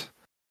just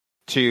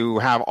to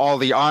have all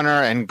the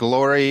honor and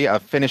glory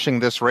of finishing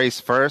this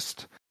race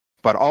first,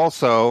 but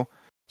also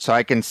so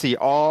I can see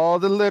all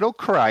the little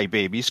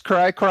crybabies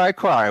cry, cry,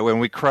 cry when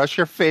we crush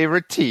your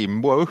favorite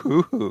team.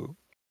 Whoa-hoo-hoo.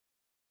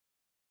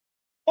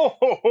 Ho,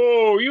 ho,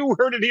 ho, you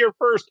heard it here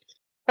first.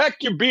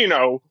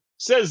 Hecubino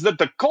says that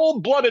the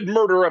cold-blooded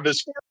murder of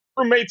his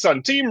roommates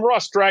on Team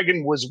Rust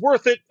Dragon was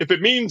worth it if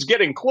it means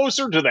getting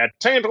closer to that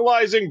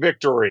tantalizing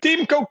victory.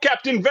 Team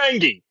Co-Captain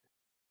Vangie,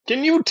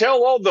 can you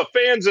tell all the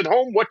fans at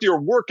home what your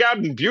workout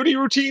and beauty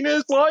routine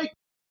is like?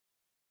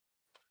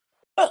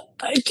 Well,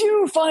 I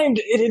do find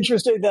it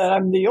interesting that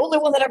I'm the only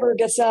one that ever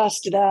gets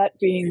asked that,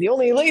 being the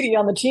only lady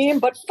on the team,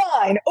 but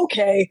fine,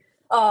 okay.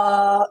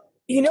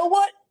 You know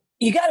what?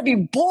 You got to be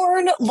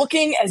born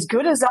looking as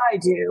good as I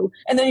do,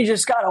 and then you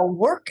just got to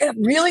work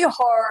really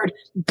hard,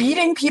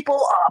 beating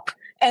people up,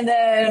 and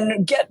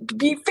then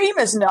be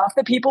famous enough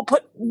that people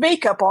put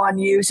makeup on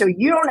you so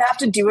you don't have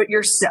to do it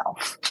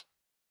yourself.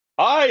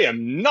 I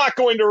am not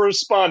going to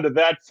respond to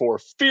that for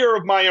fear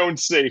of my own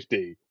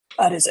safety.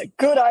 That is a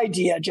good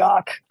idea,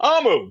 Jock.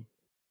 Amu,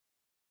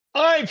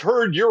 I've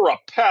heard you're a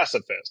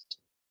pacifist.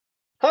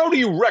 How do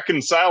you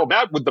reconcile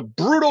that with the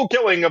brutal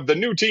killing of the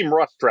new Team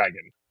Rust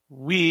Dragon?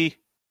 We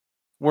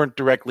weren't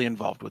directly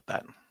involved with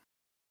that.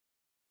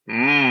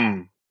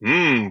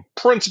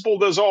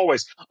 Principled as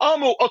always.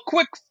 Amu, a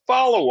quick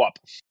follow-up.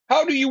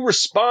 How do you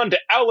respond to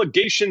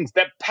allegations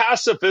that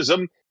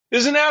pacifism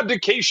is an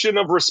abdication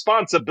of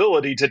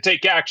responsibility to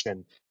take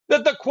action?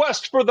 That the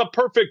quest for the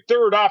perfect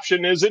third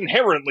option is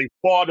inherently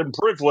flawed and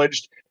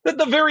privileged? That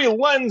the very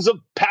lens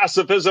of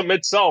pacifism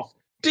itself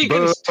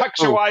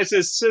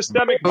decontextualizes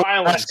systemic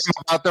violence? Ask him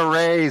about the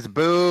race.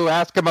 Boo,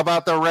 ask him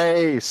about the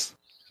race.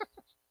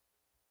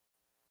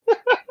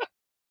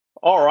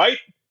 All right.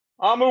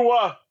 Amu,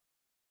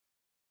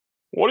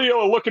 what are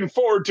you looking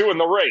forward to in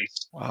the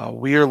race?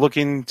 We're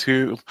looking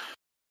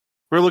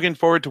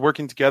forward to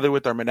working together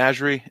with our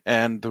menagerie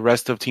and the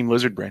rest of Team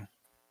Lizard Brain.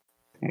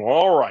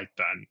 All right,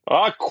 then.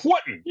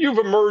 Quentin, you've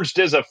emerged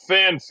as a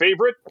fan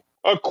favorite,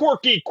 a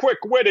quirky,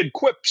 quick-witted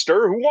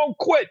quipster who won't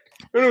quit,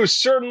 and who's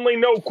certainly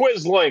no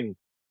quisling.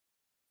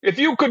 If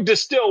you could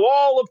distill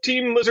all of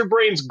Team Lizard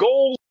Brain's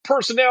goals,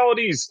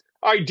 personalities,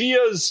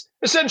 ideas,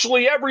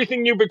 essentially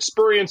everything you've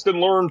experienced and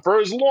learned for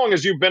as long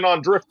as you've been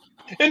on Drift,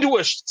 into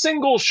a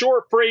single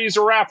short phrase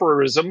or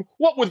aphorism,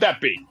 what would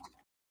that be?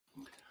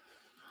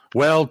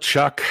 Well,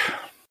 Chuck,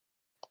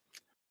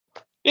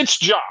 It's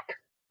Jock.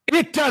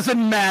 it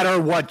doesn't matter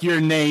what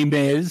your name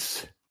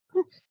is.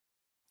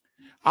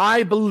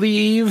 I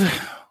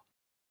believe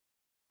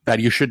that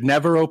you should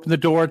never open the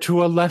door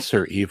to a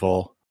lesser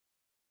evil,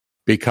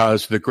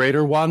 because the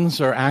greater ones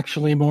are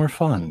actually more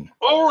fun.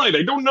 All right,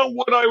 I don't know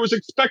what I was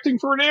expecting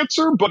for an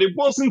answer, but it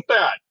wasn't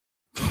that.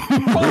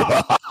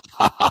 Bob.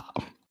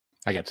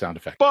 I got sound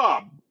effects.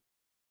 Bob.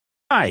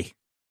 Hi.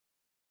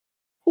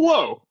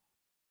 Hello.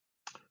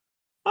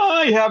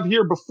 I have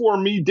here before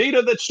me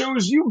data that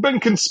shows you've been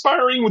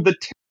conspiring with the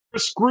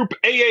terrorist group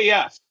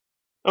AAF,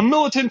 a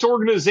militant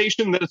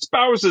organization that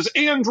espouses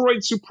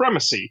android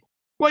supremacy,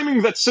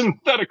 claiming that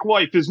synthetic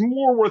life is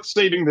more worth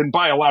saving than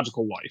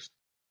biological life.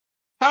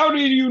 How do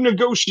you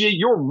negotiate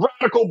your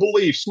radical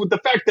beliefs with the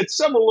fact that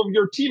several of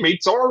your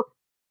teammates are,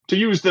 to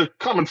use the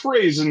common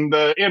phrase in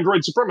the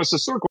android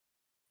supremacist circle,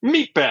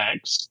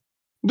 meatbags?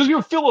 Does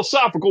your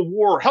philosophical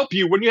war help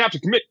you when you have to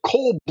commit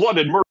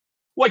cold-blooded murder,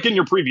 like in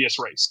your previous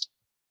race?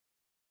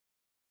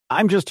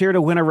 I'm just here to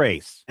win a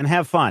race and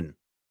have fun.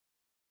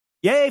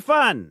 Yay,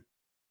 fun!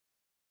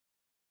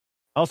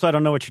 Also, I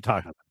don't know what you're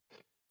talking about.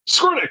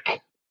 Skritic!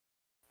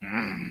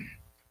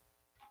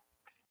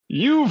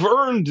 You've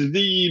earned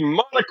the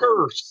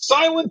moniker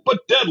Silent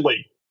but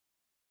Deadly.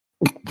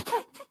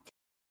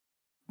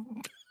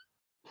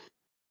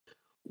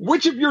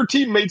 Which of your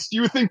teammates do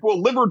you think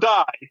will live or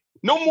die?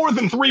 No more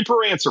than 3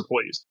 per answer,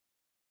 please.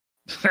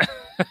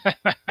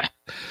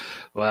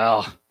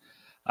 Well,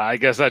 I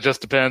guess that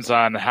just depends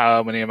on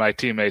how many of my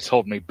teammates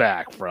hold me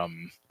back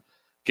from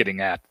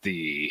getting at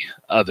the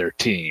other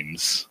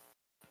teams.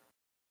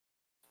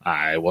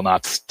 I will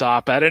not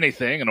stop at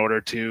anything in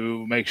order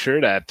to make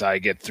sure that I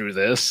get through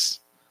this.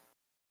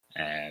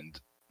 And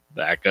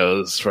that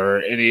goes for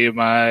any of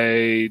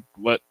my,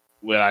 what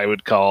I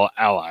would call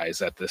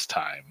allies at this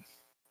time.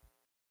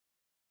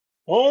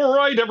 All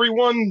right,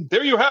 everyone.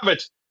 There you have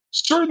it.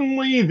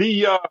 Certainly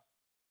the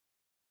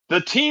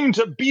team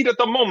to beat at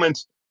the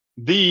moment,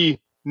 the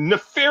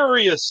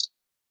nefarious,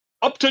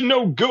 up to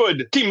no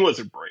good Team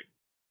Lizard Brain.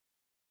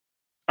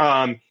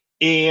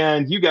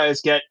 And you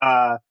guys get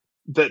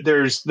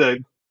there's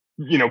the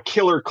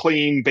killer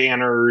clean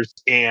banners,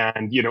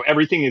 and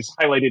everything is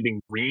highlighted in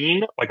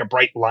green, like a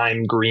bright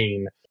lime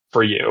green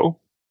for you.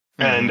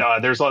 Mm-hmm.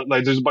 And there's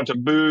a bunch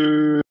of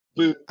boo.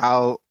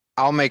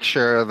 I'll make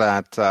sure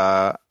that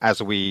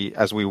as we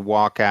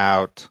walk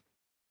out,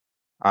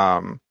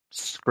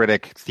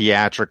 Skritic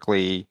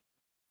theatrically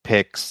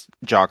picks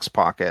Jock's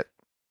pocket.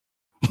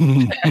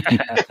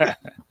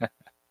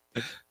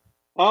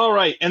 All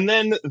right, and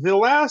then the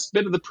last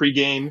bit of the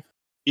pregame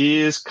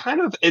is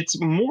it's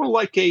more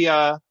like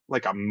a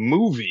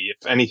movie,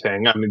 if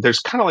anything. I mean, there's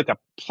kind of like a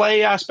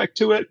play aspect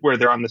to it where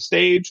they're on the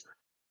stage,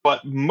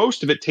 but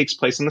most of it takes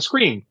place on the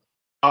screen.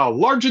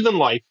 Larger than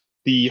life,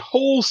 the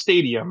whole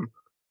stadium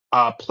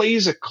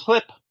plays a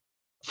clip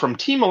from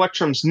Team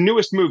Electrum's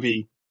newest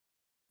movie,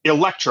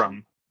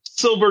 Electrum,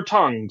 Silver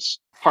Tongues,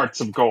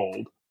 Hearts of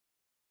Gold.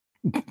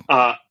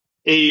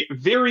 a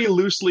very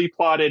loosely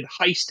plotted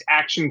heist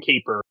action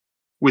caper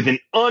with an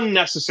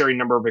unnecessary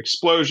number of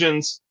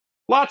explosions,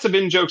 lots of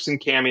in-jokes and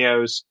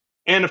cameos,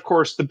 and of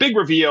course the big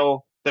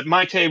reveal that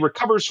Maite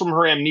recovers from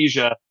her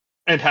amnesia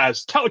and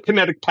has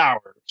telekinetic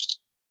powers.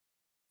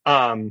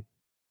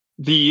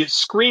 The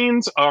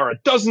screens are a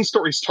dozen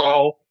stories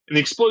tall, and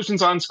the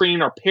explosions on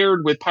screen are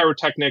paired with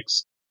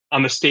pyrotechnics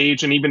on the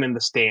stage and even in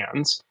the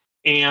stands.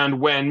 And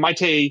when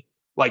Maite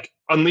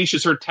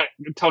unleashes her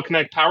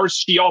telekinetic powers,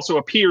 she also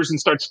appears and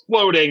starts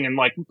floating and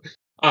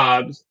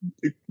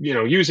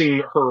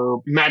using her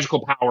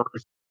magical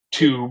powers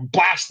to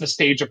blast the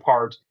stage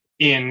apart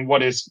in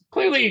what is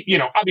clearly,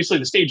 obviously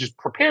the stage is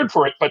prepared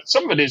for it, but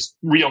some of it is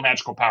real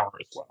magical power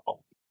as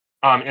well.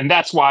 And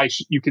that's why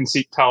you can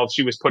tell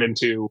she was put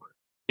into,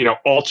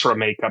 ultra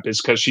makeup,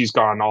 is because she's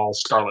gone all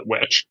Scarlet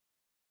Witch.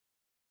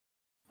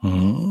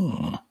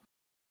 Oh.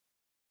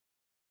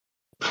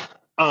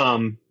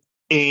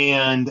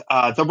 And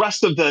the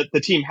rest of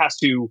the team has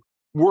to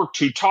work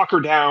to talk her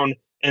down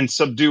and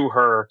subdue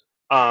her.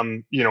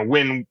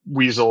 Win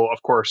Weasel,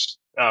 of course,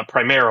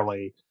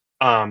 primarily.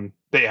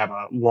 They have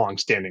a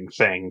long-standing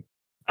thing,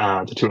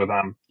 the two of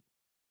them.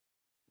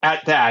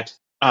 At that,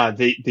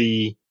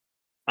 the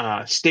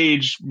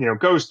stage,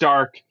 goes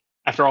dark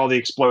after all the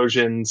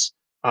explosions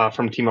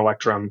from Team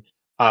Electrum.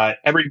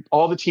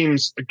 All the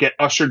teams get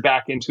ushered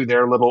back into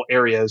their little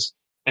areas,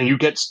 and you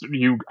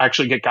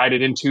actually get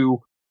guided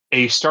into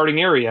a starting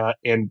area.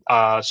 And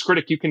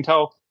Skritic, you can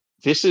tell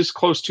this is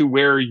close to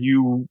where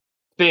you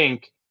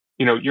think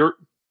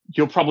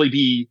you'll probably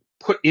be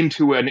put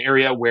into an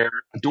area where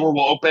a door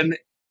will open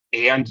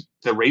and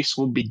the race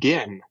will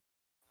begin.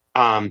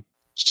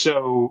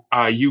 So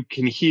you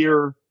can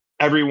hear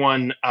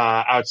everyone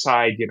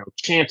outside,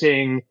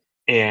 chanting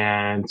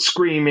and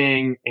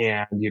screaming,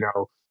 and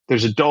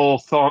there's a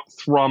dull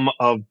thrum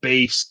of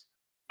bass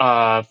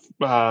all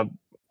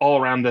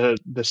around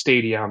the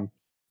stadium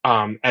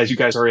as you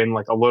guys are in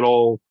a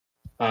little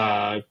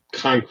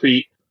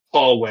concrete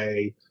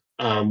hallway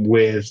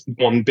with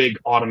one big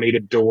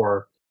automated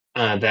door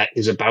that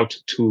is about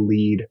to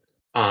lead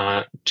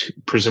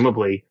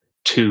presumably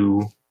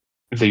to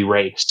the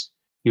race.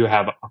 You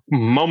have a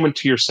moment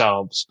to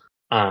yourselves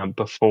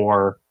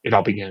before it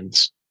all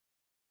begins.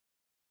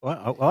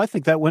 Well, I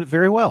think that went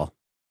very well.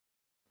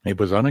 It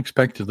was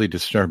unexpectedly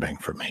disturbing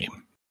for me.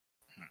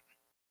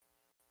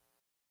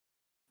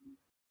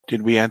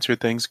 Did we answer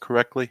things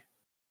correctly?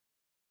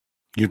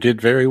 You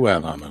did very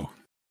well, Amu.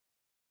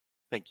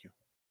 Thank you.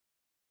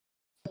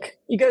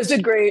 You guys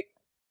did great.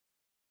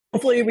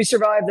 Hopefully we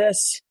survive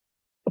this.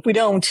 If we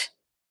don't,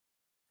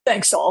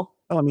 thanks all.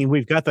 Well, I mean,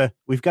 we've got the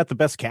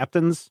best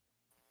captains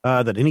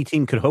that any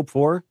team could hope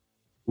for.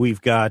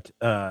 We've got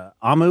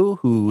Amu,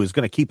 who is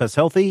going to keep us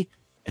healthy,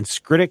 and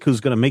Skritic, who's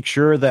going to make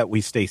sure that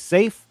we stay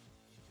safe.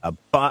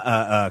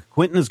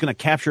 Quentin is going to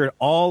capture it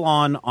all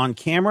on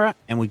camera,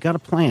 and we got a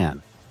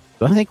plan.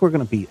 So I think we're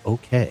going to be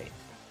okay.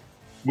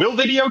 Will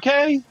they be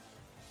okay?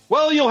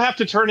 Well, you'll have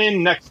to turn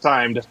in next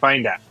time to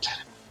find out.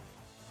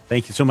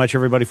 Thank you so much,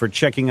 everybody, for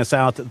checking us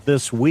out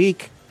this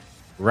week.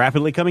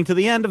 Rapidly coming to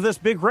the end of this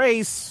big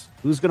race.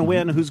 Who's going to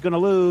win? Who's going to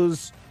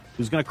lose?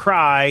 Who's going to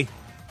cry?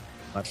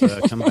 Let's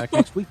come back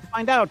next week to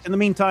find out. In the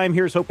meantime,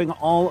 here's hoping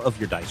all of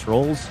your dice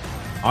rolls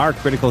are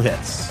critical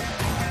hits.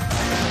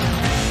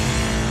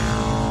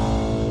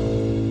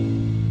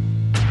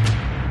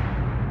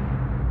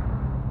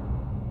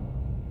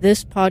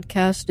 This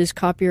podcast is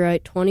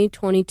copyright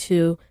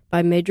 2022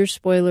 by Major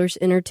Spoilers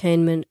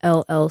Entertainment,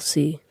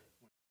 LLC.